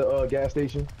that by the gas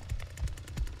station?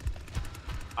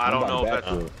 I don't know if by the that's.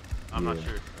 backfield. I'm not Yeah.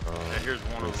 sure. Yeah, here's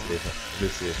one Let me of see them. if- let me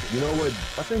see if You know what?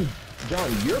 I think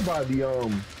Johnny, you're by the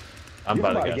I'm you're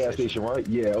by by the gas station. right?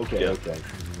 Yeah. Okay. Yeah. Okay.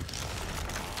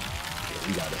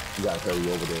 Yeah, you gotta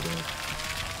hurry over there then.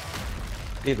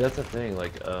 Hey, that's the thing.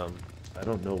 Like, I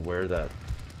don't know where that.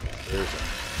 There's.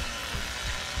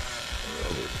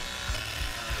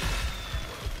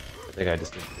 I think I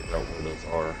just need to figure out where those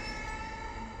are.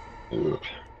 Ugh.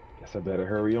 Guess I better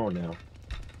hurry on now.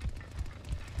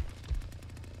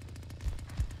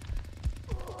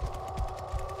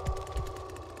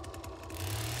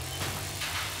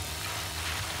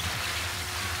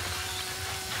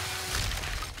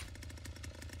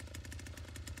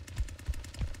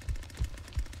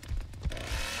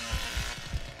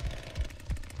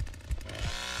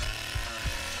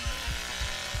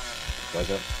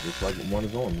 Looks like one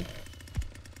is on me.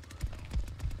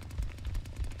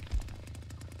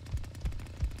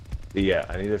 But yeah,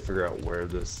 I need to figure out where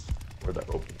the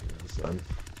opening is then.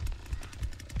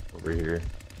 Over here.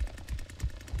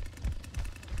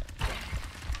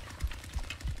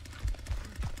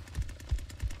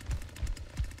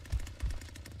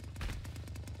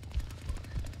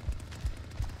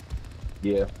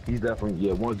 Yeah,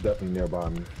 one's definitely nearby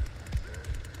me.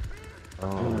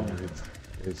 Oh,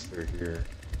 it's through here.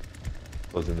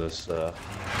 Closing this wall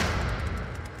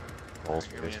space.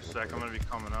 Give me a sec. I'm gonna be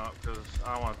coming up because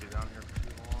I don't want to be down here for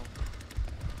too long.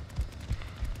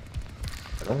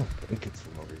 I don't think it's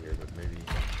from over here, but maybe.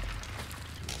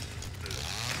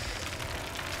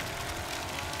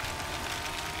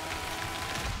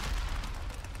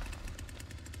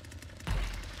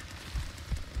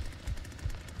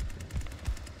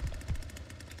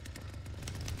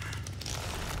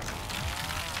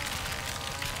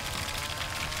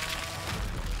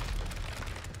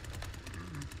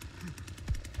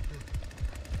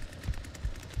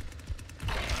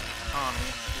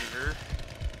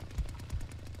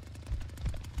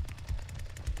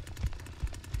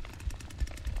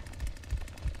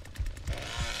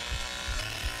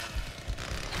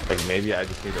 maybe I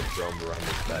just need to roam around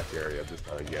this back area of this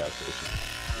gas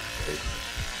station.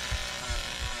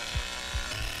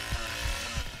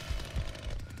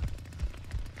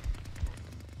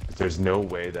 There's no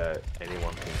way that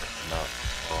anyone can come out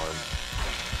on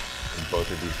when both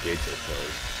of these gates are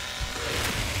closed.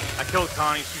 I killed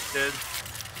Connie, she's dead.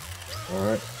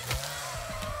 Alright.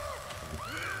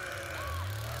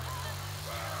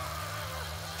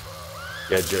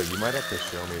 Yeah, Joe, you might have to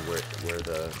show me where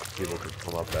the people could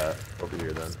come up at over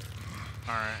here then.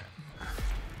 Alright.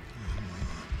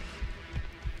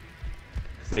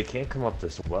 They can't come up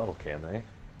this well, can they?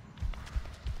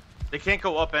 They can't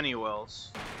go up any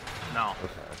wells. No.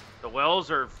 Okay. The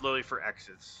wells are literally for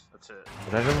exits. That's it.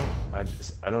 But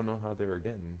I don't know how they were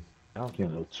getting out. Getting a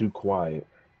little too quiet.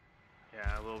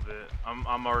 Yeah, a little bit.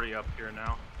 I'm already up here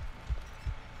now.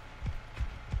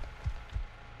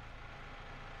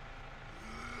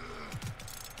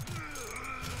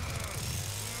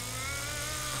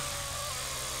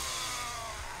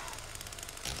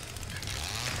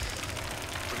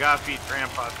 We gotta feed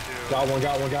Grandpa too. Got one,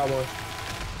 got one, got one.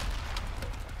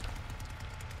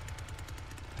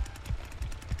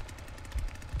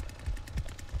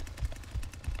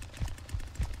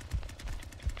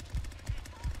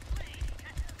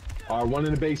 Alright, one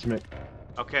in the basement.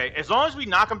 Okay, as long as we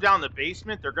knock them down in the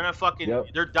basement, they're gonna fucking,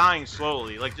 they're dying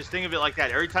slowly. Like, just think of it like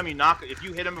that. Every time you knock, if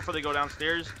you hit them before they go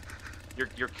downstairs,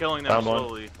 you're killing them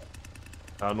slowly.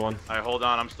 Found one. Alright, hold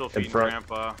on, I'm still feeding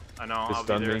Grandpa. I know, I'll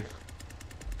be there.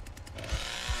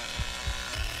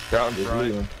 They're out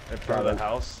in front of the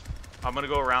house. I'm gonna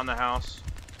go around the house.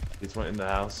 He's went in the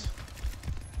house.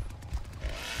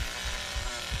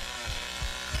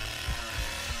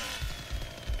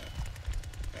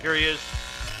 Here he is.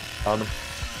 Found him.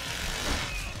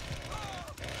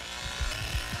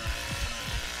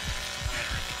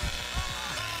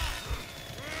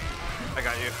 I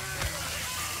got you.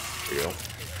 There you go.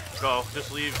 Go.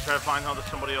 Just leave. Try to find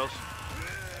somebody else.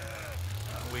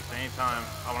 Don't waste any time.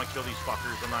 I want to kill these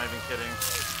fuckers. I'm not even kidding.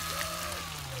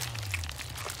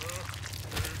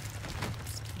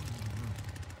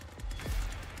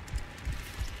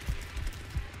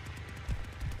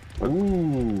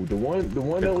 Ooh, the one that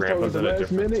was told us the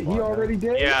last minute, he already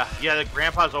dead? Yeah, the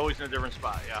Grandpa's always in a different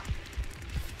spot,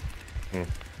 yeah.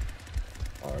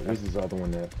 Alright, where's this other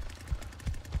one at?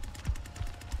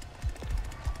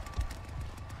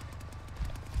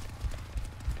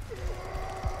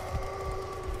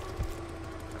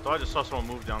 I thought I just saw someone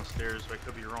move downstairs, but I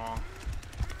could be wrong.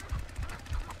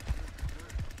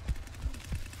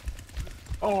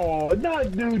 Oh,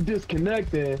 not dude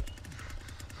disconnecting.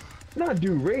 Not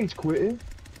dude rage quitting.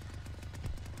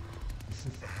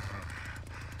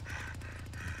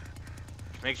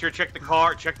 Make sure check the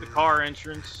car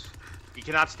entrance. You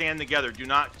cannot stand together. Do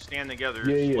not stand together.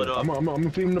 Yeah, Split yeah. up. I'm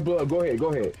gonna feed him the blood. Go ahead,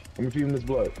 go ahead. I'm gonna feed him this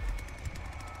blood.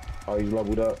 Oh, he's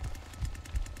leveled up.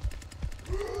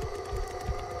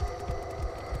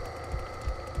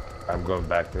 I'm going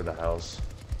back through the house.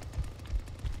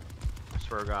 I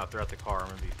swear to God, if they're at the car, I'm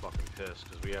gonna be fucking pissed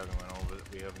because we haven't got over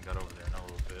there in a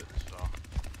little bit. So.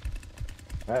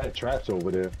 I had traps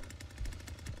over there.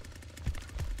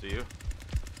 Do you?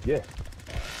 Yeah.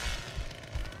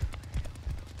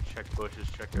 Check bushes.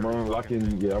 Check. I'm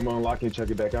unlocking. Yeah, I'm unlocking. Check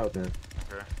it back out then.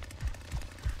 Okay.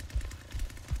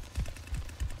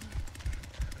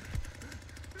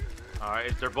 All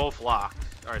right, they're both locked.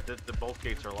 All right, the both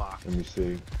gates are locked. Let me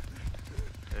see.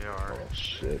 They are. Oh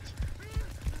shit.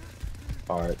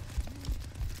 All right.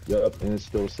 Yep, and it's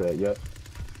still set. Yep.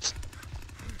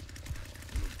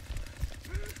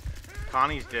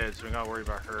 Connie's dead, so we gotta worry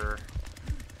about her.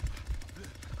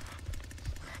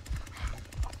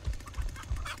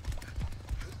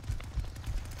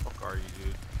 Fuck are you,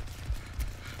 dude?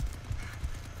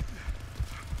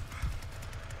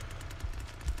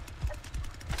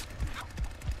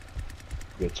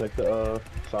 Yeah, check the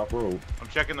top road. I'm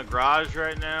checking the garage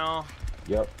right now.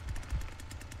 Yep.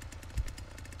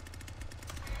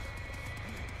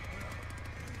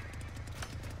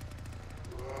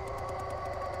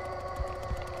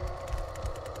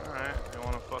 Alright, they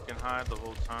wanna fucking hide the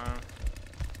whole time.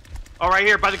 Oh, right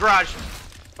here, by the garage.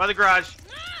 By the garage.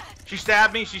 She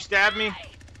stabbed me,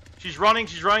 She's running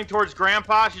towards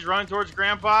Grandpa. She's going to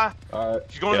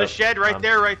the shed right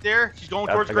there. She's going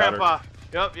towards Grandpa.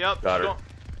 Yep. Got her.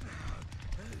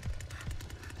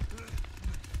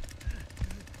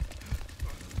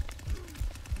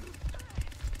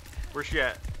 Where's she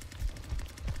at?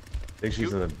 I think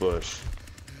she's in the bush.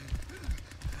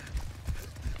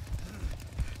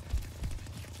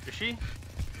 Is she?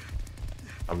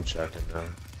 I'm checking now.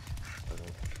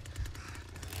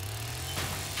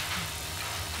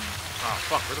 Oh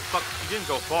fuck! Where the fuck? You didn't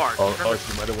go far. Oh,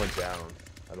 she might have went down.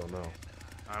 I don't know.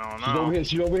 I don't She's over know. here.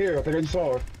 She's over here. I think I just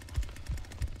saw her.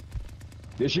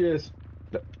 There she is.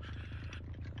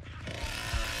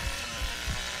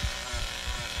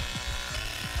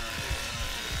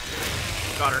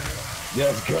 Got her.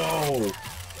 Let's go.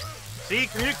 See,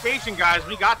 communication, guys.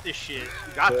 We got this shit.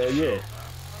 We got this Yeah. shit.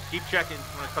 Keep checking.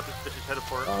 I'm gonna cut this bitch's head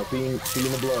apart. Seeing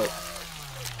the blood.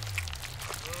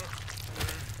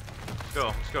 Let's go.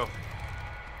 Let's go.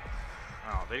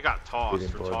 Oh, they got tossed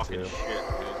for talking too. shit,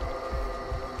 dude.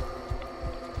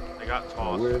 They got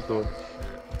tossed.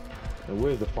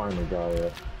 Where's the final guy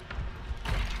at?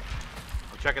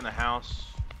 I'm checking the house.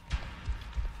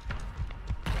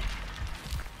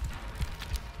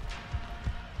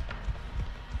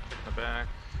 Check the back.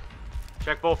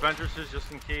 Check both entrances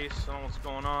just in case. I don't know what's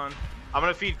going on. I'm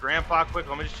gonna feed Grandpa quick.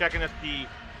 I'm just checking if the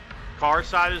car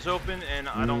side is open, and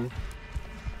I don't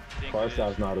think Car it is.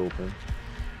 side's not open.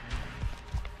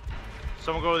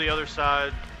 Someone go to the other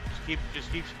side.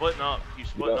 Just keep splitting up. Keep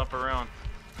splitting up around.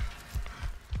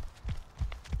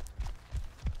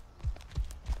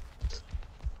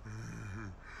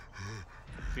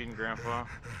 Feeding Grandpa.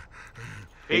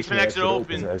 Basement exit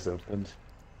open. Opened.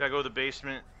 Gotta go to the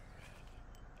basement.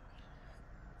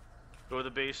 Go to the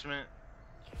basement.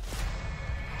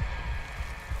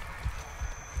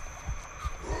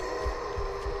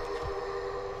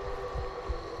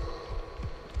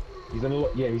 He's in the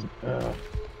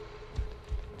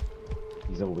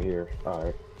he's over here. All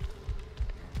right.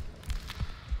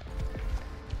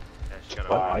 Yeah, she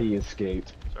got He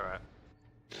escaped. It's alright.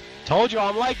 Told you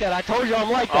I'm like that. I told you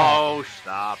I'm like that. Oh,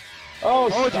 stop. Oh,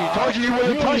 Told you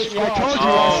wouldn't touch me. I told you.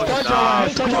 Oh, I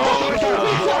stunned your ass.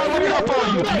 I'm running up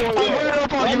on you. I'm running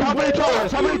up on you. How many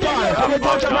times? How many times? How many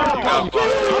times I ran up on you?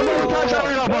 How many times I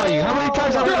ran up on you? How many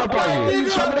times I ran up on you?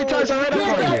 How many times I ran up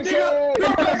on you? I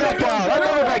never back down. I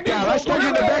never back down. I stunned you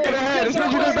in the back of the head. I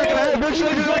stunned you in the back of the head. Bitch, you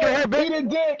in the back of the head, bitch. Eat a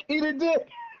dick. Eat a dick.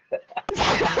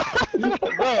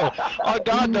 Bro, oh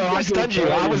God, no, I stunned you.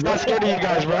 I was not scared of you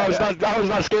guys, bro. I was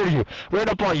not scared of you. Ran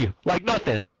up on you like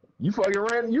nothing. You fucking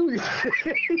ran. Hey,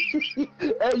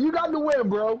 you got the win,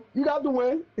 bro. You got the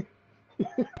win.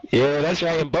 Yeah, that's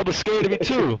right. And Bubba's scared of me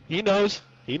too. He knows.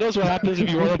 He knows what happens if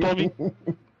you run up on me.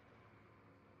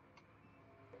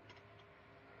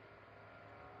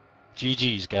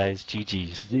 GG's, guys.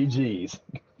 GG's. GG's.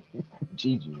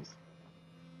 GG's.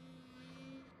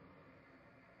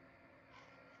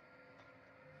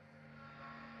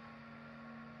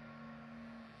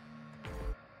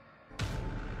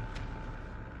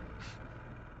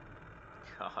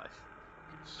 God.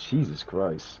 Jesus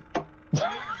Christ.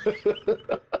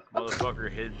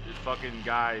 Motherfucker hid. The fucking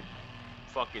guy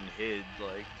fucking hid,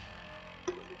 like,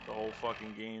 the whole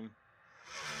fucking game.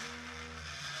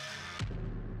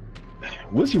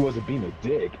 Wish he wasn't being a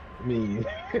dick. I mean,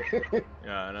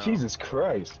 Yeah, I know. Jesus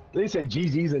Christ. They said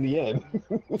GG's in the end.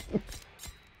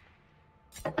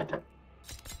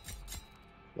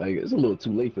 Like, it's a little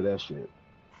too late for that shit.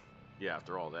 Yeah,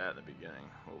 after all that in the beginning,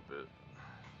 a little bit.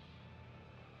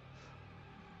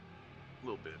 A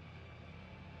little bit.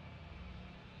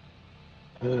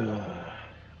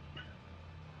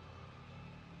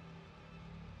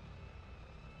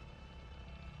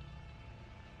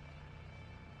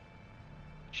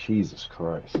 Jesus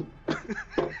Christ.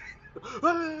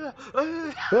 Oh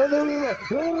Shut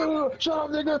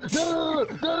up, nigga!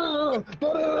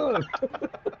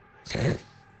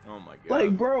 my God.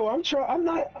 Like, bro, I'm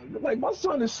not, like, my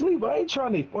son is asleep. I ain't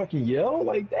trying to fucking yell.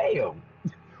 Like, damn.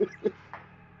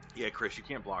 Yeah, Chris, you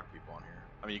can't block people on here.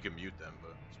 I mean, you can mute them,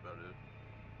 but that's about it.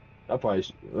 I probably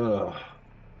should,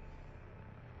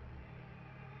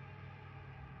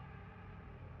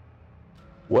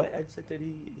 What exit did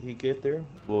he get there?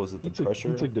 What was it? The He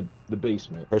took the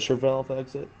basement. pressure valve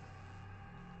exit?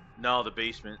 No, the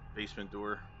basement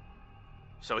door.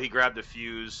 So he grabbed a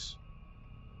fuse.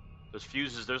 There's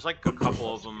fuses. There's like a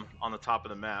couple of them on the top of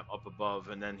the map up above,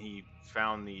 and then he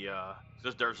found the.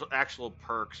 There's actual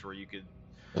perks where you could,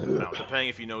 depending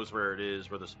if he knows where it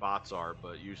is, where the spots are,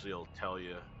 but usually it'll tell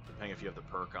you, depending if you have the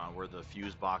perk on, where the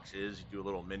fuse box is. You do a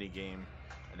little mini game,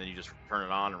 and then you just turn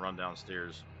it on and run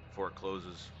downstairs before it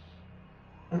closes.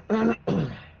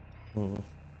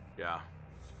 Yeah.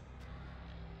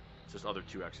 It's just other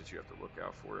two exits you have to look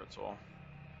out for. That's all.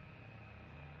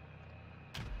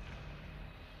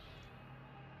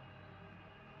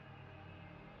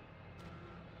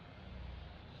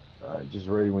 Alright, just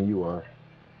ready when you are.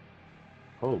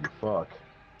 Holy fuck.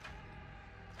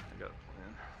 I got a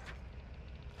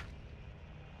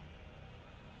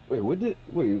plan. Wait,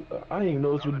 I didn't even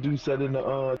notice what the dude said in the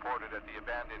Reported at the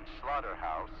abandoned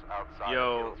slaughterhouse outside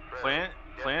Yo, of Hills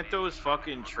plant those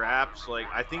fucking traps. Like,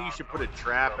 I think you should put a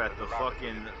trap at the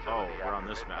fucking. Oh, we're on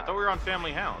this map. I thought we were on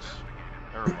Family House.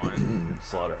 Never mind.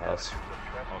 Slaughterhouse.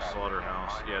 Oh,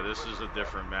 Slaughterhouse. Yeah, this is a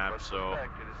different map. So.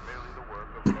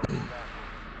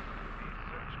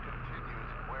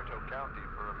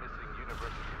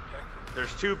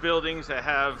 There's two buildings that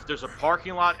have. There's a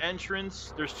parking lot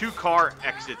entrance. There's two car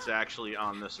exits actually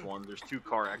on this one. There's two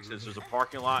car exits. There's a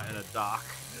parking lot and a dock.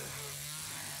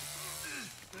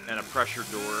 And a pressure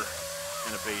door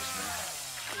in a basement.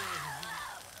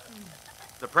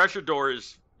 The pressure door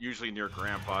is usually near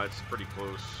Grandpa. It's pretty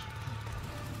close.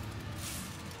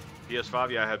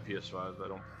 PS5? Yeah, I have PS5.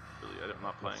 I'm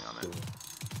not playing on it.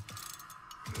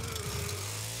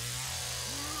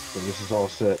 So this is all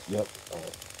set. Yep.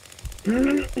 Guess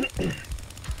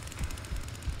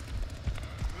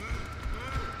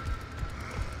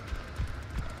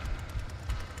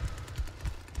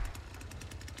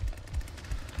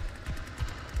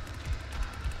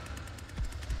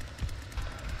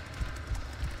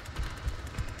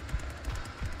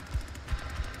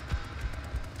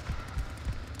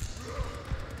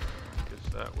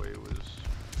that way was.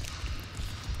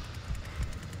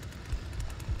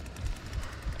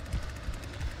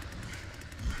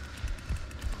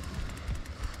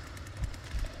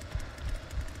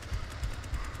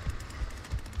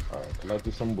 Alright,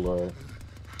 collected some blood.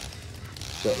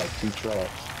 Set like 2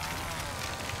 traps.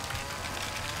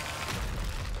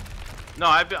 No,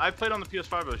 I played on the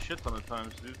PS5 a shit ton of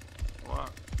times, dude. A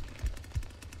lot.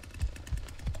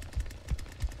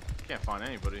 Can't find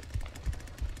anybody.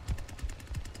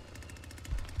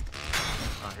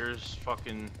 Oh, here's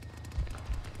fucking.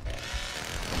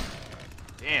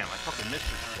 Damn, I fucking missed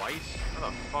her twice. How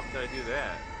the fuck did I do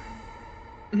that?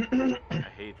 I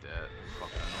hate that. It's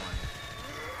fucking annoying.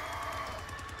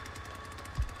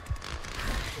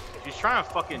 She's trying to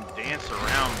fucking dance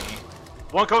around me.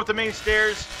 One come up the main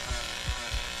stairs.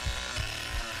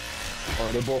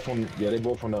 Oh, they both on. Yeah, they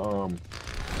both on the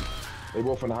They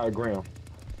both on the high ground.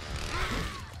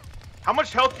 How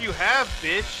much health do you have,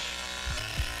 bitch?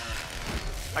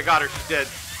 I got her. She's dead.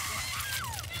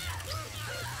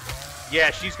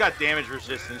 Yeah, she's got damage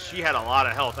resistance. She had a lot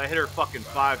of health. I hit her fucking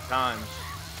 5 times.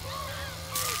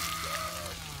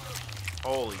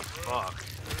 Holy fuck.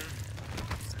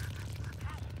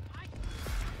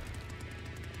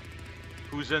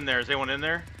 Who's in there? Is anyone in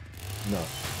there? No.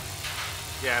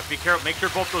 Yeah, be careful. Make sure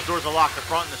both those doors are locked. The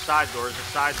front and the side door. There's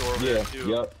a side door over there too.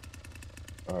 Yep.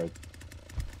 Alright.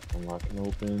 Unlocking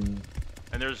open.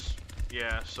 And there's,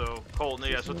 yeah, so Colton,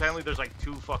 yeah, so technically there's like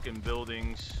 2 fucking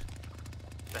buildings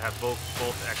that have both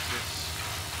exits.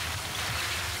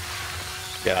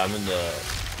 Yeah, I'm in the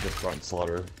front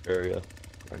slaughter area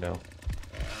right now.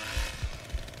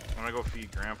 I'm gonna go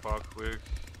feed Grandpa quick.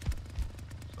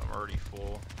 So I'm already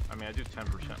full. I mean, I do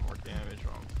 10% more damage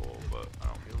when I'm full, but I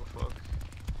don't give a fuck.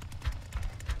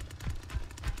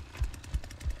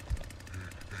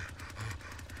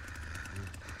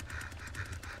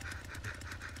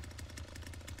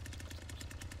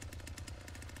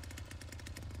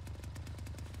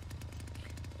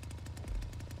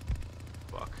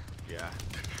 Fuck, yeah.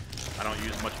 I don't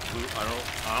use much blue. I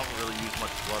don't really use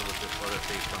much blood with this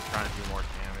Leatherface. I'm trying to do more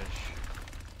damage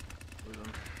with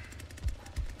him.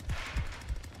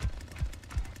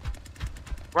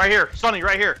 Right here, Sonny,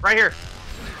 right here, right here.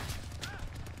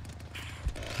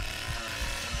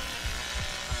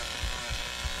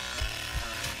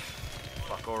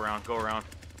 Fuck, go around, go around.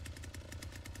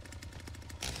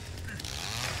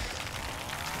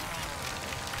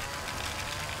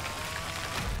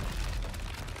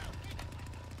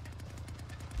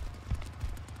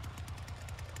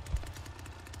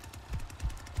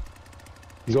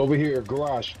 He's over here,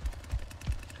 garage.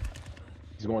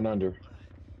 He's going under.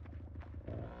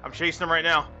 I'm chasing him right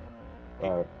now.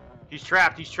 Alright. He's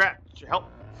trapped, he's trapped.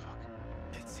 Help.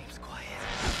 It seems quiet.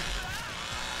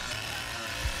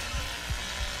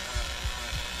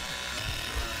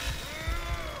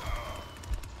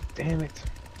 Damn it.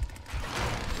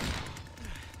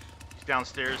 He's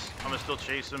downstairs. I'm gonna still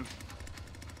chase him.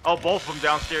 Oh, both of them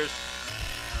downstairs.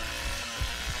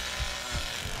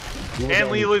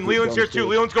 And Leland. Leland's here too.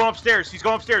 Leland's going upstairs. He's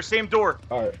going upstairs. Same door.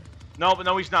 Alright. No, but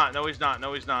no, he's not. No, he's not.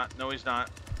 No, he's not. No, he's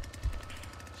not.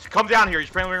 Come down here. He's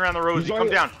trailing around the Rosie. Come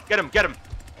down. Get him. Get him.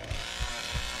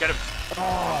 Get him.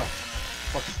 Ah.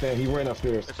 Fuck Stan. He ran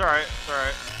upstairs. It's alright. It's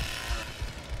alright.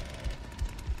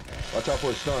 Watch out for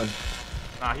his son.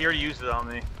 Nah, he already used it on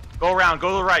me. Go around. Go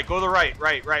to the right. Go to the right.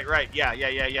 Right. Yeah.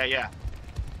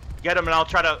 Get him, and I'll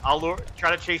try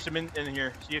to chase him in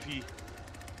here. See if he.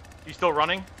 He's still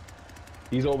running?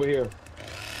 He's over here.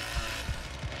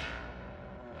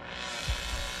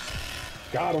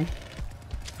 Got him.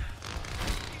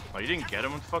 Oh, you didn't get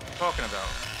him? What the fuck are you talking about?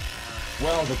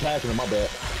 Well, I was attacking him, my bad.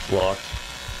 Blocked.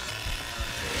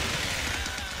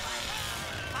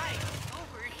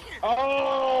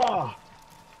 Oh!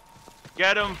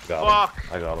 Get him! Got Fuck!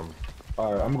 him. I got him.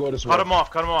 Alright, I'm going this way. Cut him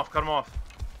off, cut him off, cut him off.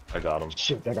 I got him.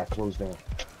 Shit, that got closed down.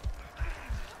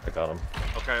 I got him.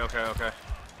 Okay.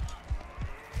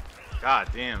 God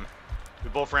damn. We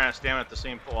both ran out of stamina at the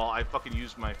same point. Well, I fucking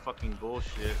used my fucking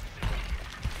bullshit.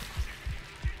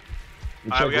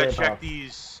 Alright, we gotta check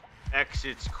these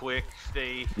exits quick.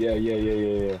 Stay.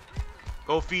 Yeah.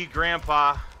 Go feed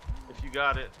Grandpa if you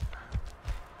got it.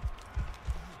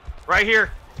 Right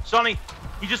here, Sonny.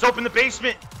 He just opened the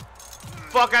basement.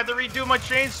 Fuck, I have to redo my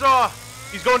chainsaw.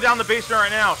 He's going down the basement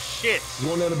right now. Shit. You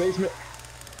going down the basement?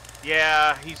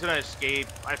 Yeah, he's gonna escape.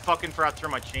 I fucking forgot to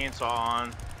turn my chainsaw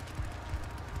on.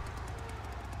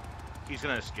 He's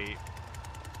gonna escape.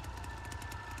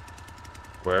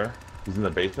 Where? He's in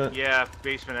the basement? Yeah,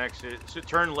 basement exit. So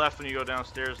turn left when you go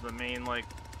downstairs, the main, like,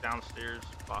 downstairs.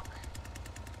 Fuck.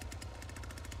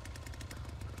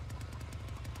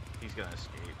 He's gonna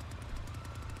escape.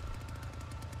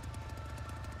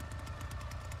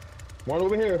 One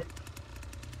over here.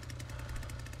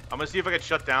 I'm gonna see if I can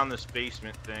shut down this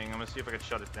basement thing. I'm gonna see if I can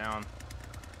shut it down.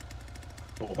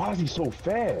 Oh, why is he so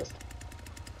fast?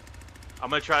 I'm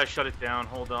gonna try to shut it down.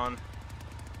 Hold on.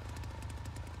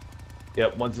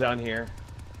 Yep, one's down here.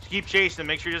 Just keep chasing.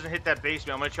 Make sure he doesn't hit that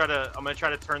basement. I'm gonna try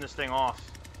to turn this thing off.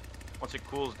 Once it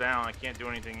cools down, I can't do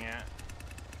anything yet.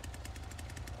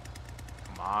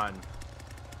 Come on.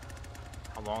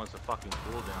 How long is the fucking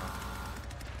cooldown?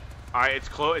 Alright, it's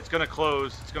gonna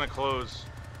close. It's gonna close.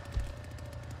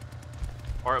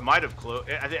 Or it might have closed.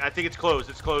 I think it's closed.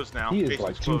 It's closed now. He is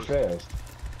Basement's like too closed. fast.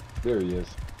 There he is.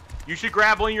 You should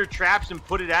grab one of your traps and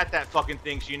put it at that fucking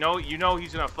thing. So you know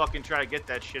he's gonna fucking try to get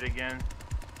that shit again.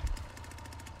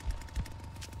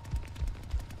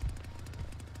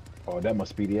 Oh, that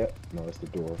must be the. No, that's the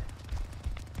door.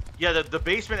 Yeah, the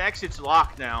basement exit's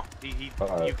locked now.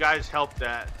 Alright. You guys helped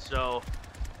that, so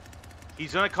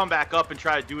he's gonna come back up and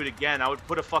try to do it again. I would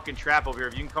put a fucking trap over here.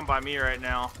 If you can come by me right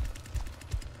now.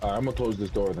 Alright, I'm gonna close this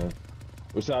door then.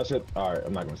 What's that I said? Alright,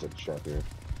 I'm not gonna set the trap there. I'm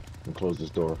gonna close this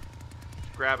door.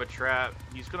 Grab a trap.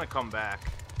 He's gonna come back.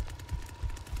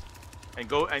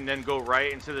 And then go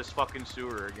right into this fucking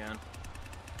sewer again.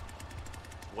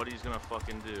 What he's gonna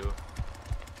fucking do.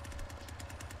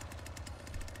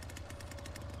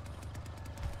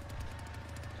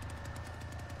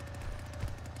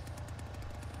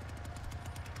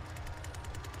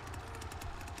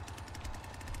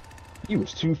 He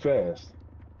was too fast.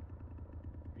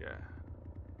 Yeah.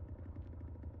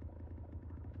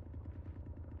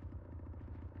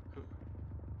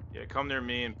 Yeah, come near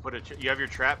me and put a. You have your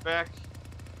trap back?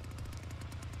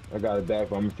 I got it back,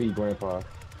 but I'm gonna feed Grandpa.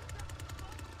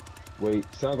 Wait,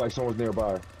 sounds like someone's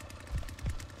nearby.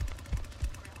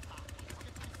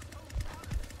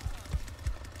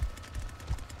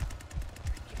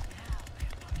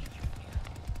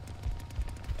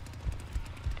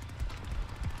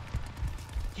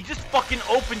 He just fucking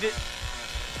opened it.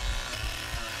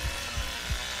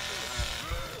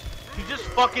 He just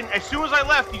fucking. As soon as I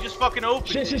left, he just fucking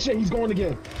opened it. Shit, he's going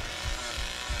again.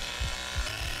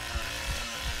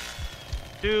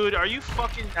 Dude, are you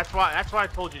fucking? That's why I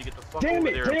told you to get the fuck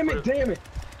over there. Damn it.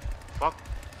 Fuck.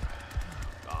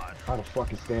 God. How the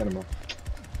fucking stamina?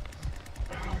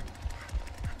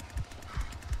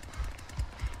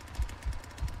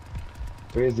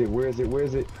 Where is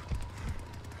it?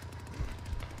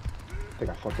 I think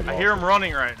I fucking I lost hear it. him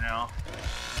running right now.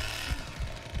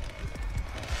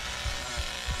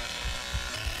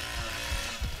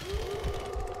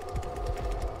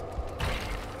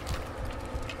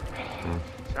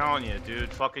 Telling you,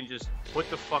 dude, fucking just put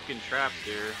the fucking trap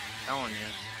there. Telling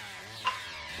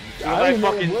you. I didn't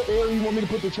know fucking- what area you want me to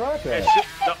put the trap at.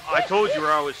 I told you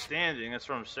where I was standing. That's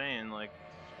what I'm saying. Like,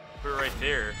 put it right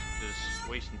there. Just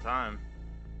wasting time.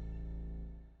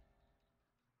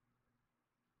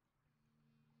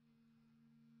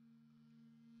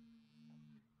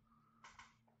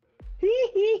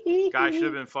 Guy should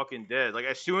have been fucking dead. Like,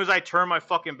 as soon as I turned my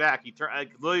fucking back, he turned.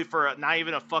 Like, literally for not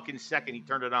even a fucking second, he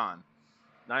turned it on.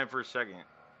 Not even for a second.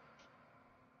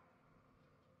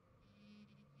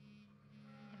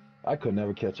 I could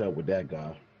never catch up with that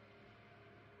guy.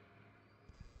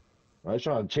 I was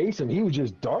trying to chase him. He was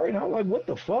just darting. I was like, what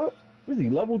the fuck? Was he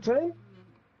level 10?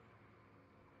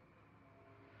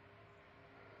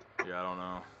 Yeah, I don't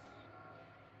know.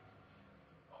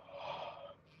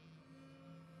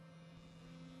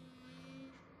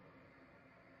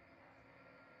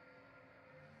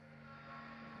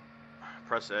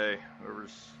 press A.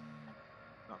 Whoever's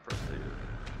not press A.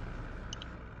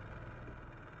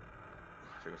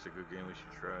 I think it's a good game. We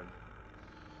should try.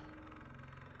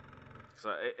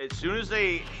 So as soon as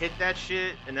they hit that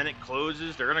shit and then it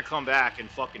closes, they're gonna come back and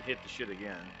fucking hit the shit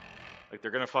again. Like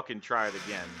they're gonna fucking try it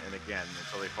again and again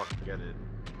until they fucking get it.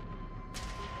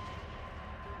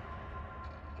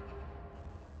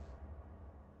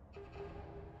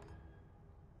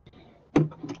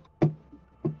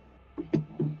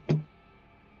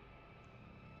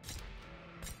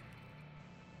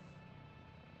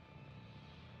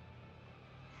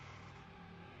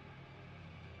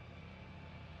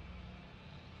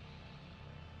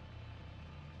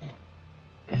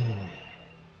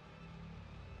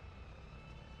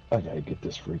 I gotta get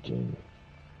this freaking.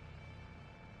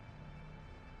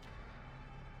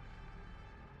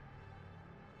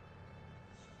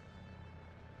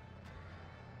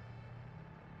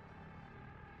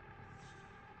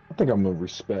 I think I'm gonna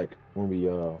respect when we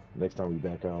next time we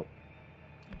back out.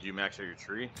 Do you max out your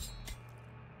tree?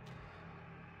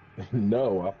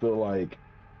 No, I feel like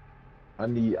I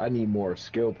need more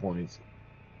skill points.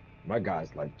 My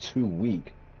guy's like too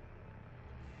weak.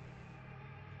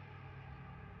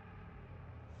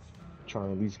 Trying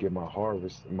to at least get my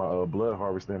harvest, my blood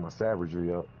harvest and my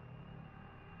savagery up.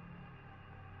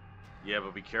 Yeah,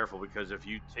 but be careful because if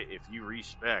you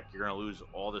respec, you're gonna lose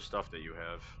all the stuff that you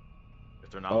have. If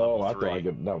they're not Oh, level I 3. thought I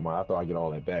get never mind. I thought I get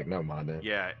all that back. Never mind then.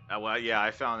 Yeah, well, yeah,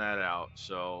 I found that out.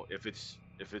 So if it's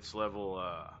level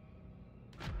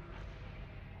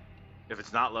if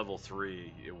it's not level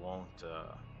 3, it won't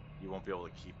you won't be able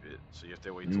to keep it. So you have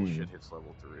to wait till shit hits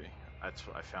level 3. That's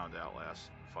what I found out last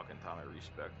fucking time I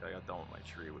respec. I got done with my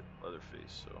tree with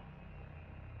Leatherface. So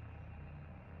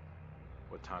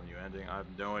what time you ending? I have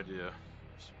no idea.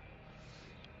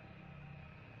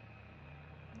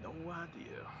 No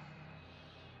idea.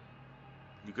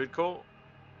 You good, Cole?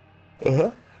 Uh-huh.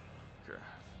 Okay.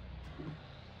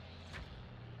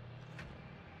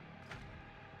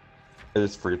 I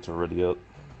just forget to ready up.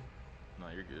 No,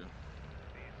 you're good.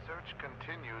 The search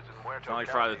continues in Muerto It's not like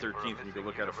County Friday the for a 13th and you can missing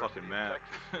look at a fucking University of map.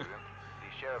 Texas student.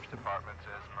 The sheriff's department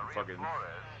says Maria Fucking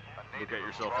Flores, a look native at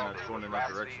yourself of in that Uvalde, going in was that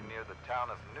last direction. seen near the town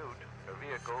of Newt. Her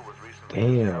vehicle was recently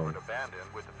Damn. discovered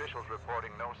abandoned, with officials reporting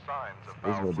no signs of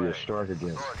There's foul gonna be a play. strike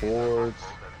against Authorities are Fords,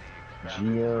 hopeful that the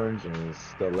expanded GMs, search and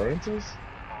Stellantis.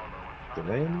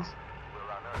 Stellantis. will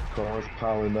unearth Cars clues.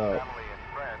 piling up. Family and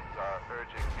friends are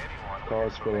urging anyone with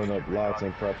Cars filling up information lots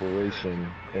in regarding preparation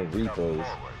and please come repos.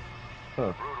 forward.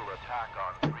 Huh. Brutal attack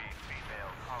on 3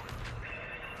 female colleagues.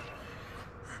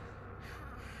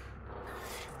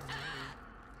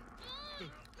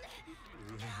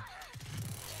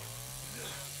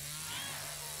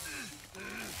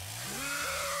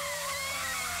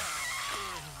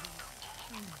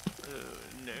 Oh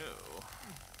no.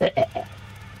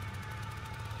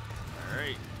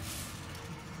 Alright.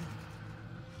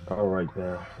 All right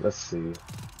now, let's see.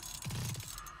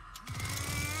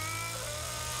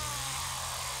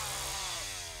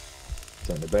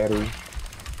 Turn the battery.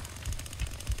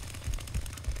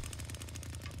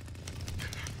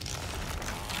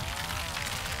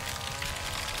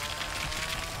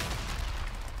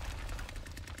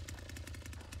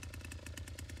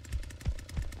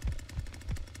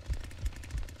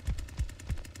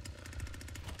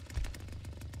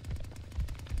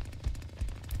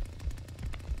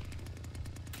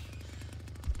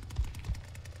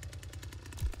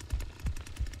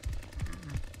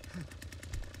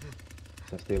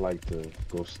 Since they like to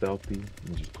go stealthy,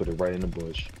 and just put it right in the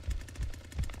bush.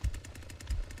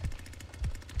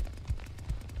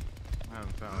 I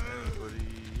haven't found anybody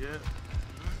yet.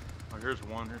 Oh, here's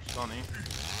one. Here's Sonny.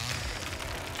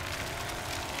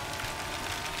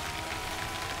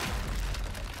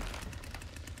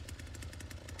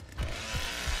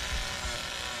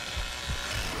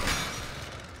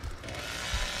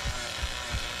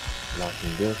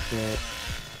 Locking this up.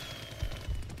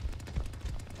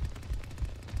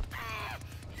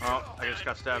 Oh, I just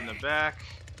got stabbed in the back.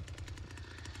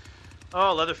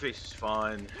 Oh, Leatherface is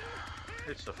fun.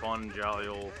 It's a fun, jolly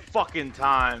old fucking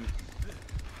time.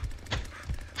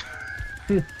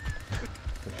 Just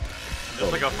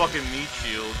like a fucking meat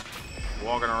shield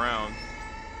walking around.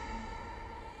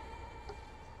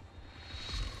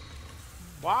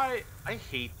 Why? I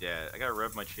hate that. I gotta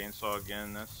rev my chainsaw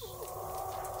again. That's.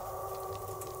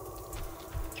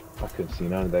 I couldn't see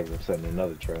none of that 'cause I'm setting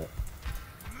another trap.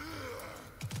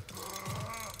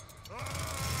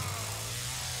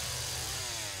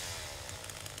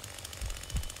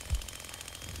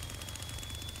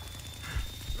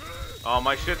 Oh,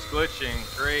 my shit's glitching.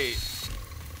 Great.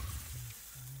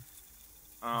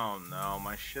 Oh no,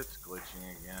 my shit's glitching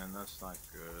again. That's not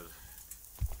good.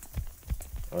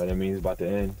 Oh, that means it's about to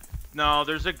end. No,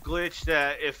 there's a glitch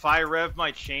that if I rev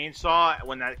my chainsaw,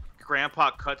 when that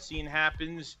grandpa cutscene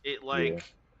happens, it like Yeah.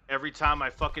 every time I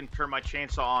fucking turn my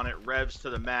chainsaw on, it revs to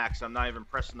the max. I'm not even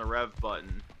pressing the rev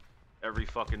button every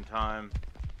fucking time.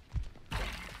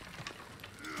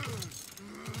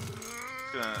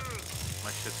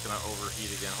 My shit's gonna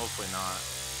overheat again. Hopefully not.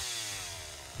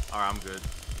 Alright, I'm good.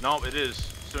 Nope, it is.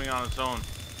 It's doing it on its own.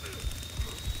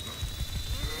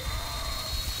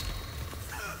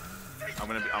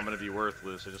 I'm gonna be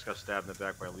worthless. I just got stabbed in the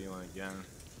back by Leland again.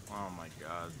 Oh my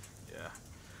god. Yeah.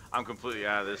 I'm completely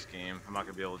out of this game. I'm not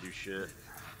gonna be able to do shit.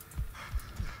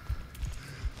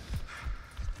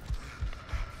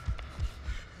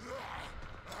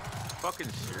 Fucking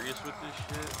serious with this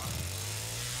shit?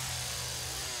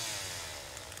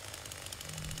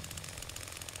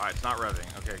 Alright, it's not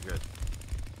revving. Okay, good.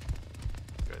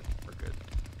 Good. We're good.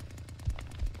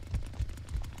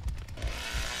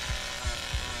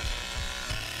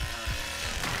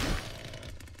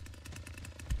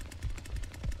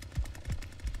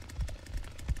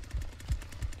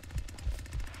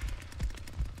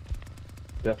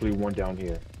 Definitely one down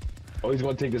here. Oh, he's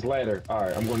gonna take this ladder. All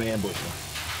right, I'm gonna ambush him.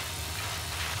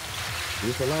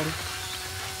 Is this a ladder?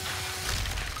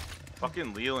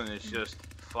 Fucking Leland is just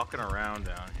fucking around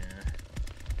down here.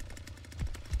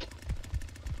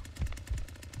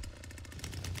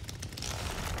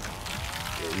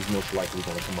 Yeah, he's most likely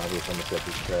gonna come out here trying to set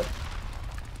this trap.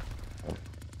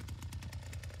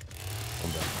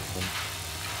 I'm back.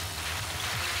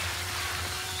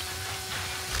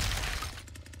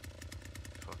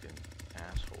 Fucking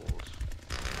assholes.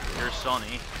 Here's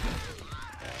Sonny.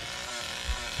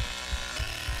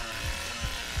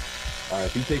 Alright,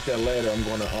 if he takes that ladder, I'm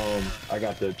gonna, I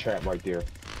got the trap right there.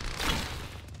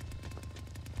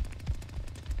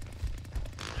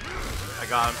 I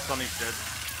got him. Sonny's dead.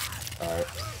 Alright.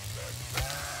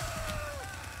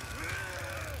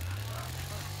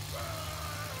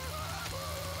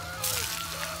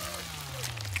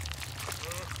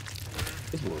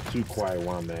 It's a little too quiet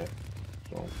where I'm at.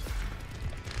 So.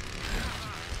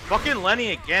 Fucking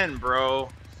Lenny again, bro.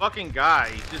 Fucking guy.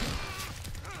 He's just...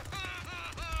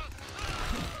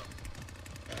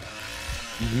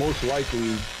 He's most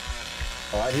likely...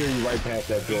 Oh, I hear you right past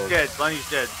that door. He's dead. Lenny's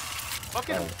dead.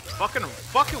 Fucking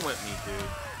with me, dude.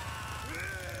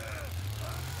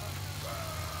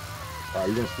 Alright,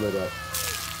 you're gonna split up.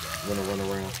 You're gonna run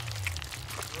around.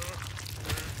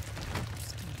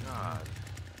 God.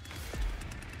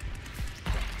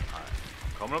 Alright.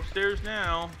 Coming upstairs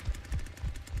now.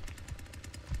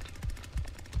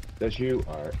 That's you?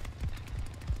 Alright.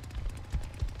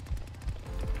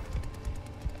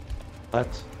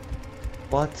 What?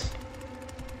 What?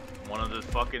 One of the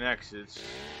fucking exits.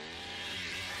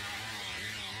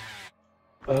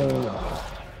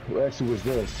 What exit was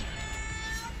this?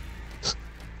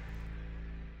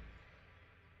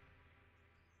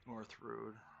 North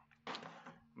Road. Let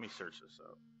me search this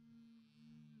up.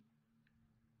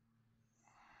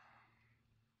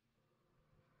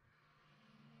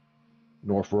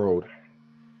 North Road.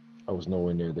 I was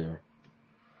nowhere near there.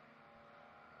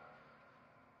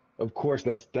 Of course,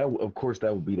 Of course,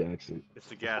 that would be the exit. It's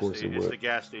the gas course station. it It's would. the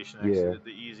gas station Yeah. exit. The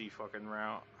easy fucking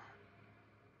route.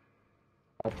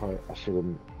 I should have.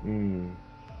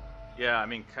 Yeah, I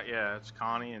mean, yeah, it's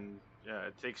Connie, and yeah,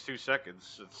 it takes 2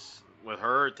 seconds. It's with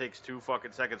her, it takes 2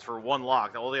 fucking seconds for one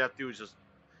lock. All they have to do is just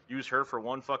use her for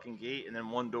one fucking gate and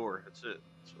then one door. That's it.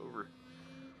 It's over.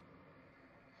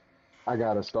 I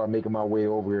gotta start making my way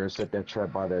over here and set that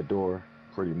trap by that door,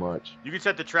 pretty much. You could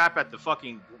set the trap at the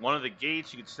fucking one of the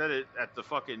gates. You could set it at the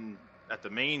fucking at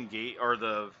the main gate or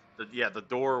the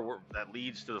door that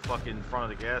leads to the fucking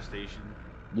front of the gas station.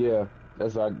 Yeah,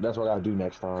 that's what I gotta do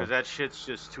next time. Because that shit's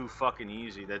just too fucking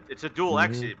easy. That it's a dual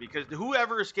exit. Because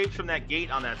whoever escapes from that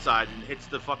gate on that side and hits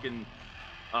the fucking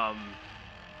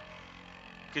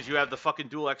because you have the fucking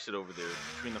dual exit over there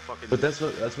between the fucking. But that's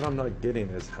what I'm not getting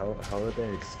is how are they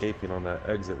escaping on that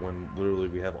exit when literally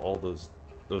we have all those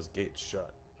gates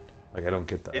shut? Like I don't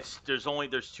get that.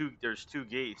 There's two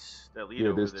gates that lead Yeah,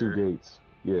 over there's there. 2 gates.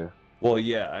 Yeah. Well,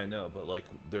 yeah, I know, but like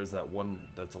there's that one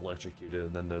that's electrocuted,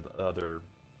 and then the other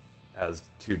has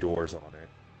 2 doors on it.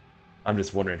 I'm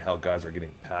just wondering how guys are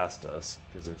getting past us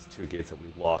because there's 2 gates that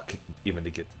we lock even to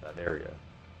get to that area.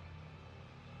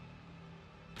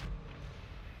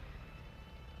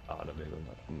 I don't know,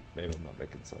 maybe I'm not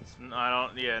making sense. I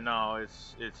don't. Yeah, no.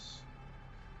 It's.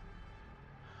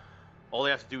 All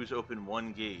they have to do is open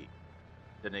one gate,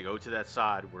 then they go to that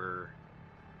side where,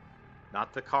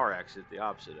 not the car exit, the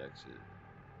opposite exit.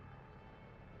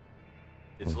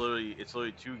 It's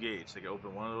literally 2 gates. They can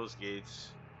open one of those gates,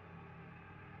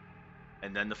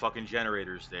 and then the fucking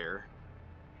generator's there.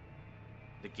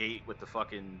 The gate with the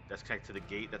fucking that's connected to the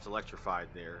gate that's electrified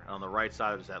there. And on the right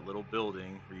side is that little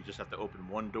building where you just have to open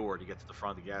one door to get to the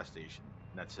front of the gas station,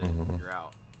 and that's it. Mhm. You're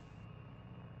out.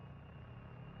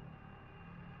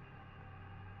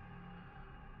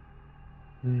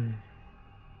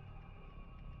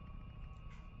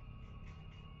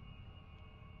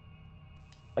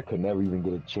 I could never even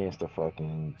get a chance to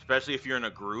fucking. Especially if you're in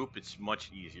a group, it's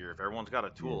much easier. If everyone's got a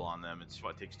tool Yeah. on them, it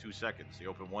takes 2 seconds. You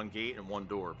open one gate and one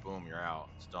door, boom, you're out.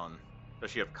 It's done.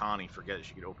 Especially if Connie, forget it,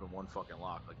 she could open one fucking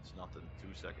lock like it's nothing.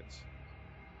 2 seconds.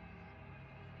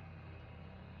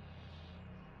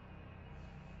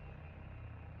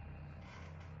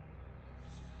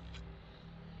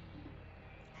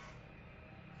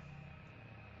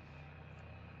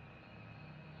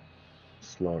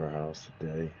 Slaughterhouse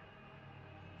today.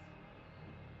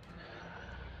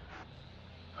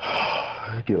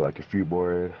 I get like a few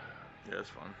more. Yeah, it's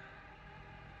fun.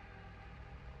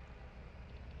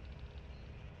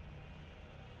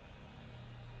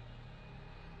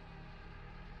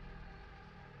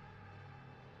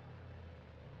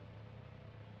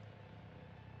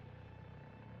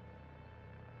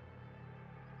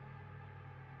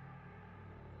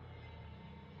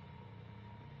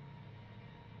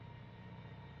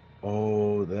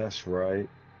 Oh, that's right.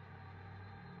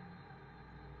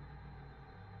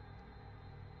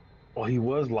 Oh, he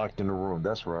was locked in the room.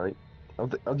 That's right.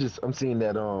 I'm seeing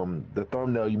that the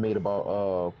thumbnail you made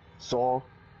about Saul,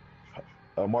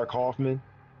 Mark Hoffman.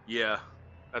 Yeah.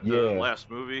 At the Yeah. last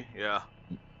movie, yeah.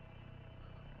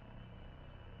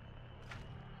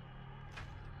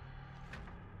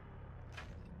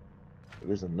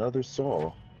 There's another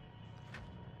Saul.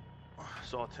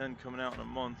 Saw 10 coming out in a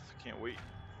month. Can't wait.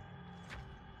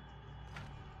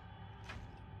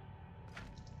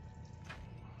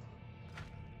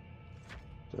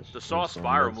 The Saw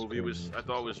Spiral movie was, I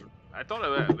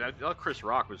thought Chris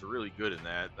Rock was really good in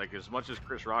that. Like, as much as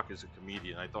Chris Rock is a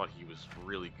comedian, I thought he was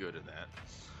really good in that.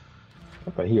 I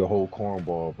thought he a whole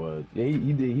cornball, but yeah,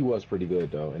 he was pretty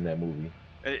good though in that movie.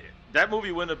 That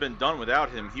movie wouldn't have been done without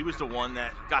him. He was the one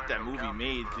that got that movie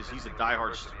made because he's a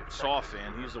diehard Saw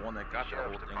fan. He's the one that got that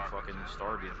whole thing fucking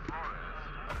started.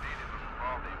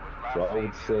 So I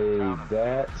would say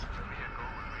that.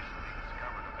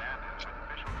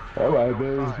 All right,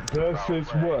 man. That's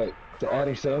just what the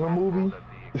Adam Sandler movie.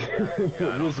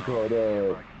 What's it called?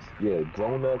 Yeah,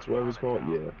 Grown Ups, whatever it's called.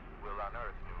 Yeah.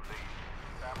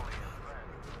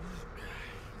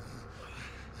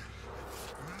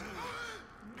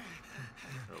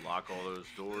 Lock all those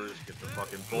doors, get the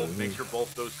fucking both, make sure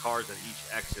both those cars at each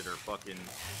exit are fucking,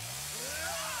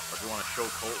 if you want to show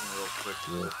Colton real quick,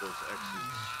 both those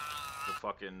exits, the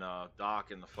fucking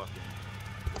dock and the fucking,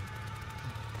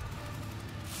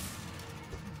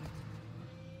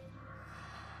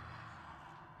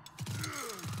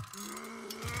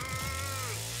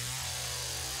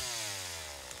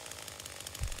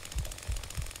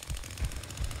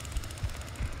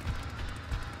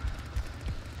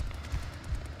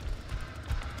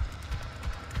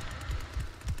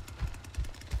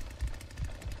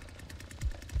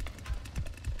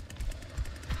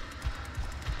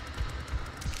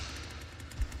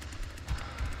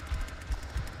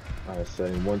 I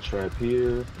say one trap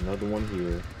here, another one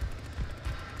here.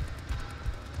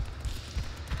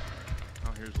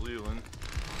 oh, here's Leland.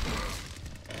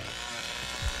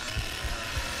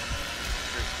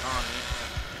 Here's Connie.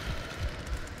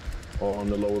 Oh, on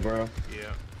the lower ground.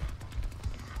 Yeah.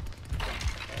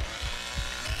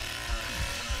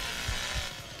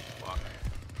 Fuck.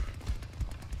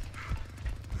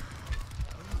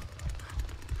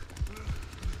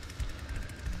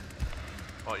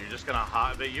 Oh, you're just gonna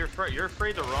hide, but you're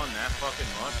afraid to run that fucking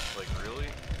much? Like, really?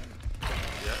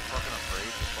 You that fucking afraid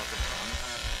to fucking run?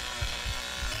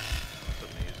 That's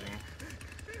amazing.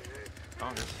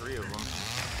 Oh, there's 3 of them.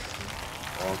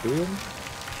 All good.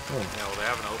 Oh. Yeah, well, they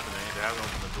haven't opened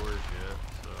the doors yet,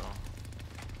 so.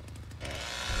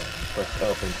 Press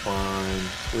up and find.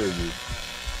 Where are you?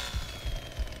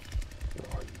 Where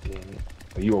are you, damn it?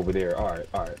 Oh, you over there. Alright,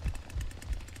 alright.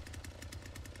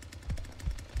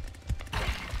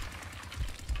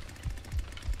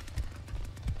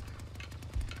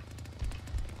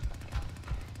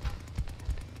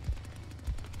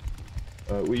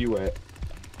 Where you at?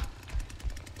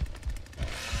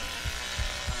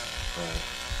 Alright.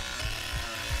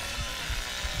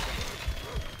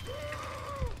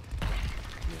 I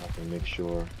have to make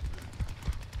sure.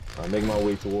 I make my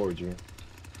way towards you.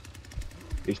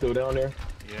 You still down there?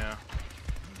 Yeah.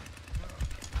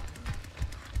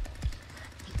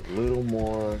 little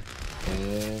more,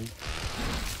 and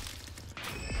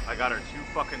I got her 2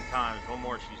 fucking times. One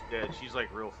more, she's dead. She's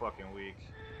like real fucking weak.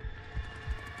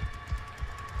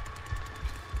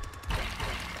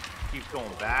 Keeps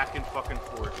going back and fucking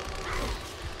forth.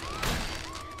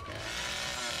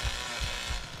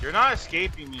 You're not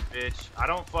escaping me, bitch. I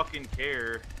don't fucking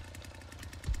care.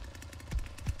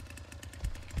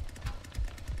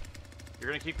 You're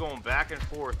gonna keep going back and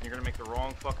forth, and you're gonna make the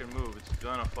wrong fucking move. It's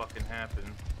gonna fucking happen.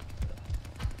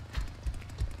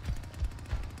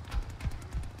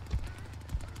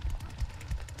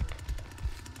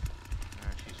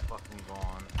 Nah, she's fucking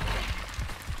gone.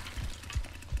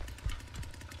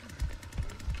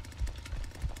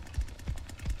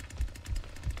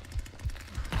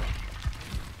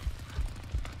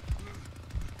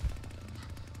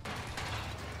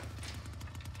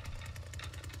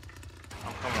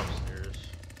 I'm coming upstairs.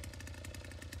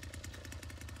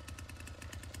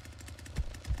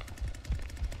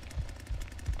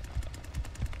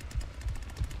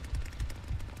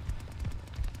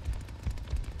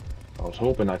 I was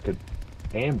hoping I could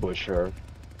ambush her.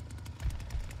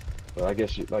 But I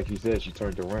guess, like you said, she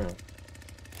turned around.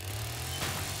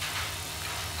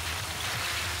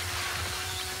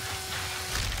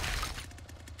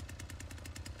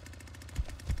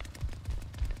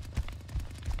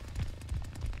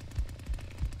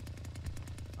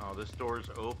 Oh, this door's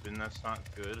open. That's not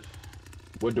good.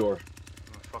 What door?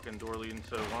 The fucking door leading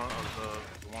to one of the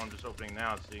one I'm just opening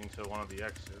now. It's leading to one of the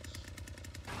exits.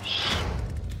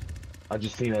 I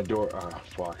just seen that door. Ah,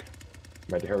 fuck. I'm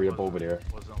about to hurry up over there.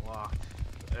 Wasn't locked.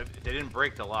 They didn't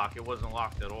break the lock. It wasn't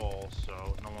locked at all,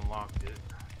 so no one locked it.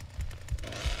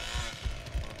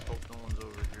 Let's hope no one's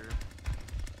over here.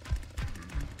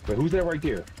 Wait, who's that right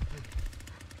there?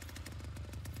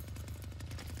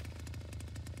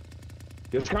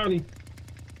 It's Connie.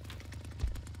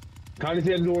 Connie's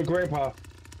at the door with Grandpa.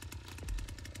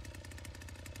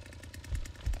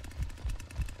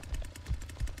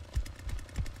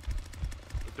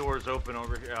 The door's open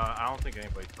over here. I don't think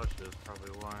anybody touched it. That's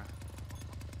probably why.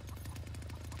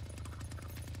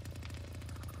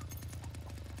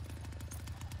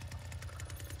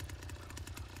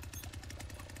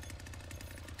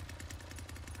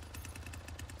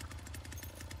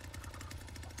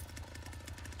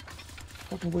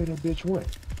 Fucking way that bitch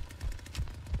went.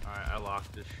 Alright, I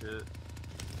locked this shit.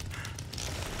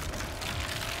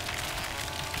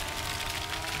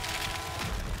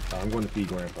 I'm going to feed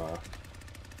Grandpa. Alright,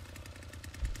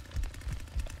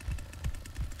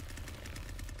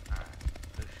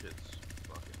 this shit's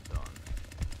fucking done.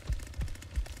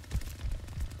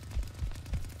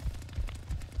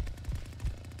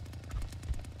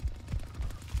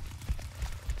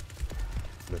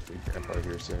 I'm gonna feed Grandpa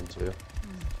here soon too.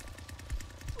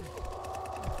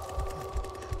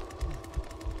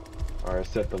 Alright,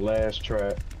 set the last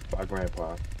trap by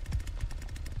Grandpa.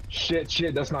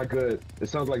 Shit, that's not good. It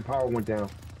sounds like power went down.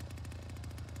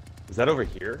 Is that over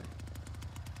here?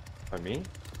 By me?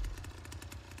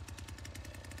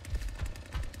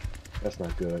 That's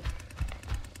not good.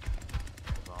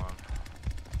 Hold on.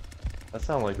 That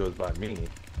sounded like it was by me.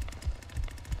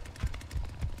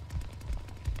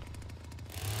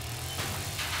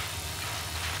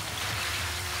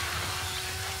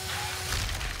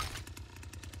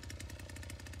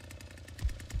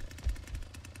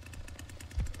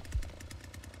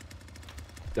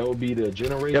 That would be the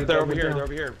generator. Yep, they're that over went here. down? They're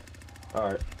over here.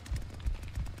 Alright.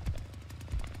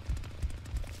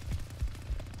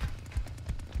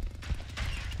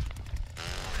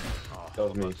 Oh, That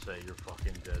was I was me. about to say, you're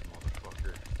fucking dead,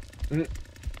 motherfucker. Did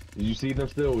you see them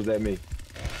still, or was that me?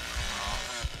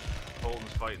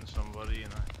 Colton's fighting somebody,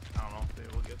 and I don't know if they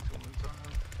will get to him in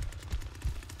time.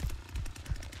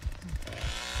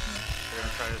 They're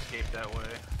gonna try to escape that way.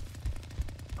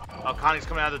 Oh, Connie's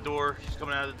coming out of the door. She's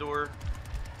coming out of the door.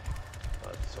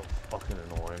 That's so fucking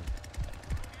annoying.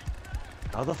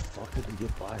 How the fuck did they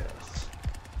get by us?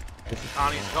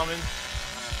 Connie's coming.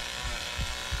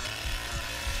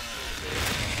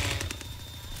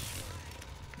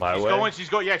 My She's way? going. She's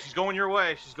going. Yeah, she's going your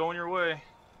way. She's going your way.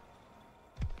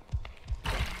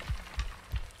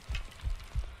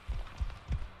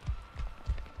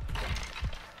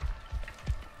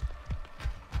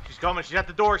 She's coming. She's at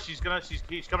the door. She's coming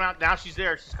out now. She's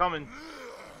there. She's coming.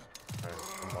 Alright,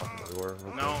 I'm locking the door.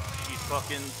 Okay. No,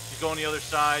 she's going the other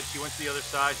side. She went to the other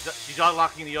side. She's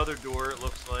unlocking the other door, it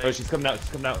looks like. Oh, she's coming out. She's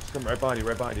coming out. She's coming right behind you.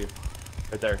 Right behind you.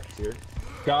 Right there. See her?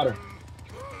 Got her.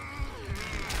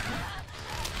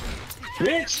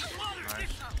 Bitch!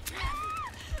 Nice.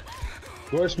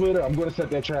 Door splitter, I'm going to set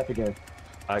that trap again.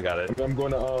 I got it. I'm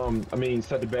going to,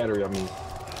 set the battery,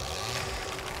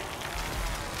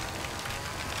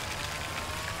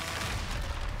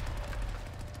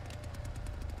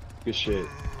 Good shit.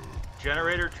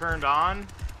 Generator turned on.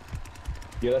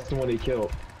 Yeah, that's the one they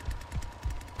killed.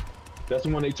 That's the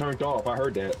one they turned off. I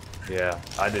heard that. Yeah,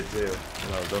 I did too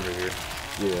when I was over here.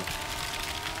 Yeah.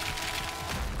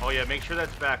 Oh yeah, make sure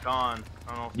that's back on.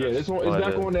 I don't know if Yeah, that's... this one is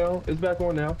back on now. It's back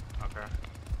on now. Okay.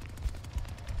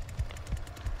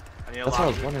 I need a That's lot what I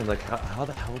of was wondering, like, how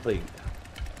the hell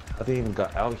how they even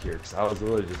got out here? Because I was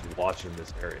literally just watching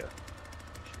this area.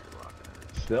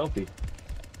 Stealthy.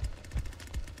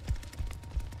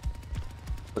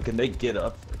 But can they get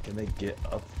up? Can they get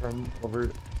up from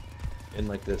over in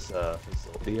like this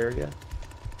facility area?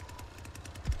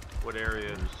 What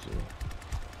area?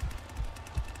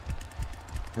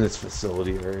 In this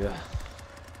facility area.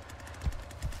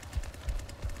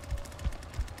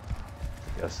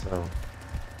 I guess so.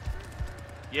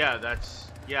 Yeah, that's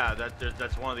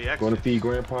one of the exits. Going to feed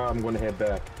Grandpa. I'm going to head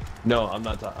back. No, I'm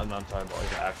not talking about like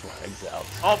the actual exit out.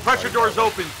 Oh, pressure door's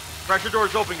open. Pressure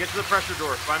door's open. Get to the pressure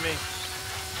door. Find me.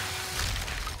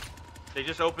 They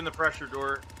just opened the pressure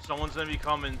door. Someone's gonna be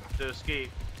coming to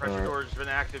escape. Pressure door's been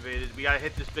activated. We gotta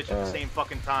hit this bitch at the same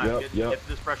fucking time. Yep, Get to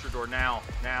this pressure door now.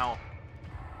 Now.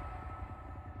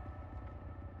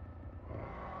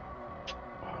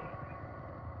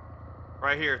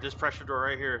 Right here. This pressure door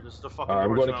right here. This is the fucking door.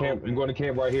 I'm going to camp. Open. I'm going to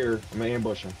camp right here. I'm gonna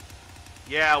ambush him.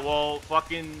 Yeah, well,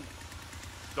 fucking.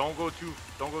 Don't go too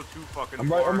fucking I'm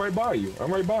far. right by you.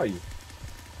 I'm right by you.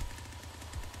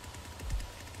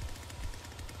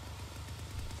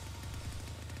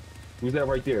 Who's that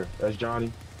right there? That's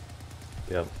Johnny.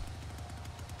 Yep.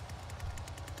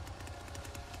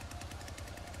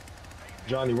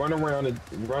 Johnny, run around and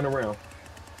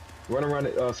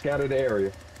scatter the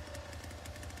area.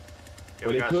 Yeah,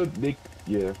 Or yeah.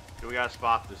 Yeah, we gotta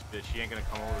spot this bitch. She ain't gonna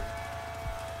come over.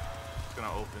 It's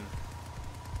gonna open.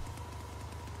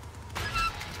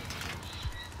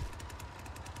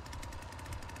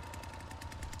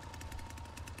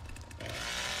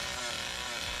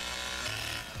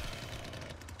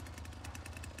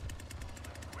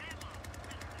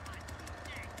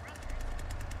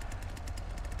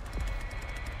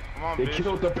 Come on, They bitch,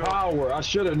 killed the let's go. power. I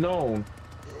should have known.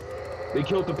 They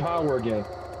killed the power again.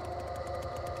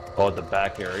 Oh, the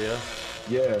back area?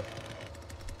 Yeah.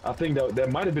 I think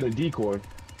that might have been a decoy.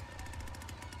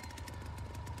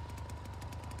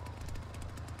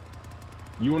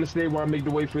 You want to stay where I make the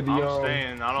way for the I'm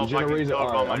staying. I don't know if I can generator? talk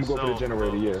Alright, about I'm going for the myself,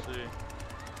 generator, but yeah. we'll see.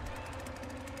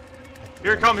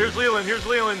 Here it comes. Here's Leland. Here's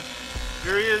Leland.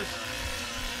 Here he is.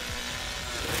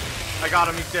 I got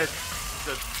him. He's dead. He's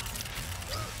dead.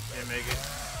 Can't make it.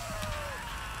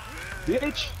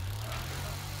 Bitch!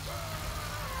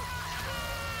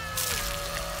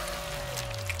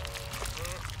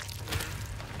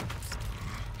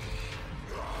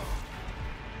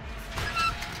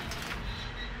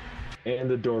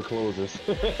 And the door closes.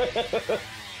 Yeah, it's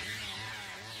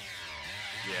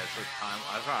like time.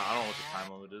 I don't know what the time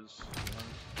limit is.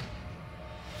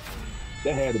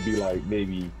 That had to be like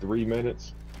maybe 3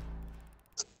 minutes.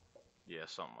 Yeah,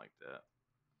 something like that.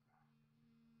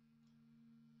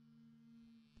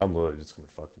 I'm literally just gonna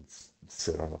fucking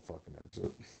sit on the fucking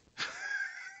exit.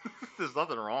 There's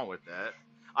nothing wrong with that.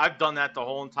 I've done that the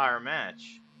whole entire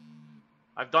match.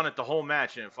 I've done it the whole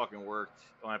match and it fucking worked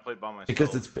when I played by myself.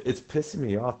 Because it's pissing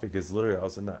me off because literally I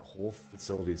was in that whole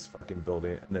facilities fucking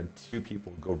building and then two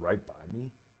people go right by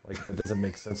me. Like it doesn't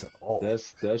make sense at all.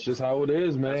 That's just how it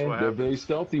is, man. They're very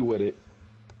stealthy with it.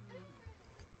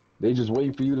 They just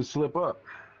wait for you to slip up.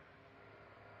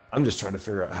 I'm just trying to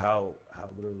figure out how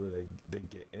literally they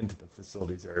get into the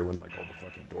facilities area when like all the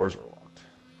fucking doors are locked.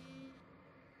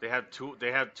 They have tool.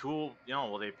 You know,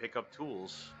 well, they pick up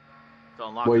tools to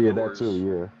unlock Well, the yeah, doors. that too,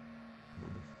 yeah.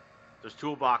 There's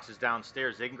toolboxes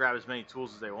downstairs. They can grab as many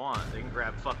tools as they want. They can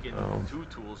grab fucking 2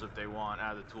 tools if they want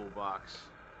out of the toolbox.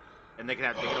 And they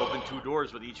can open 2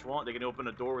 doors with each one. They can open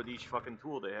a door with each fucking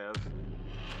tool they have.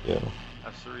 Yeah.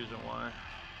 That's the reason why.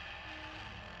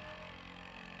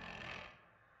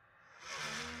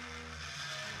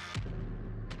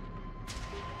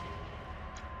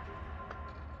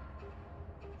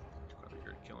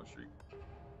 Killing streak.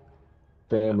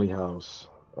 Family house.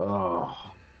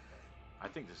 Oh. I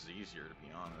think this is easier, to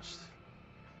be honest,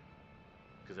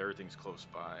 because everything's close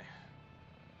by.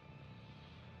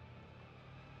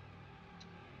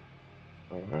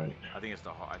 All right. I think it's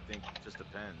I think it just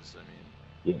depends. I mean.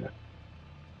 Yeah.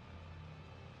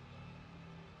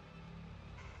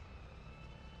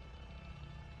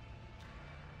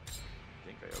 I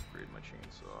think I upgraded my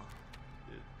chainsaw.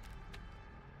 Did.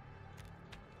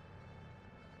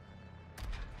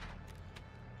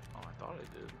 Oh, I thought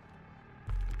I did.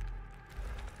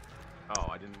 Oh,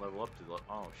 I didn't level up to the.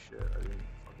 Oh shit, I didn't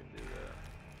fucking do that.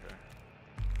 Okay.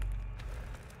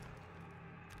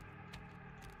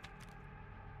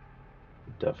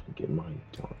 Definitely get my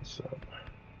tolerance up.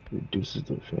 Reduces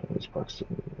the family's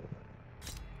proximity.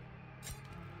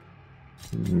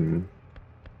 Hmm.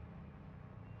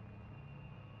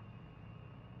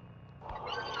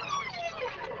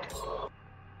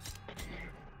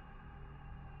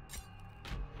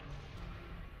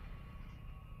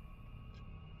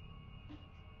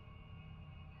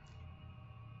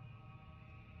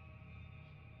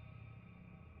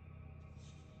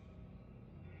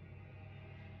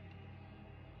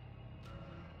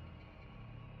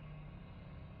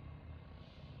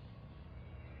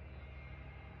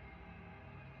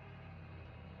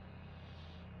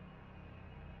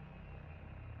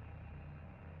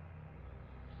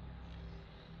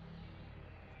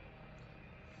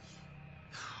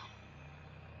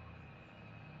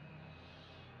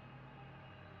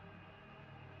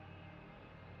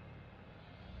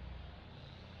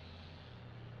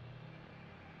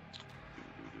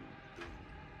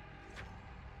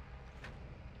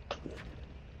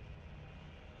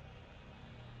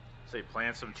 Say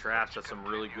plant some traps at some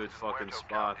really good fucking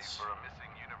spots.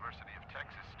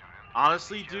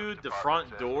 Honestly, dude, the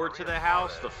front door to the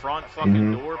house, the front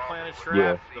fucking door, plant a trap.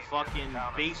 Yeah. The fucking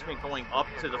basement going up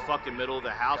to the fucking middle of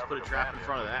the house, put a trap in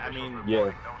front of that. I mean,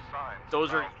 Yeah.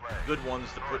 those are good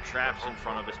ones to put traps in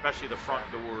front of, especially the front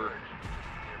door.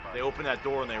 They open that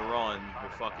door and they run.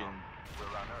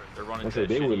 They're running. I said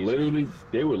they would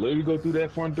literally go through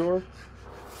that front door.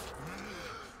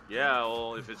 Yeah,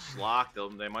 well, if it's locked,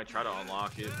 they might try to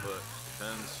unlock it, but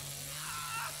depends.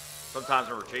 Sometimes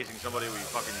when we're chasing somebody, we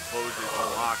fucking close it,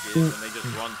 unlock it, and they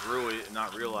just run through it and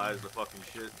not realize the fucking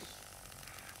shit.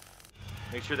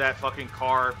 Make sure that fucking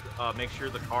car, make sure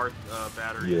the car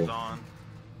battery is on.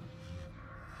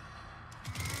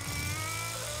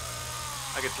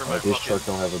 I could turn my This fucking... truck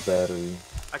don't have a battery.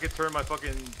 I could turn my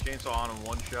fucking chainsaw on in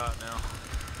one shot now.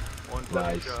 One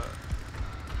fucking Nice. shot.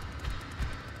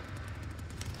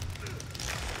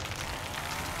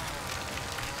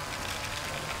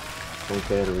 No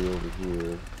battery over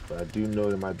here, but I do know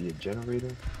there might be a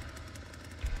generator.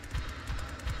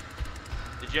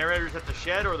 The generator's at the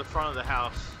shed or the front of the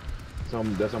house? That's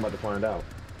what I'm about to find out.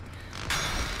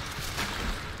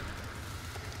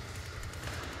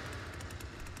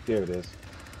 There it is.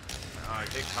 Alright,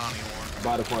 take Tommy one.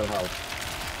 By the front of the house.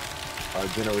 Our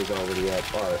generator's already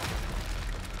up. Alright.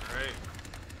 Alright.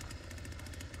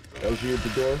 That was you at the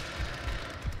door?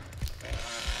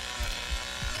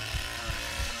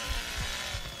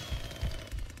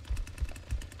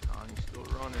 Tommy's still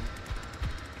running.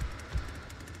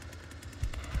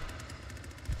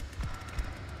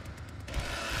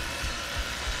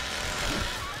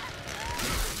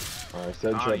 Alright,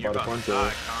 set trap by the front door.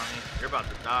 Die, Tommy. You're about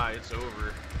to die. It's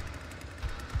over.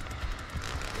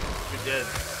 You're dead.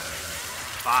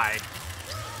 Bye.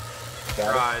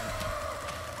 Got Tried.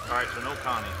 Alright, so no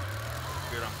Connie.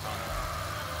 Good on Connie.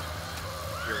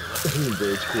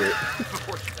 Rage quit.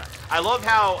 I love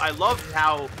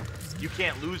how you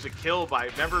can't lose a kill by.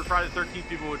 Remember Friday the 13th,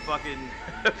 people would fucking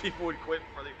people would quit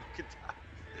before they fucking die.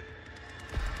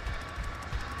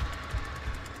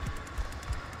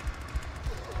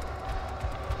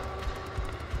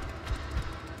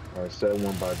 Alright, set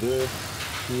one by this,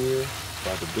 here,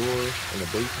 by the door, in the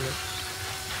basement.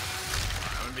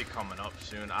 I'm gonna be coming up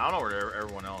soon. I don't know where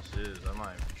everyone else is. I'm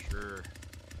not even sure.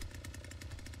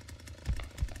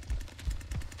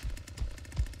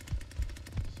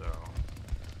 So.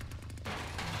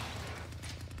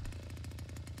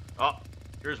 Oh,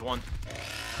 here's one.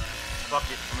 Fuck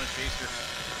it, I'm gonna chase her.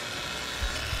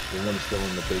 The one is still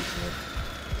in the basement.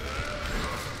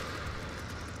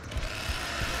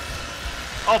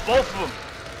 Oh, both of them.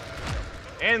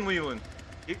 And Leland.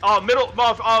 Middle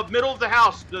of the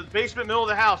house. The basement, middle of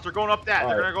the house. They're going up that.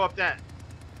 They're gonna go up that.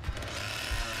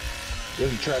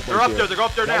 There's a trap. They're up there. They're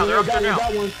up there now. They're up there now.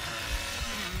 Got one.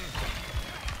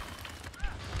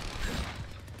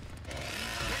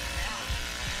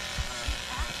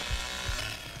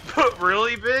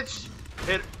 Really, bitch?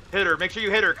 Hit her. Make sure you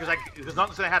hit her, because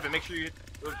nothing's gonna happen. Make sure you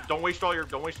don't waste all your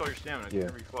stamina. Yeah. You're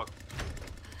gonna be fucked.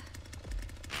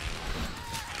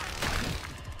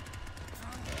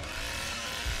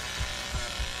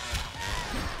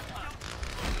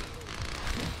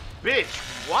 Bitch,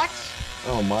 what?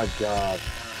 Oh my god.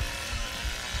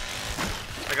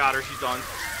 I got her. She's done.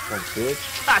 Oh,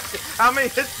 bitch. God, how many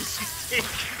hits did she take?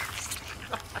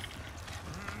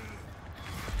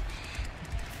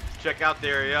 Check out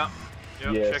there, yeah.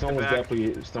 Yep, Yeah, check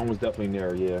someone's definitely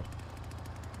near. Yeah.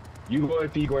 You go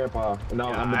and feed Grandpa, and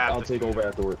I'll take over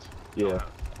afterwards. Yeah.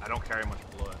 I don't carry much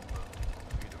blood.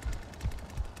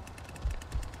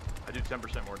 I do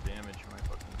 10% more damage when I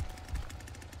fucking.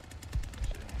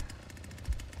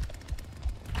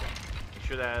 Make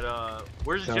sure that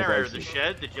where's the Sounds generator? like The it.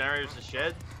 shed? The generator's the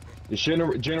shed?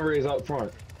 The generator's out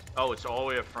front. Oh, it's all the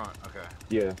way up front. Okay.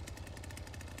 Yeah.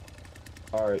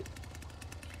 Alright.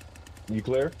 You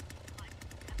clear?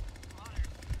 I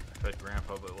fed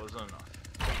Grandpa, but it wasn't enough.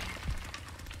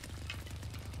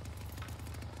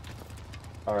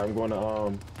 Alright, I'm going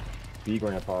to be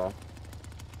Grandpa.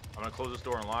 I'm gonna close this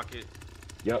door and lock it,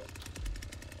 Yep.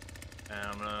 and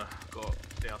I'm gonna go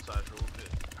stay outside for a little bit.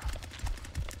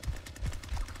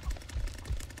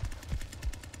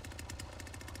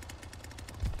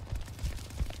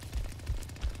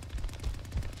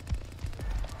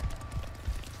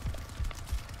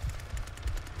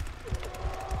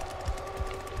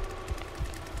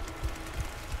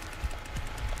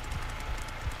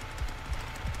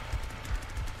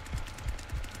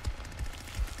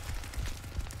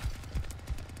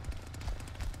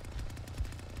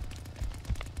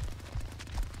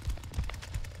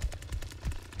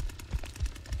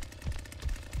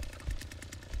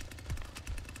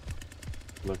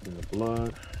 Collecting the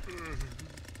blood.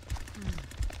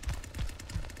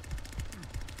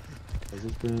 Has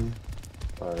this been?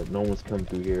 Alright, no one's come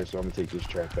through here, so I'm gonna take this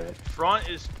track back. Front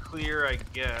is clear, I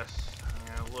guess.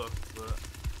 Yeah, look, but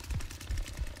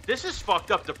this is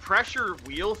fucked up. The pressure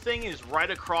wheel thing is right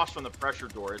across from the pressure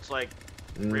door. It's like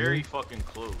very fucking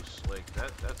close. Like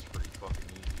that's pretty fucking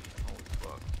easy. Holy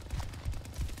fuck.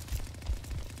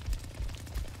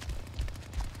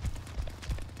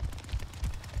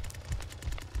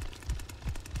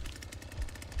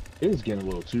 It is getting a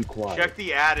little too quiet. Check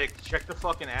the attic. Check the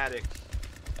fucking attic.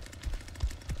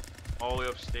 All the way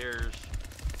upstairs.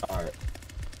 Alright.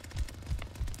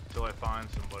 Until I find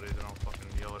somebody, then I'll fucking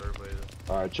yell at everybody.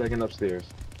 Alright, checking upstairs.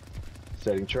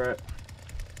 Setting trap.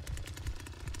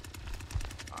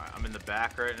 Alright, I'm in the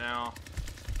back right now.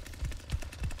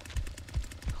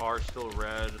 Car's still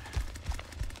red.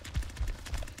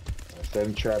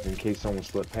 Setting trap in case someone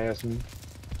slipped past me.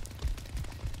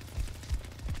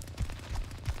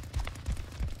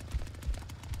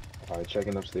 Alright,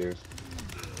 checking upstairs.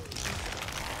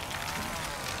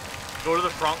 Go to the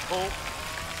front, Cole.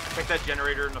 Check that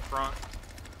generator in the front.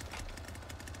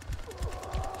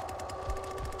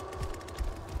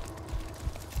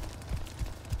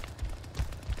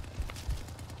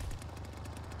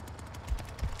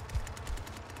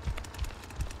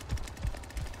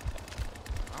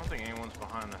 I don't think anyone's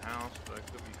behind the house, but I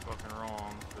could be fucking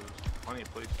wrong, because there's plenty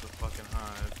of places to fucking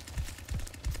hide.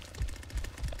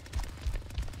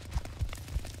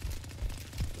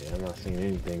 Yeah, I'm not seeing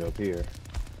anything up here.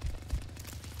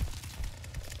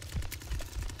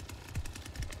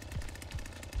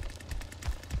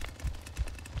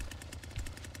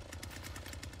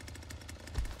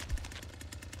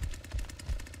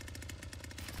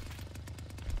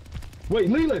 Wait,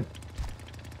 Leland!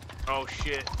 Oh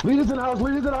shit. Leland's in the house,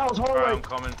 Leland's in the house, Alright, I'm hallway!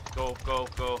 coming. Go, go,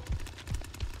 go.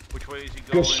 Which way is he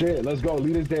going? Good shit, let's go,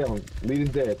 Leland's down.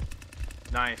 Leland's dead.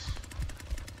 Nice.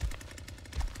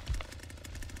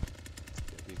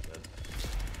 He's dead.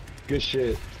 Good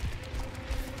shit.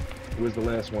 Where's the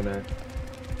last one at?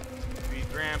 Feed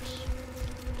Gramps.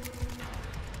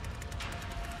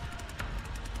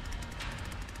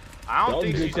 I That don't was a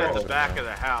think good she's at the call. back of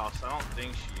the house. I don't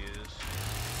think she is.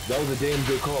 That was a damn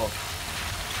good call.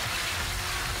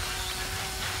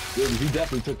 Yeah, he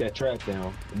definitely took that track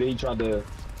down. And then he tried to...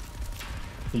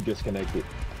 He disconnected.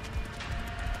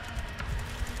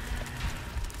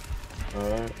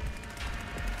 Alright.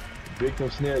 Victim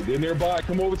snare. They're nearby.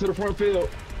 Come over to the front field.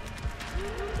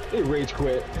 They rage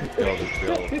quit.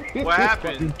 What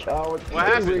happened? Fucking coward. What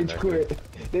They happened? rage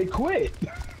quit. They quit.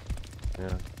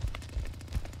 Yeah.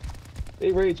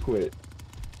 They rage quit.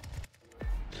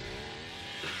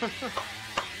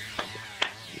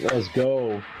 Let's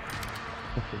go.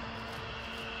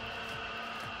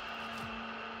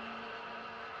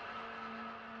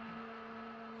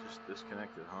 Just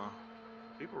disconnected, huh?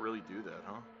 People really do that,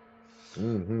 huh?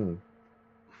 Mm-hmm.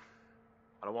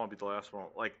 I don't want to be the last one.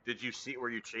 Like, did you see? Were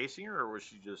you chasing her, or was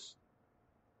she just?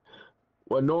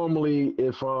 Well, normally,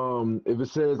 if it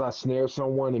says I snare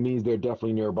someone, it means they're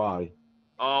definitely nearby.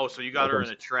 Oh, so you got Like her I'm-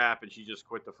 in a trap, and she just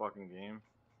quit the fucking game.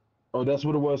 Oh, that's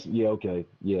what it was? Yeah, okay.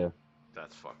 Yeah.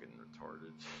 That's fucking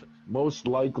retarded. Most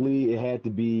likely, it had to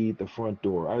be the front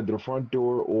door. Either the front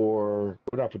door or...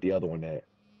 Where did I put the other one at?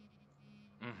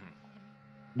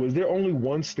 Mm-hmm. Was there only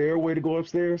one stairway to go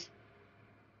upstairs?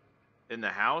 In the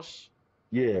house?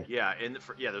 Yeah. Yeah.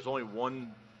 Yeah. There's only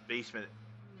one basement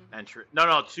entry.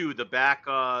 No, two. The back.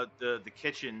 The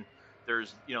kitchen.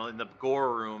 There's in the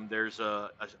gore room. There's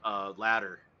a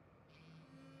ladder.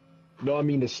 No, I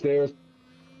mean the stairs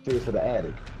to the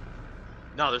attic.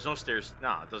 No, there's no stairs.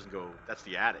 No, it doesn't go. That's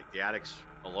the attic. The attic's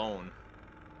alone.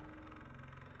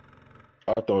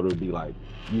 I thought it would be like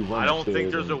you run I don't think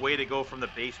upstairs there's a and... way to go from the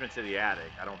basement to the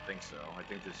attic. I don't think so. I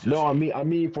think this just. No, I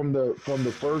mean from the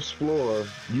first floor,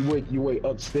 you wait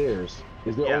upstairs.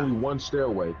 Is there Yeah. only one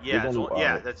stairway? Yeah, There's only,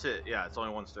 yeah, that's it. Yeah, it's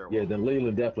only one stairwell. Yeah, then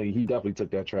Leland definitely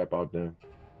took that trap out there.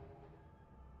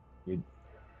 Yeah,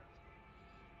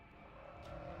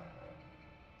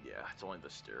 it's only the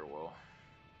stairwell.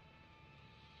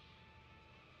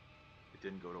 It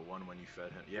didn't go to one when you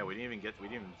fed him. Yeah, we didn't even we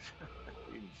didn't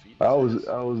feed him. I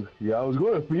was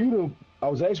going to feed him. I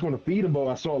was actually going to feed him, but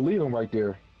I saw Leland right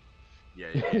there. Yeah.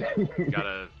 You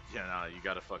gotta, you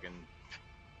gotta fucking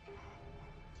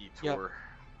detour.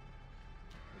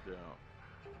 Yep.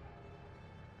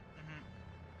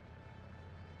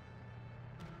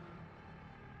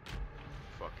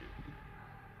 Fuck it.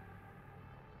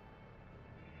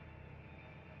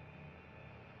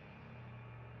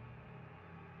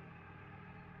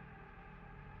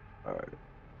 All right.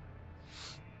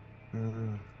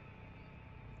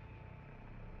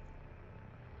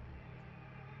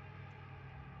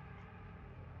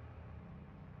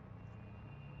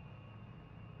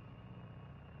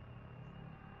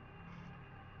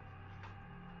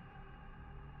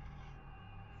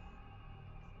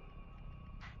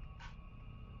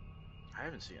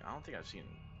 I don't think I've seen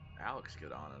Alex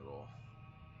get on at all.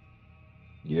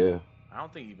 Yeah. I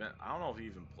don't know if he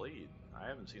even played. I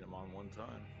haven't seen him on one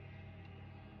time.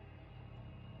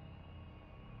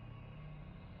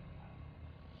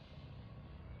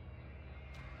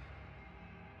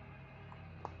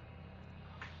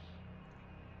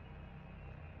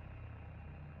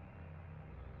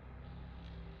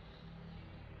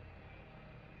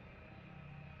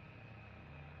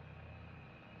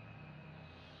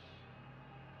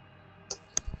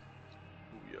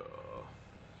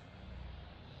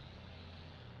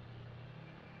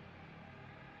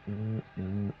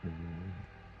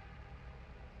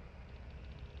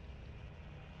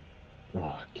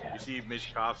 Oh, You see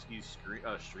Mishkovsky's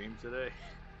stream today?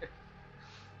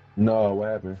 No, what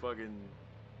happened? Fucking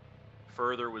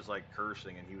Further was like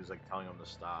cursing, and he was like telling him to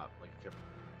stop. Like he kept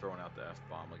throwing out the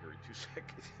F-bomb like every 2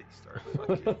 seconds. He started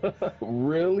fucking.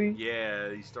 Really?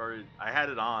 Yeah, he started. I had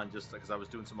it on just because I was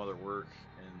doing some other work,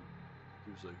 and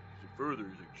he was like, Further.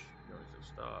 He's like, he's like,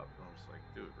 stop. And I was like,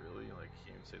 dude, really? Like, you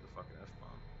can't even say the fucking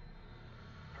F-bomb.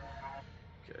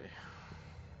 Okay.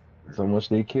 So much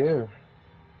they care.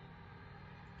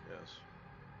 Yes.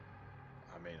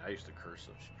 I mean, I used to curse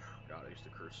such. God, I used to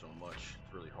curse so much.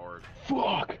 It's really hard.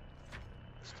 Fuck.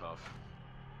 It's tough.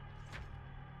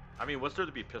 I mean, what's there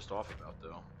to be pissed off about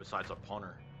though? Besides a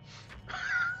punter.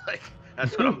 Like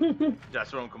that's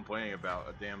what I'm complaining about.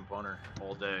 A damn punter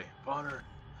all day. Punter,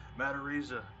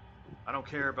 Matariza. I don't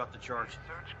care about the charge.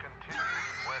 Search continues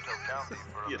in Muerto County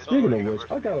for a Speaking of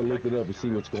which, I gotta look it up and see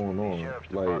what's going on.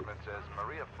 Like,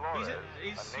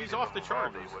 he's off the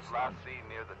charges. Was last seen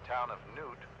near the town of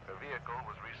Newt. Her vehicle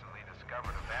was recently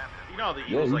discovered abandoned. You know the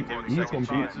Eagles like giving second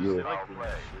chances. Yeah. They like doing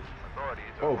that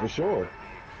shit. Oh, for sure.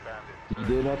 He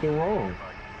did nothing wrong.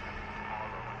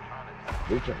 I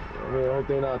mean, the only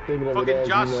thing I'm thinking of fucking it as,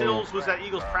 Josh Sills was at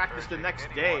Eagles practice the next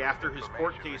day after his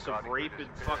court case of rape and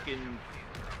fucking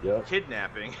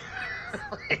kidnapping.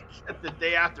 Like, the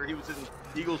day after he was in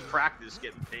Eagles practice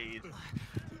getting paid. Like,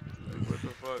 what the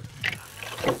fuck?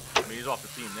 I mean, he's off the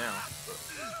team now. But...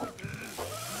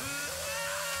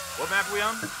 What map are we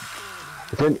on?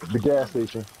 It's in the gas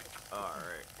station.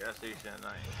 Alright, gas station at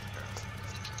night.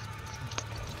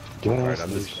 Alright,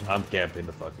 I'm camping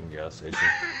the fucking gas station.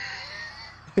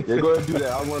 Yeah, go ahead and do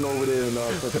that. I'll run over there and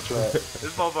set the trap.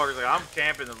 This motherfucker's like, I'm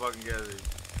camping the fucking gas station.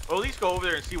 Well, at least go over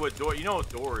there and see what door. You know what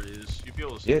door it is. You'd be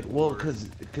able to see. Yeah, well,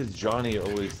 because Johnny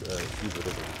always sees it over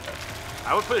there.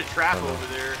 I would put a trap over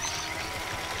there.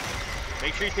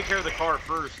 Make sure you take care of the car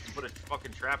first. And put a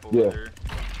fucking trap over there.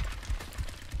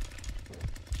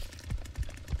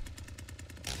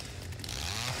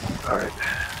 Alright.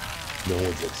 No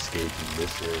one's escaping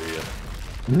this area.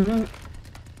 Mm-hmm.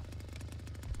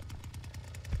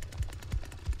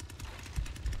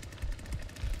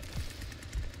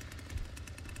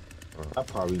 I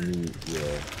probably need,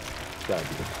 gotta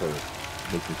be the first.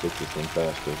 Make me fix this thing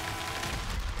faster.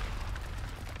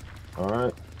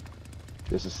 Alright.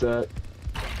 This is set.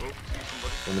 I'm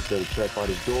gonna set a trap by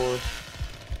this door.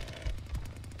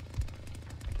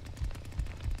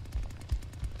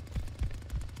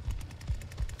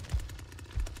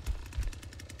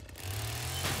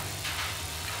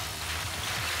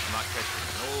 I'm not catching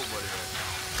nobody right now.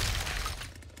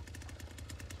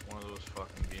 It's one of those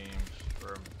fucking games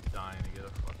where I'm dying to get a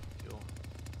fucking kill.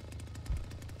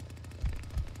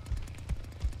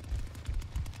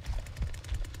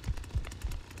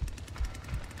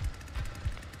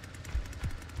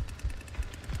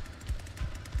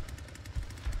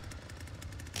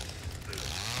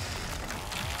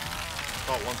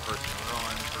 saw one person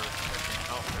run for a second.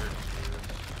 Oh, there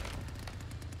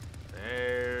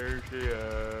she is. There she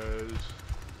is.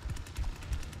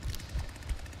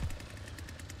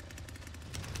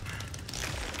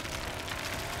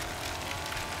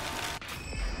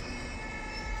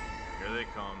 Here they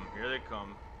come. Here they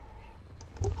come.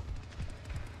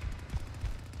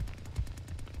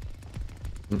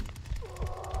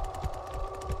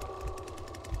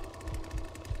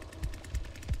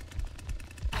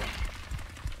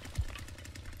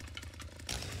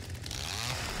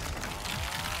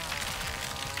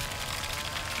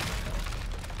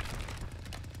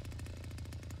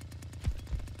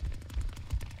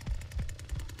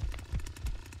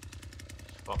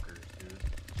 Fuckers, dude.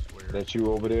 I swear. That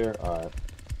you over there? Alright.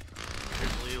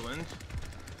 Here's Leland.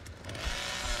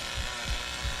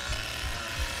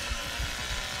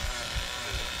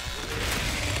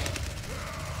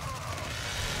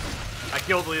 I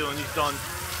killed Leland, he's done.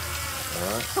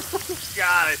 Alright.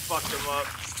 God, I fucked him up.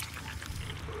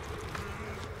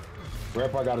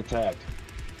 Grandpa got attacked.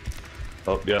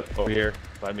 Oh, yep, over here,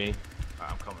 by me.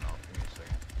 Alright, I'm coming up. Give me a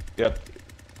second. Yep.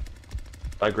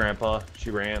 By Grandpa,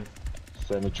 she ran.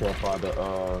 Send the trap by the,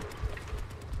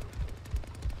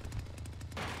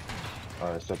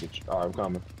 Alright, set the, alright, I'm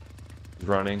coming. She's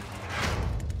running.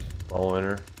 Following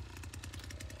her.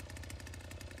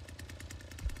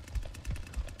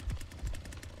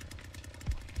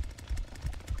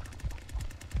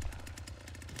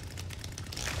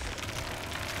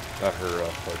 Got her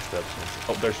footsteps.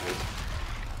 Oh, there she is.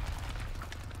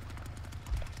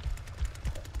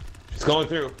 She's going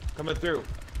through. Coming through.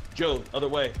 Joe, other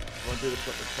way. Going through the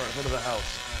front of the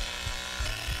house.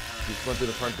 She's going through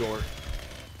the front door.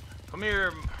 Come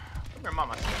here, mamacita. Come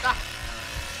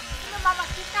here,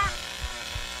 mamacita.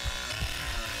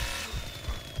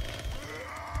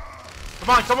 Come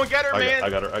on, someone get her, man.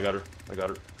 I got her. I got her. I got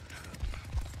her.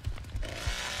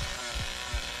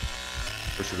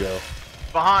 Where'd she go?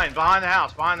 Behind the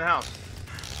house, behind the house.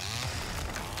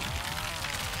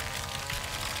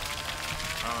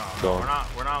 No,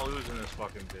 we're not losing this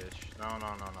fucking bitch. No.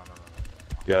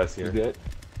 Yeah, I see You her. dead?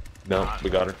 No, we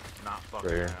got her. Not fucking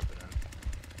Right here. happening.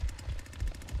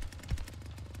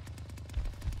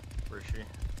 Where is she?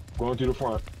 Going through the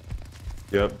front.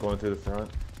 Yep, going through the front.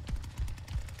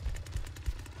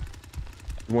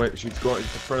 Wait, she's going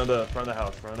to the front of the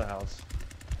house. Front of the house.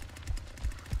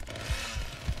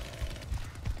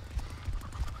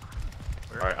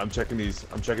 Where? All right, I'm checking these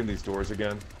doors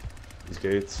again. These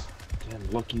gates. Damn,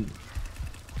 lucky.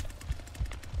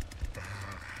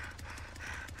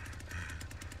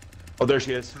 Oh, there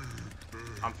she is.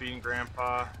 I'm feeding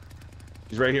Grandpa.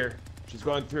 She's right here. She's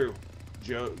going through.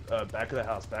 Joe, back of the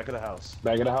house. Back of the house.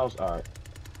 Back of the house? Alright.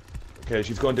 Okay,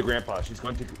 she's going to Grandpa. She's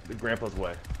going to the Grandpa's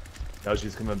way. Now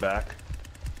she's coming back.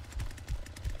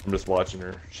 I'm just watching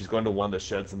her. She's going to one of the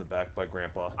sheds in the back by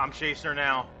Grandpa. I'm chasing her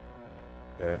now.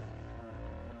 Okay.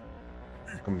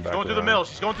 Coming She's back. going through the around. middle.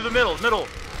 She's going through the middle.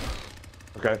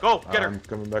 Okay. Go, get her. I'm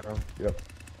coming back on. Yep.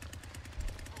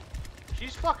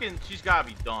 She's gotta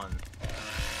be done.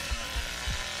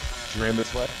 She ran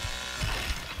this way.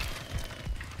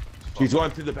 She's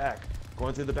going through the back.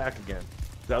 Going through the back again.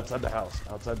 She's outside the house.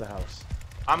 Outside the house.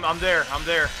 I'm there. I'm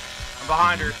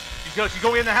behind her. She's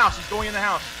going in the house. She's going in the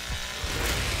house.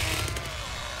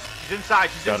 She's inside.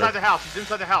 She's Got inside her. the house. She's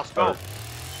inside the house. Got Go. her.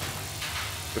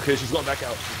 Okay, she's going back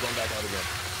out. She's going back out again.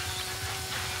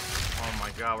 Oh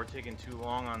my god, we're taking too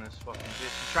long on this fucking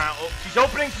bitch. She's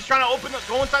opening. She's trying to open.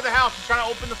 Go inside the house. She's trying to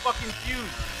open the fucking fuse.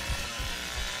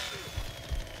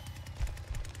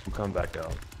 We'll come back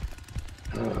out.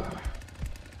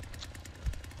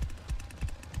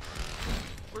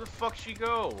 Where the fuck she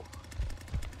go?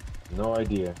 No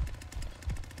idea.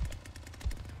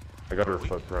 I got her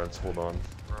footprints. Hold on.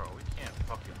 Bro, we can't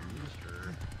fucking lose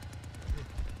her.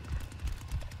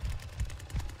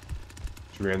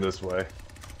 She ran this way.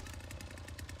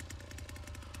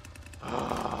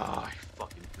 Ah,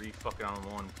 fucking three fucking on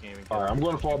one. Can't even get Alright, I'm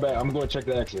going to fall back. I'm going to check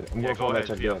the exit. I'm going to fall back,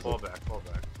 check the exit. Fall back.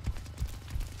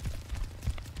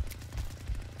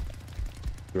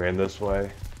 She ran this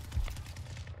way.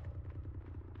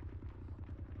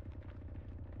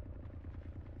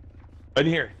 In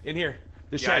here. The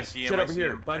Yeah, I shed. see him, Shed I over see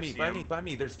here. him, By I me. see By him. me. By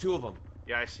me. There's two of them.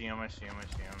 Yeah, I see him.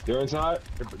 They're inside?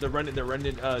 They're running. They're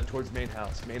running towards main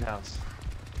house. Fucking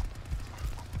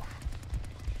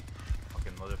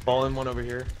motherfucker. Fallen one over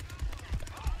here.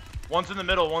 One's in the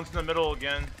middle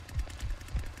again.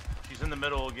 She's in the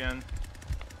middle again.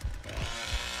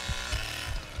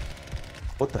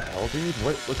 What the hell, dude?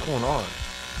 What's going on?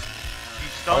 She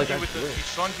stunned Oh, you with that's she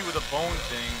stunned you with a bone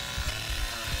thing.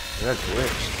 That's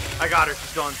glitched. I got her.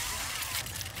 She's done.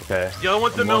 Okay. The other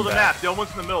one's in the I'm middle of going the back. map. The other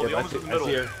one's in the middle. Yep, The other one's in the middle. I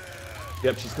see her.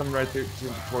 Yep, she's coming right through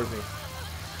towards me.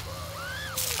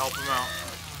 Help him out.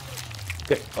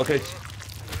 Okay, okay.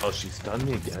 Oh, she stunned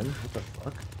me again? What the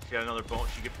fuck? She got another bone.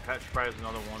 She probably has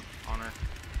another one on her.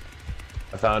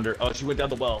 I found her. Oh, she went down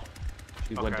the well.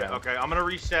 She went down. Okay, I'm gonna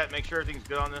reset. Make sure everything's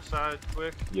good on this side,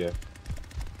 quick. Yeah.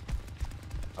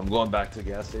 I'm going back to the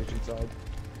gas station side.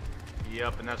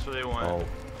 Yep, and that's where they went. Oh.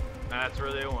 That's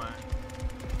where they went.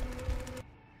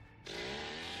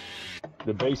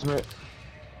 The basement.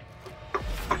 No,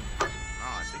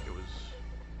 I think it was.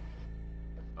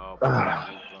 Oh, yeah.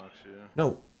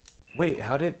 No. Wait,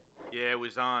 how did... Yeah, it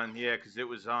was on. Yeah, because it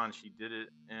was on. She did it.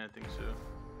 Yeah, I think so.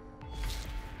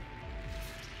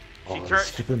 She turned.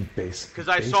 Stupid base. Because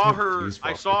I saw her.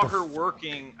 I saw her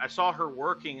working. I saw her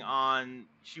working on.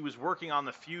 She was working on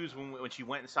the fuse when she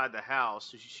went inside the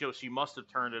house. So she must have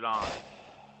turned it on.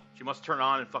 She must have turned it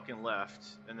on and fucking left.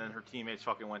 And then her teammates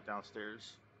fucking went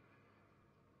downstairs.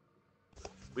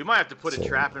 We might have to put a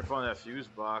trap in front of that fuse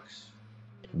box.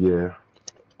 Yeah.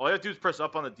 All you have to do is press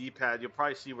up on the D-pad. You'll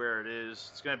probably see where it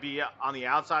is. It's going to be on the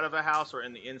outside of a house or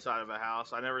in the inside of a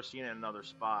house. I've never seen it in another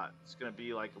spot. It's going to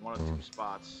be like one of two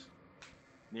spots.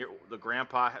 Near the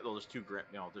grandpa. Well, there's two.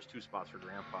 There's two spots for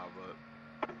grandpa,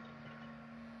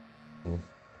 but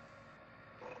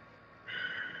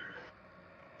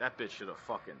that bitch should have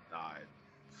fucking died.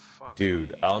 Fuck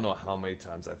Dude, me. I don't know how many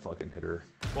times I fucking hit her.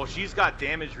 Well, she's got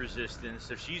damage resistance.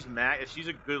 If she's if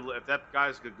that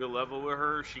guy's a good level with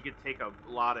her, she could take a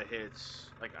lot of hits,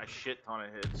 like a shit ton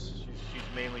of hits. She's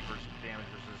mainly for damage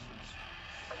resistance.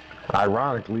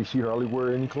 Ironically, she hardly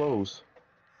wear any clothes.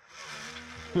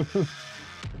 But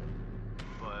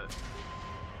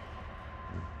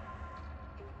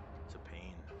it's a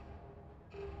pain.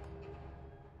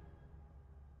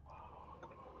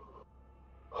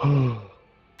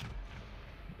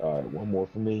 All right, one more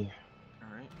for me. All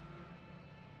right.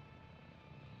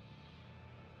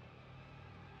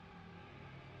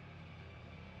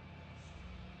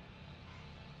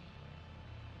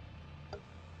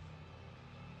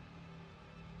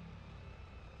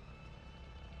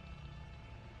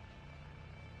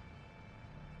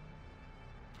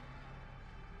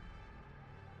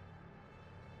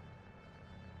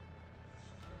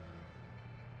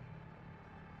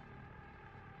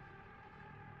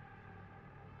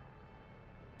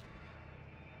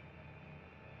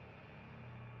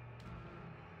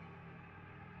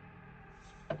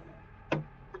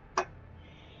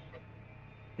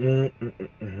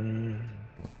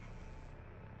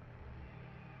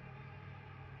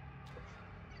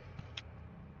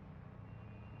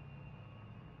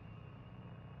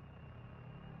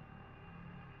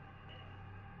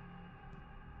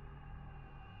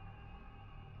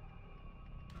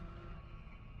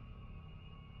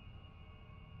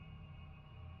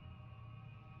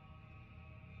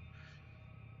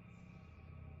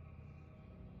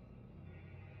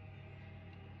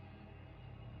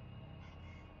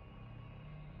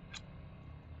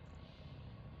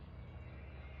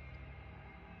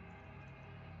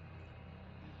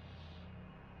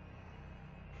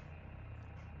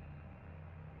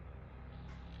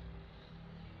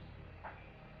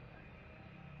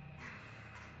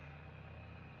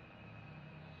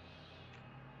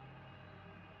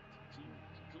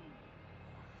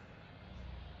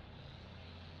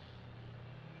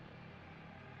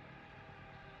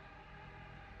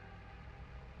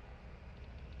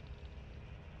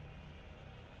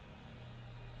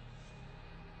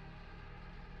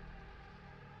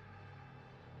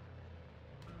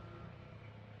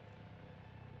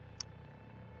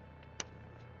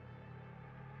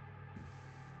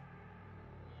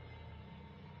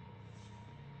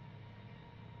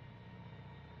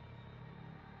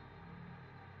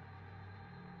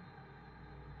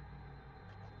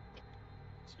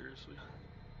 Seriously?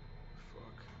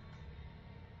 Fuck.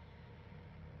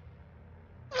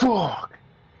 Fuck.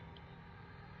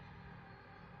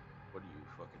 What are you,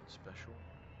 fucking special?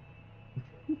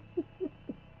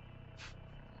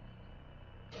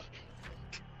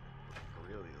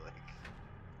 Really, like...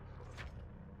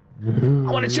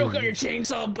 I want to choke on your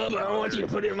chainsaw, Bubba. I want you to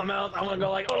put it in my mouth. I want to go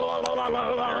like. That's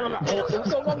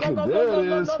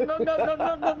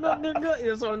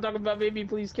what I'm talking about, baby.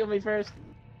 Please kill me first.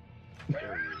 There he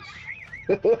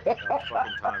is. That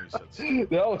fucking time he said so.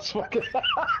 That was fucking.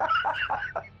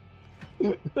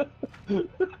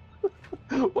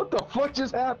 What the fuck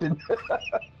just happened?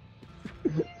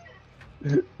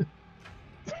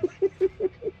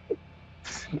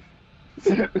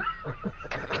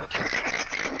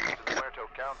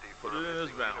 Put it in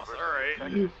his mouth. Alright.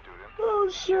 Student. Oh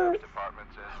shit. Department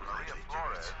says Maria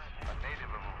Flores, a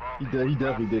native of Uvalde, He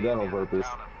definitely did that on purpose.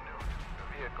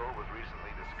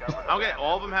 Okay,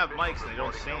 all of them have mics and they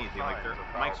don't say anything. Like their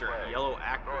mics are yellow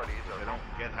active. I don't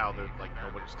get how they're like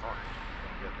nobody's talking.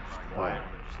 I don't get it. They're just quiet. And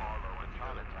they're just looking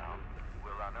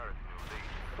at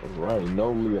it. Alright,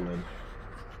 no Leland.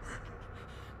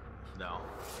 No,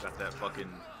 got that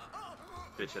fucking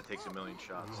bitch that takes 1,000,000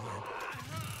 shots.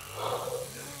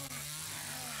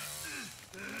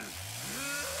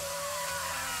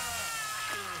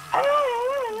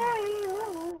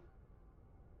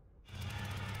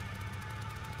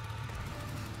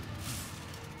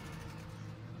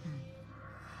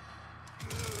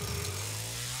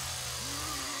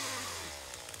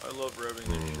 I love revving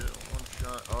this shit. One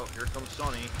shot. Oh, here comes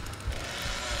Sonny.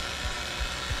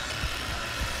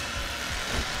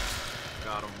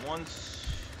 Got him once.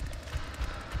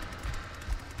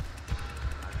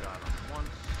 I got him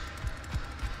once.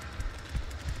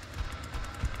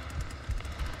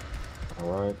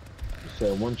 Alright. You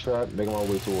said one shot, making my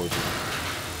way towards you.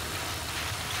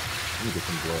 Let me get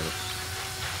some blood.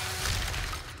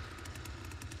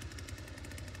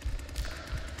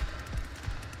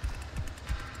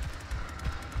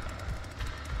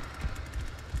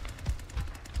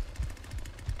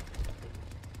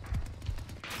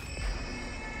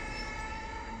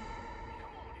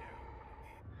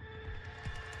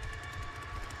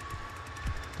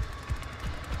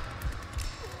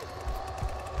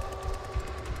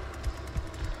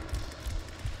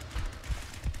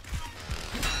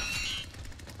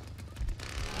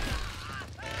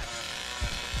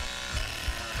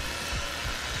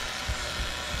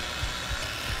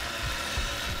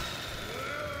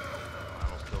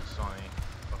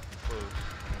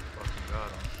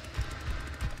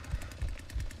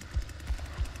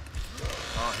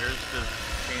 Oh, here's the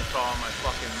chainsaw on my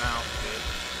fucking mouth, bitch.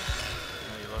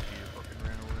 Oh, you're lucky you fucking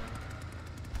ran away.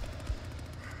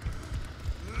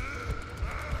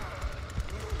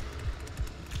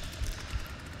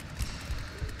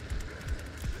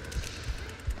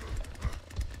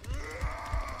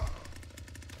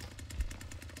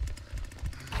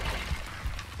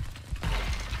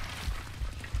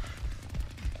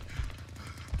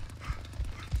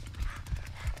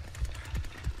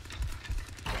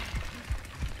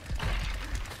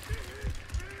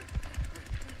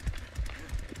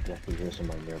 Definitely hear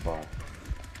somebody nearby.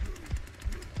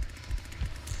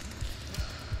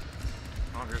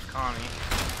 Oh, here's Connie.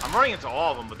 I'm running into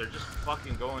all of them, but they're just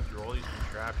fucking going through all these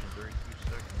contraptions every 2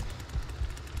 seconds.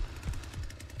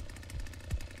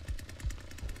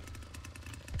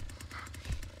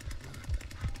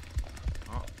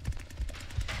 Oh.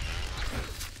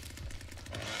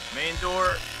 Main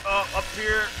door. Oh, up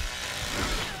here.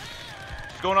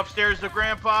 She's going upstairs to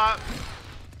Grandpa.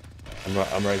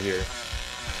 I'm right here.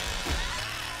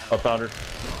 I found her.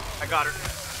 I got her.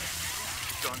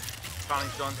 She's done.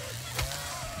 Connie's done.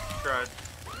 Tried.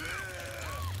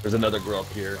 There's another girl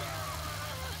up here.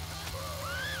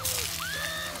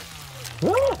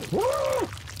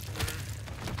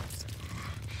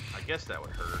 I guess that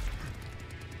would hurt.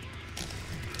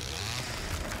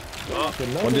 Oh,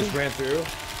 one just ran through.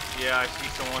 Yeah, I see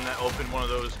someone that opened one of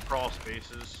those crawl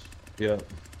spaces. Yeah.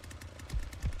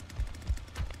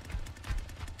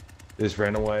 They just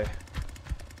ran away.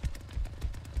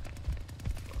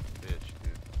 Bitch,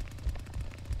 dude.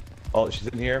 Oh, she's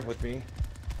in here with me.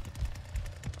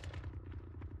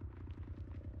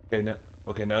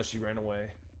 Okay, now she ran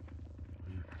away.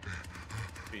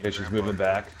 Okay, she's moving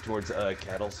back towards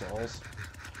cattle stalls.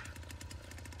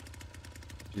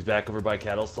 She's back over by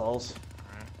cattle stalls.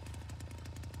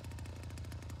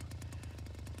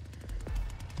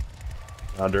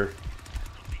 Found her.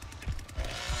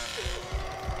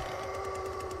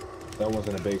 That was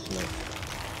in the basement.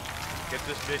 Get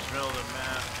this bitch middle of the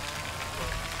map.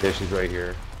 Yeah, she's right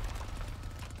here.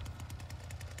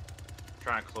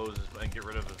 Try and close this and get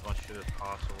rid of as much shit as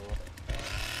possible.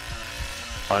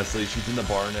 Honestly, she's in the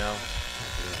bar now.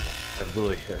 I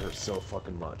really hit her so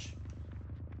fucking much.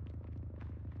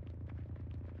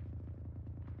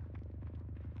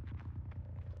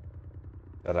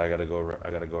 God, I gotta go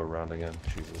around again.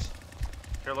 Jesus.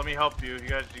 Here, let me help you. You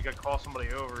gotta call somebody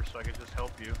over so I can just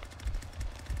help you.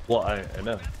 Well, I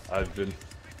know. I've been.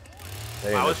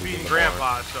 I was beating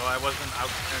Grandpa, so I wasn't out,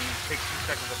 and it takes 2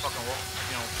 seconds to fucking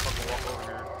walk over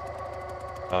here.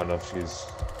 I don't know if she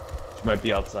might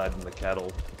be outside in the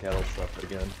cattle stuff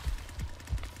again.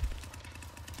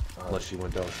 Unless she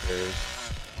went downstairs.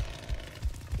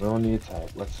 We're on the attack.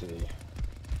 Let's see.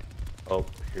 Oh,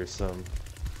 here's some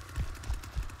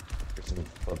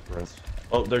footprints.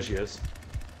 Oh, there she is.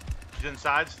 She's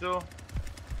inside still?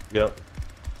 Yep.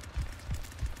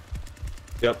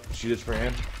 Yep, she just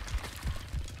ran.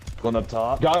 Going up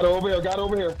top. Got over here. Got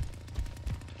over here.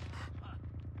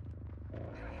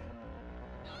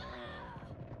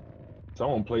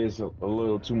 Someone plays a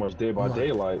little too much Dead by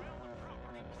Daylight.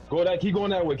 Go that. Keep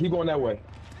going that way. Keep going that way.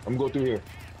 I'm gonna go through here.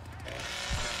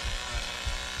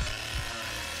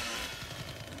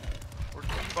 Where the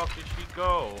fuck did she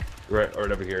go? Right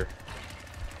over here.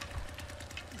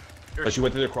 Here, Oh, she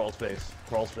went through the crawl space.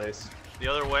 Crawl space. the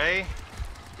other way?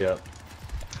 Yep.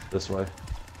 This way.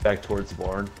 Back towards the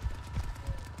barn.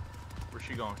 Where's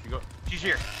she going? She's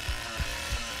here.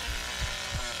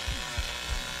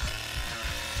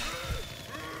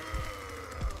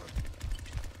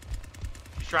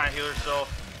 She's trying to heal herself.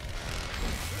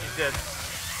 She's dead.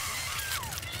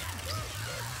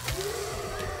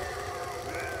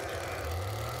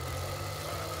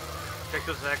 Check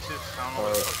those exits. I don't know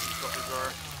what the fuck these fuckers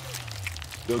are.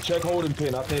 Yo, check holding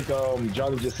pin. I think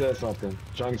Johnny just said something.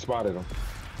 Johnny spotted him.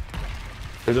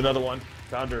 There's another one.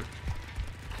 Found her.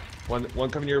 One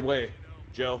coming your way.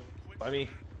 Joe, by me.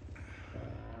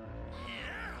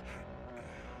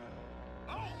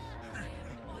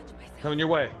 Coming your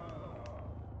way.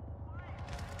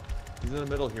 He's in the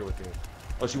middle here with me.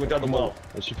 Oh, she went down the wall.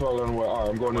 And she fell down the way. All right,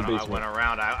 I'm going to the I basement. went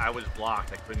around. I was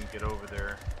blocked. I couldn't get over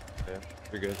there. Yeah,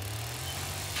 you're good.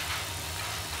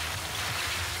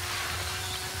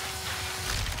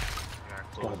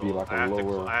 Gotta be like a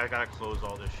lower. I gotta close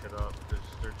all this shit up because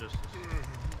they're just.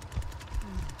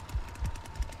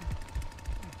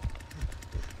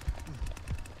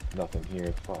 Nothing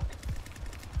here. Fuck.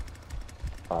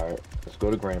 All right, let's go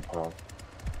to Grandpa.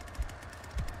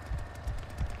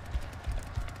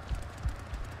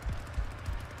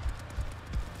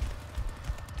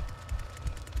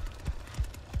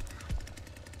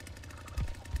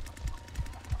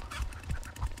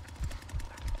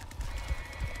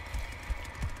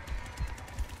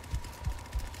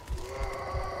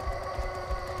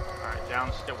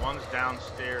 One's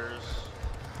downstairs.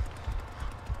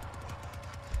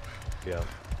 Yeah.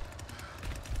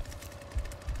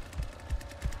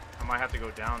 I might have to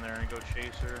go down there and go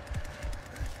chase her.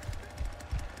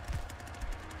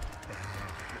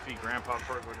 Defeat Grandpa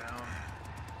before I go down.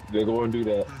 They go and do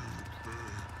that.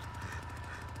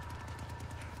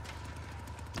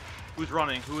 Who's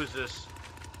running? Who is this?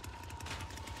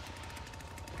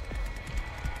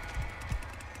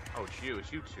 Oh, it's you.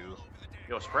 It's you two.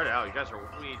 Yo, spread out. You guys are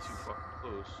way too fucking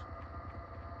close.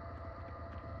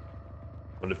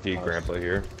 I'm gonna feed Grandpa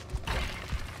here.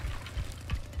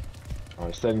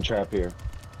 Alright, setting trap here.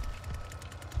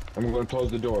 I'm gonna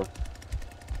close the door.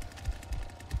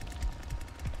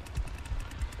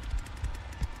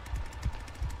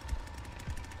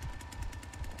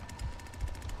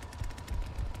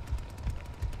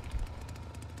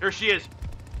 There she is.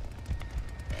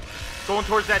 Going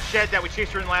towards that shed that we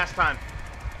chased her in last time.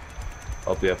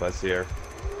 Oh, yep, I see her.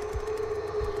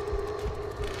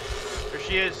 There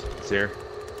she is. See her?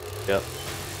 Yep.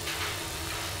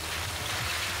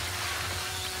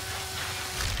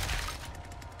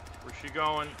 Where's she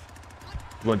going?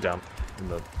 Went down in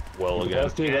the well again.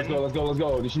 Let's go, let's go, let's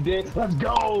go. Did she dig? Let's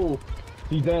go!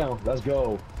 She's down. Let's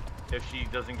go. If she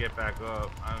doesn't get back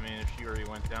up, I mean, if she already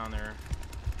went down there.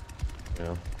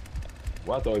 Yeah.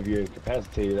 Well, I thought if you're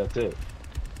incapacitated, that's it.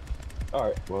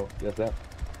 Alright, well, that's that.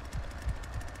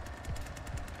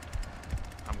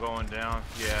 I'm going down.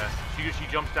 Yeah. She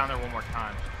jumps down there one more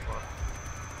time.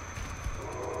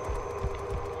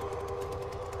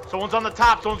 Someone's on the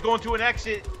top. Someone's going to an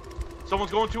exit.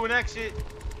 Someone's going to an exit.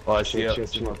 Oh, I see her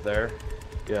up there.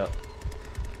 Yeah.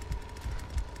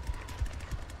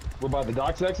 We're by the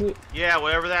docks exit? Yeah,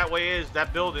 whatever that way is,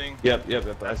 that building. Yep.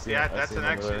 I see. Yeah, that's an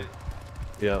exit.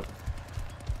 Yep.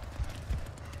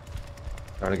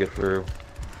 Trying to get through.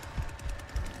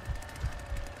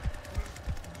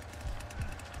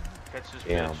 Catch this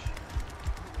Damn. bitch.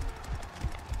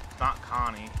 It's not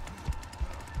Connie.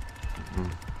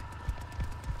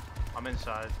 I'm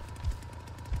inside.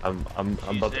 I'm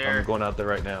going out there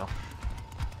right now.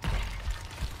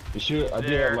 You should. I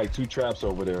did have like 2 traps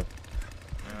over there.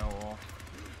 Yeah, well.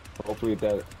 Hopefully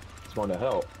that's going to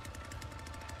help.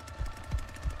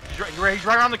 He's right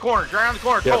around the corner. He's right around the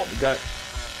corner. Yep, Colt. got.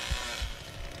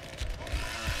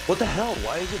 What the hell?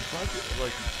 Why is it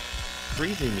like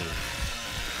freezing me?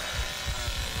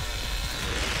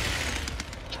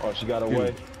 Oh, she got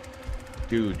away.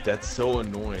 Dude, that's so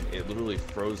annoying. It literally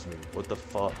froze me. What the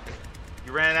fuck?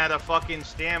 You ran out of fucking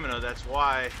stamina. That's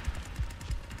why.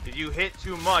 If you hit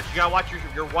too much, you gotta watch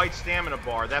your white stamina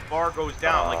bar. That bar goes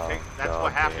down. That's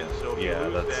what happens. So if you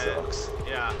lose that sucks.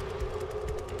 Yeah.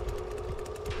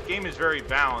 The game is very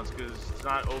balanced because it's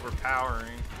not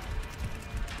overpowering.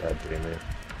 God damn it.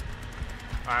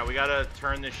 All right, we gotta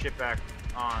turn this shit back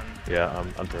on. Yeah,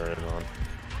 I'm turning it on.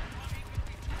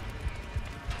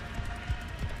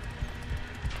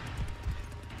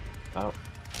 Out.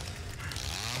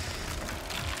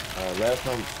 Last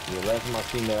time I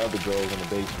seen the other girl was in the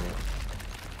basement.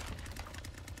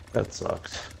 That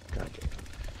sucks. God damn.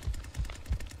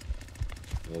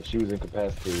 Yeah, she was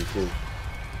incapacitated too.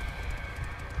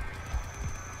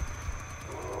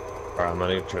 Alright, I'm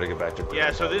gonna try to get back to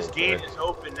Yeah, so this real gate quick. is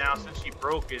open now since she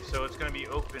broke it, so it's gonna be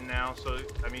open now. So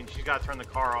I mean, she's got to turn the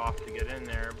car off to get in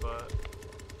there, but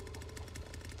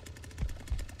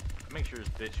make sure this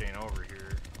bitch ain't over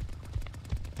here.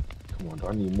 Come on, do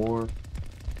I need more?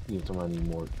 I need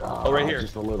more. Ah, Oh, right here.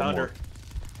 Just a little Found more. her.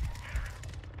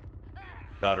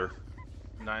 Got her.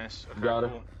 Nice. Okay, Got her.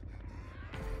 cool.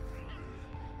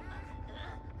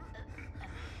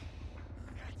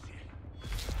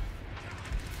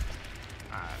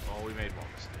 Alright, well, we made one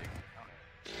mistake.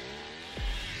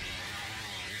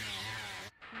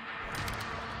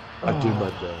 I do my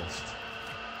best.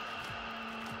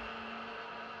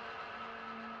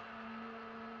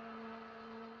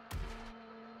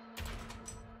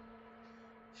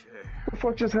 Okay. What the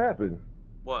fuck just happened?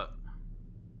 What?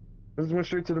 This went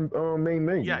straight to the main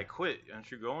menu. Yeah, I quit.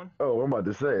 Aren't you going? Oh, I'm about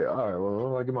to say. All right,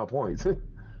 well, I get my points.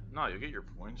 No, you'll get your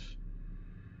points.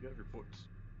 You have your points.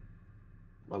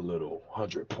 My little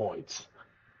 100 points.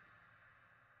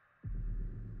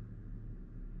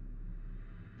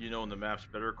 You know when the map's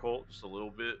better, Colt? Just a little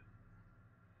bit.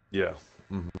 Yeah.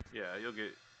 Mm-hmm. Yeah, you'll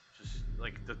get just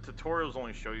like the tutorials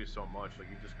only show you so much. Like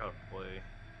you just gotta play.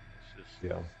 It's just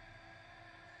Yeah.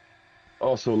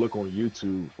 Also, look on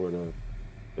YouTube for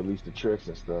at least the tricks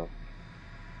and stuff.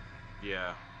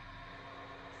 yeah.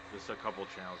 Just a couple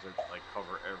channels that like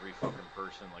cover every fucking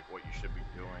person, like what you should be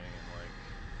doing and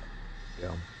like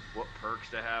Yeah. what perks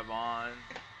to have on.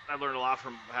 I learned a lot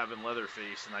from having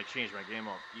Leatherface, and I changed my game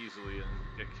up easily and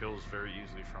get kills very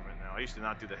easily from it now. I used to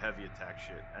not do the heavy attack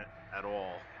shit at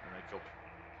all, and I kill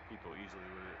people easily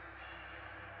with it.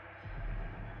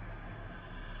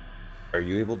 Are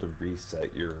you able to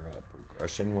reset your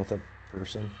progression with a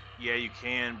person? Yeah, you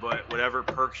can, but whatever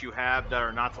perks you have that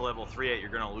are not to level 3 yet, you're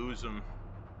gonna lose them.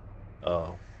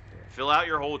 Oh. Fill out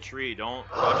your whole tree. Don't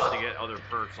rush to get other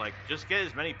perks. Like, just get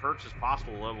as many perks as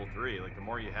possible level 3. Like, the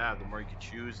more you have, the more you can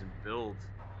choose and build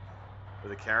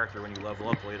with a character when you level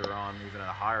up later on, even at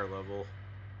a higher level.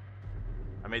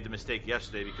 I made the mistake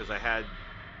yesterday because I had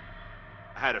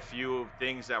a few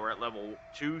things that were at level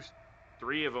 2,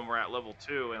 3 of them were at level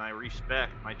 2, and I respec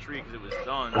my tree because it was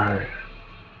done, and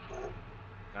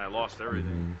I lost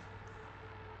everything.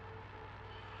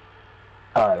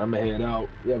 All right, I'm gonna head out.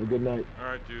 You have a good night. All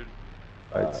right, dude.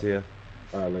 All right, see ya.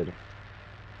 All right, later.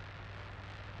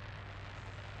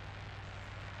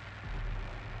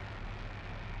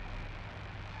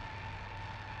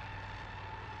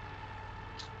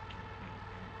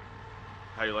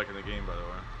 How you liking the game, by the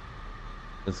way?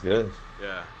 It's good.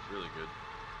 Yeah, it's really good.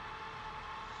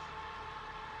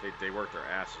 They work their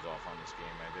asses off on this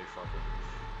game, man. They fucking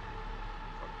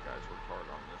guys worked hard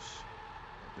on this.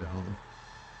 Yeah.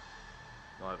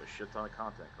 They'll have a shit ton of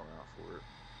content coming out for it.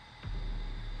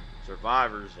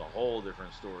 Survivor's a whole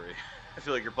different story. I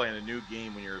feel like you're playing a new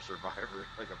game when you're a survivor,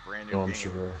 like a brand new Oh, game. I'm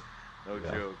sure. No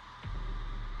Yeah. joke.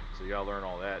 So you gotta learn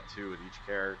all that too with each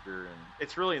character, and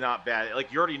it's really not bad.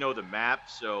 Like you already know the map,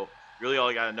 so really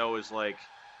all you gotta know is like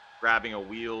grabbing a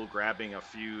wheel, grabbing a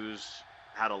fuse,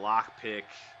 how to lockpick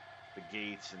the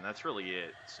gates, and that's really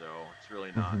it. So it's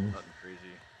really not nothing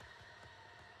crazy.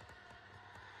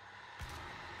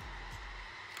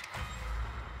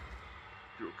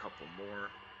 Do a couple more.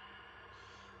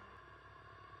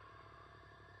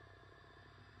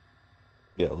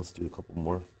 Yeah, let's do a couple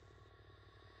more.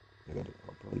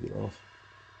 I'll probably get off.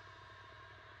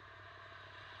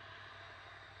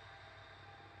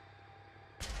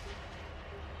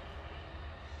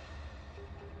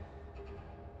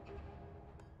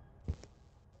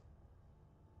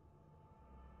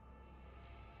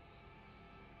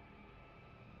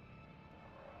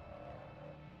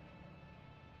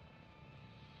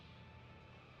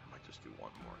 I might just do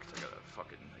one more because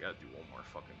I gotta do one more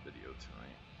fucking video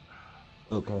tonight.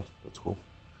 Okay, that's cool.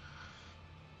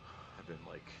 I've been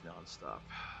like non-stop.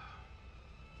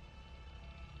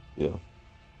 Yeah.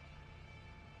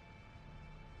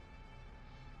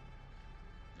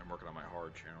 I'm working on my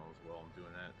hard channel as well. I'm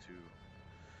doing that too.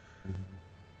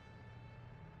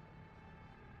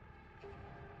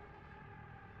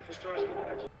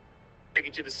 Take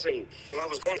you to the scene. Well, I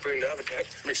was going to bring the other guy.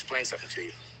 Let me explain something to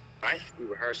you. Right? We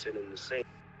rehearsing in the scene.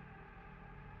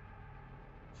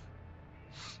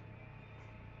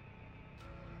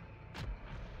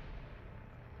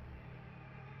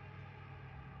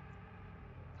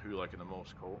 you liking the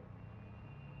most, Colt?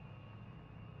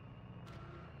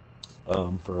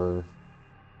 For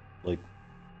like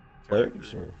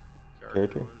players or character?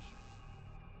 Character-wise?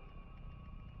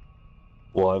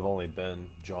 Well, I've only been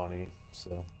Johnny,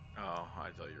 so. Oh,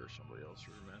 I thought you were somebody else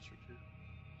for Master Chief.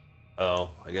 Oh,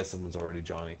 I guess someone's already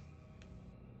Johnny.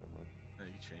 Never mind. Yeah,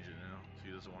 you can change it now if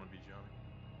he doesn't want to be Johnny.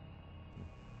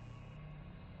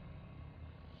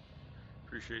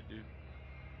 Appreciate, dude.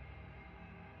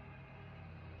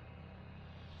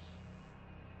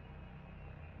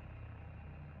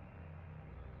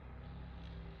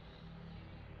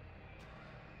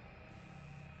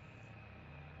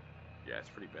 Yeah, it's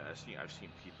pretty bad. I've seen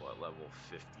people at level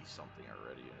 50 something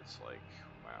already, and it's like,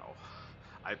 wow.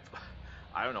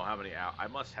 I don't know how many hours. I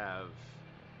must have.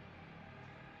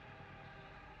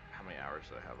 How many hours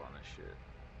do I have on this shit?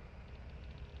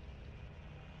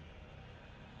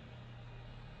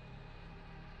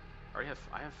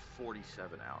 I have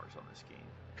 47 hours on this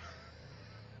game.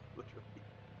 Literally.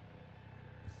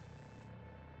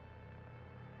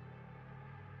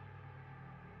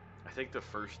 I think the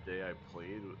first day I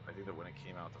played, I think that when it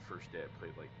came out, the first day I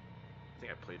played like, I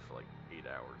think I played for like 8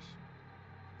 hours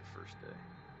the first day.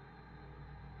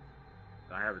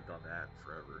 And I haven't done that in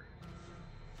forever.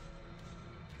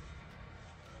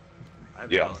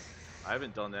 I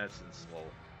haven't done that since, well,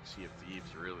 Sea of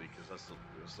Thieves, really, because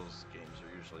those games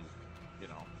are usually, you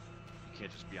know, you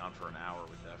can't just be on for an hour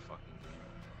with that fucking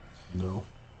game. No.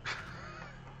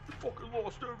 You fucking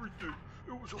lost everything.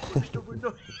 It was a waste of a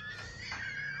night.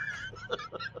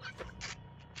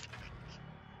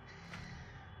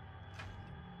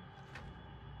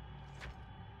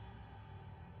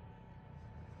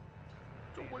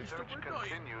 The search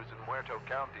continues in Muerto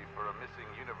County for a missing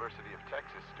University of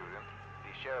Texas student.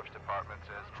 The Sheriff's Department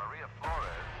says Maria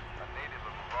Flores, a native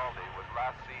of Uvalde, was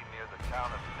last seen near the town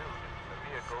of Newt. The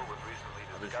vehicle was recently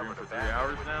I've been discovered streaming for 3 abandoned,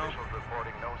 hours with now. officials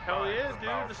reporting no Hell signs yeah, of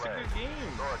dude, foul this is a play. good game.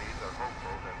 Authorities are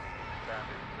hopeful that the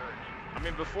expanded search I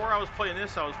mean, before I was playing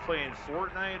this, I was playing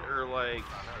Fortnite or like,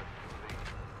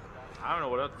 I don't know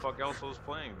what the fuck else I was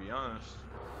playing, to be honest.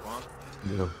 Fun.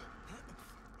 Yeah.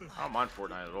 I don't mind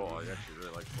Fortnite at all. I actually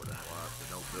really like Fortnite a lot.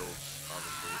 There's no builds,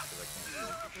 obviously, because I can't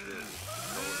build for shit.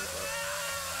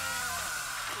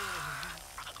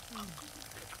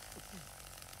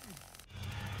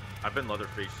 I've been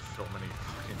Leatherface so many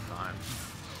fucking times.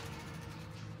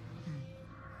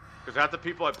 Because half the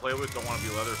people I play with don't want to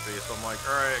be Leatherface, so I'm like,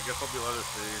 alright, I guess I'll be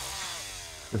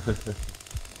Leatherface.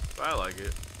 But I like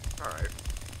it. Alright.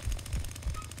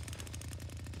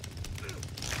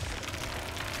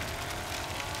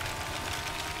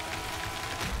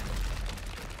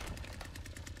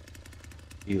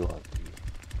 Eli.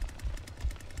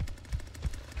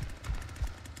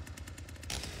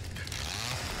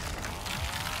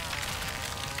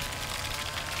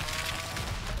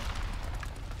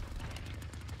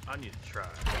 I need to try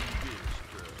this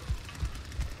drug.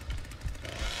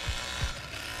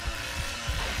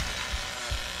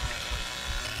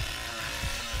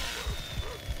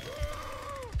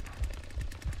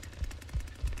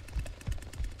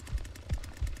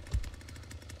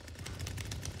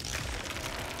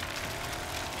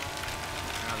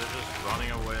 Now they're just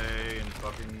running away and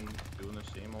fucking doing the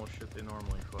same old shit they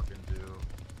normally fucking do.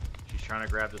 She's trying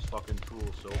to grab this fucking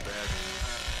tool so badly.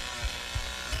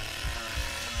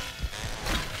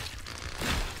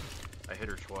 I hit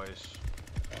her twice.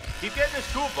 Keep getting this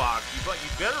toolbox, but you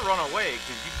better run away,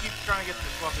 because you keep trying to get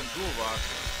this fucking toolbox.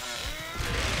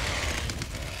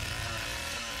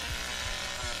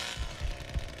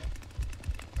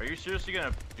 Are you seriously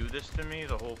gonna do this to me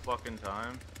the whole fucking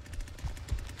time?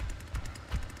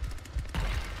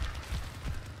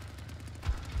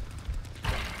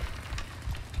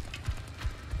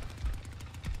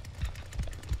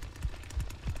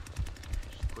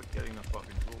 Just quit getting the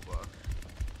fucking toolbox.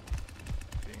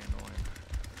 Being annoying.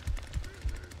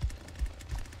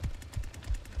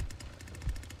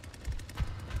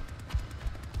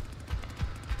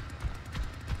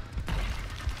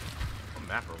 What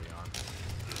map are we on?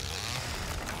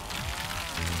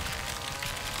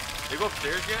 They go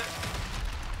upstairs yet?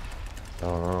 I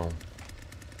don't know.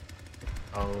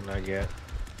 Oh, not yet.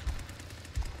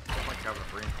 I'm like having a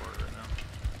brain fart right now.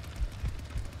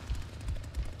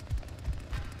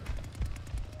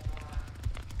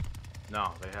 No,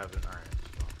 they haven't. Alright,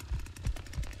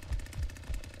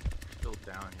 still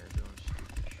down here doing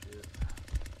stupid shit.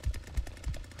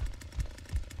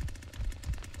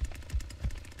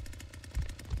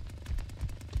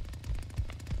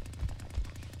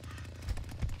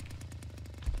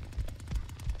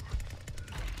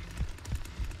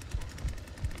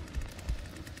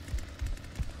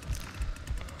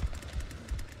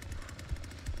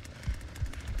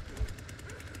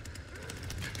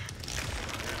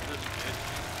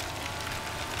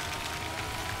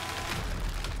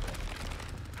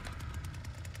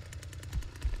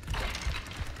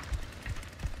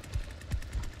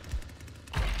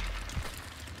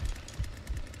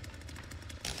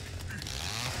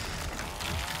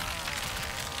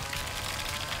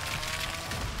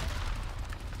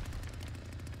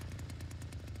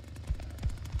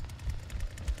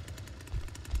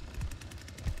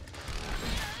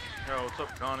 Yo, what's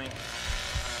up, Connie?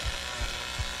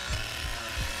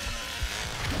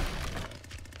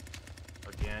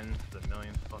 Again, the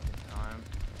millionth fucking time.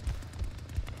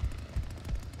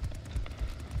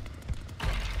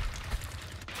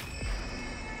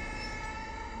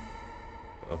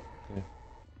 Oh, okay.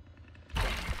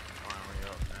 Finally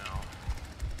up now.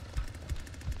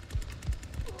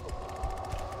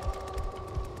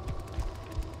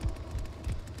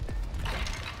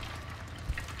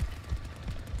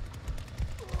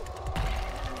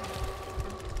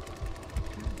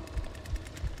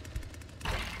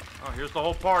 Oh, here's the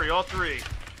whole party, all three.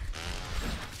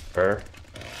 Her.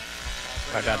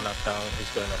 I got knocked down. He's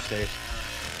going upstairs.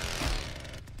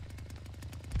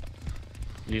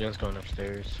 Leland's going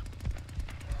upstairs.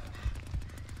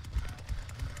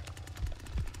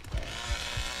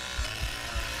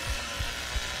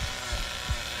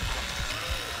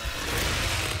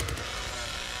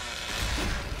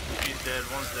 He's dead,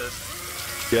 one's dead.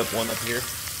 Yep, one up here.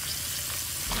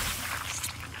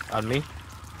 On me.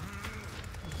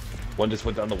 One just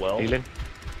went down the well. Leland.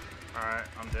 Alright,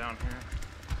 I'm down here.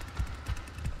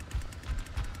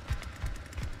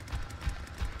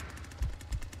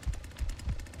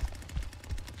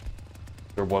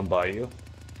 There one by you.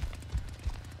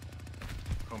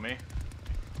 Who, me?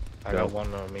 I got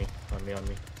one on me. On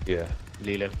me. Yeah.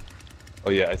 Leland. Oh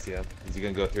yeah, I see him. Is he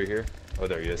gonna go through here? Oh,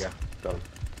 there he is. Yeah. Got him.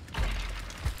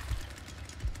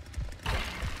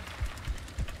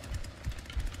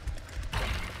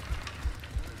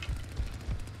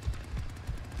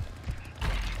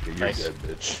 Yeah, you're Nice. dead,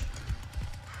 bitch.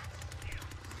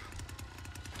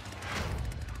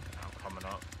 I'm coming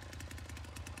up.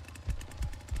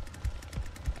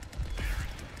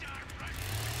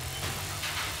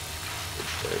 Good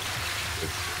shit. Good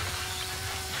shit.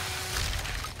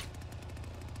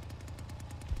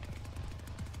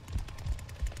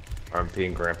 I'm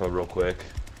peeing Grandpa real quick.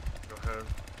 Go ahead.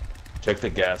 Check the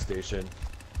gas station.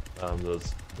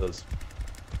 Those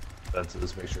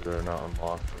fences. Make sure they're not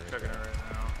unlocked. Or Checking it anything.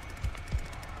 right now.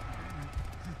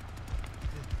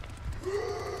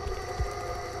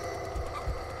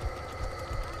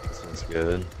 This one's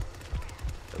good.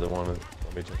 The other one.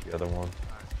 Let me check the other one.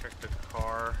 Alright, check the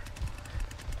car.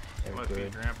 They're Might be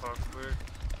good. Grandpa quick.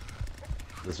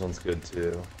 This one's good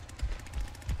too.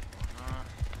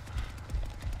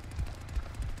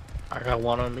 I got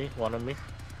one on me. One on me.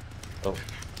 Oh,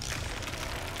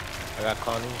 I got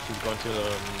Connie. She's going to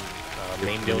the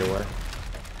main on building. your way.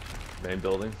 Main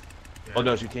building. Yeah. Oh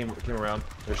no, she came around.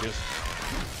 There she is.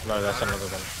 No, that's another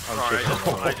one. I'm Alright, shooting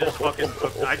another I one. just fucking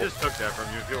took, I just took that from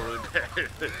you. I feel really bad.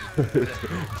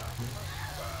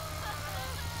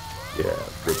 Yeah,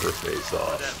 rip her face that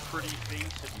off. pretty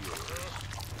face of yours.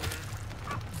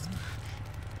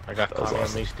 I got That was Connie on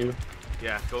awesome. me too.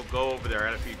 Yeah, go over there.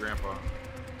 I gotta feed Grandpa.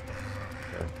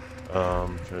 Okay.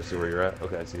 Trying to see where you're at.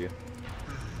 Okay, I see you.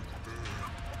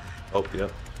 Oh,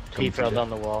 yep. He Coming to fell you. down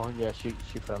the wall. Yeah, she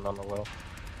fell down the wall.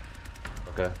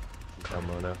 Okay. She's down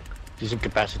low now. She's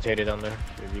incapacitated on there.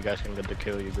 If you guys can get the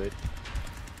kill, you're good.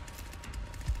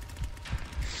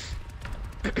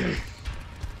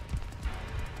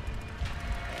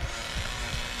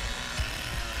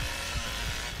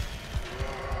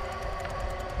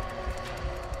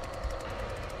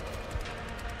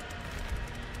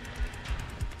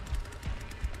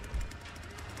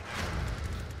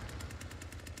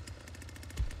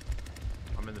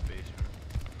 I'm in the basement.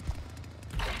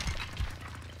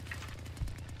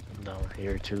 I'm down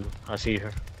here too. I see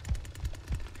her.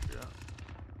 Yeah.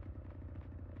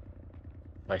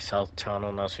 My south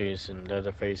tunnel, now she's in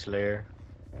Leatherface lair.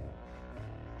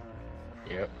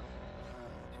 Yep.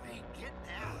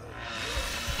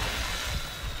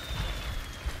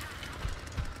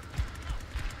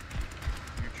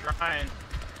 You're trying.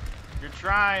 You're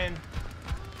trying.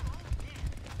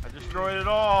 I destroyed it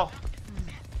all.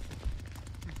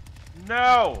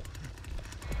 No!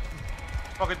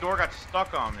 Fucking door got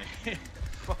stuck on me.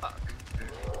 Fuck.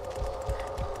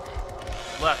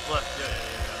 Left, yeah.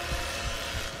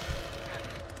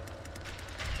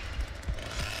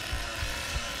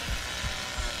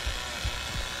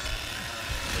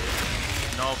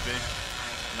 No, bitch.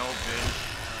 No, bitch.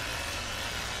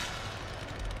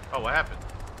 Oh, what happened?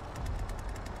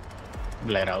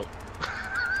 Bled out.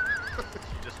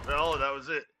 She just fell and that was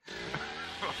it.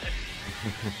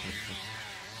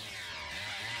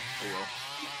 Oh well.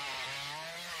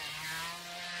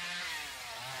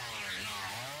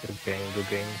 Good game, good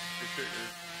game.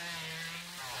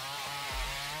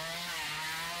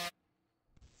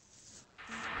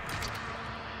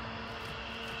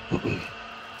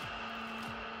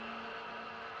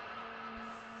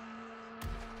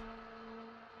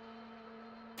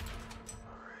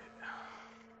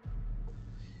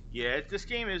 Yeah, this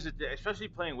game is, especially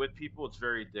playing with people, it's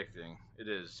very addicting. It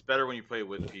is. It's better when you play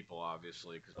with people,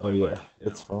 obviously. Cause Oh yeah,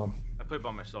 it's fun. I play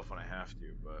by myself when I have to,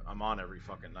 but I'm on every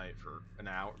fucking night for an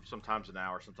hour, sometimes an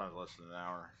hour, sometimes less than an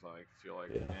hour. If I feel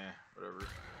like, whatever.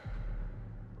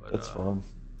 But, It's fun.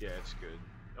 Yeah, it's good.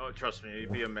 Oh, trust me,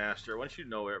 you'd be a master. Once you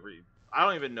know I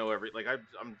don't even know every, like,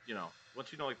 I'm,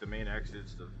 once you know, like, the main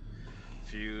exits, the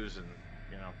fuse, and,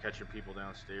 catching people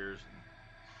downstairs, and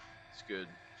it's good.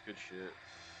 It's good shit.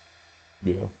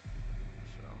 Yeah.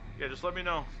 So, yeah, just let me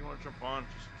know if you want to jump on.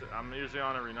 I'm usually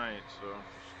on every night, so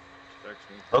just text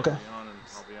me. Okay. I'll be on, and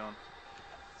I'll be on.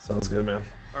 Sounds good, man.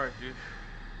 All right, dude.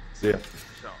 See ya.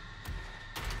 So,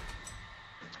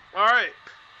 all right,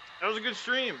 that was a good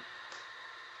stream.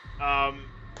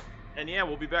 And yeah,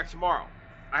 we'll be back tomorrow.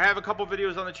 I have a couple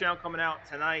videos on the channel coming out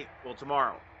tonight. Well,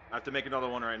 tomorrow. I have to make another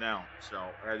one right now, so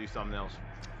I gotta do thumbnails.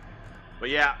 But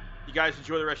yeah, you guys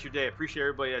enjoy the rest of your day. I appreciate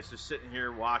everybody that's just sitting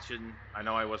here watching. I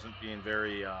know I wasn't being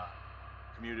very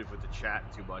communicative with the chat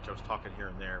too much. I was talking here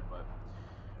and there, but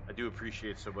I do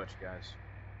appreciate it so much, guys.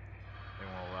 And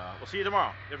we'll see you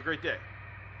tomorrow. You have a great day.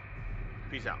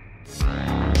 Peace out.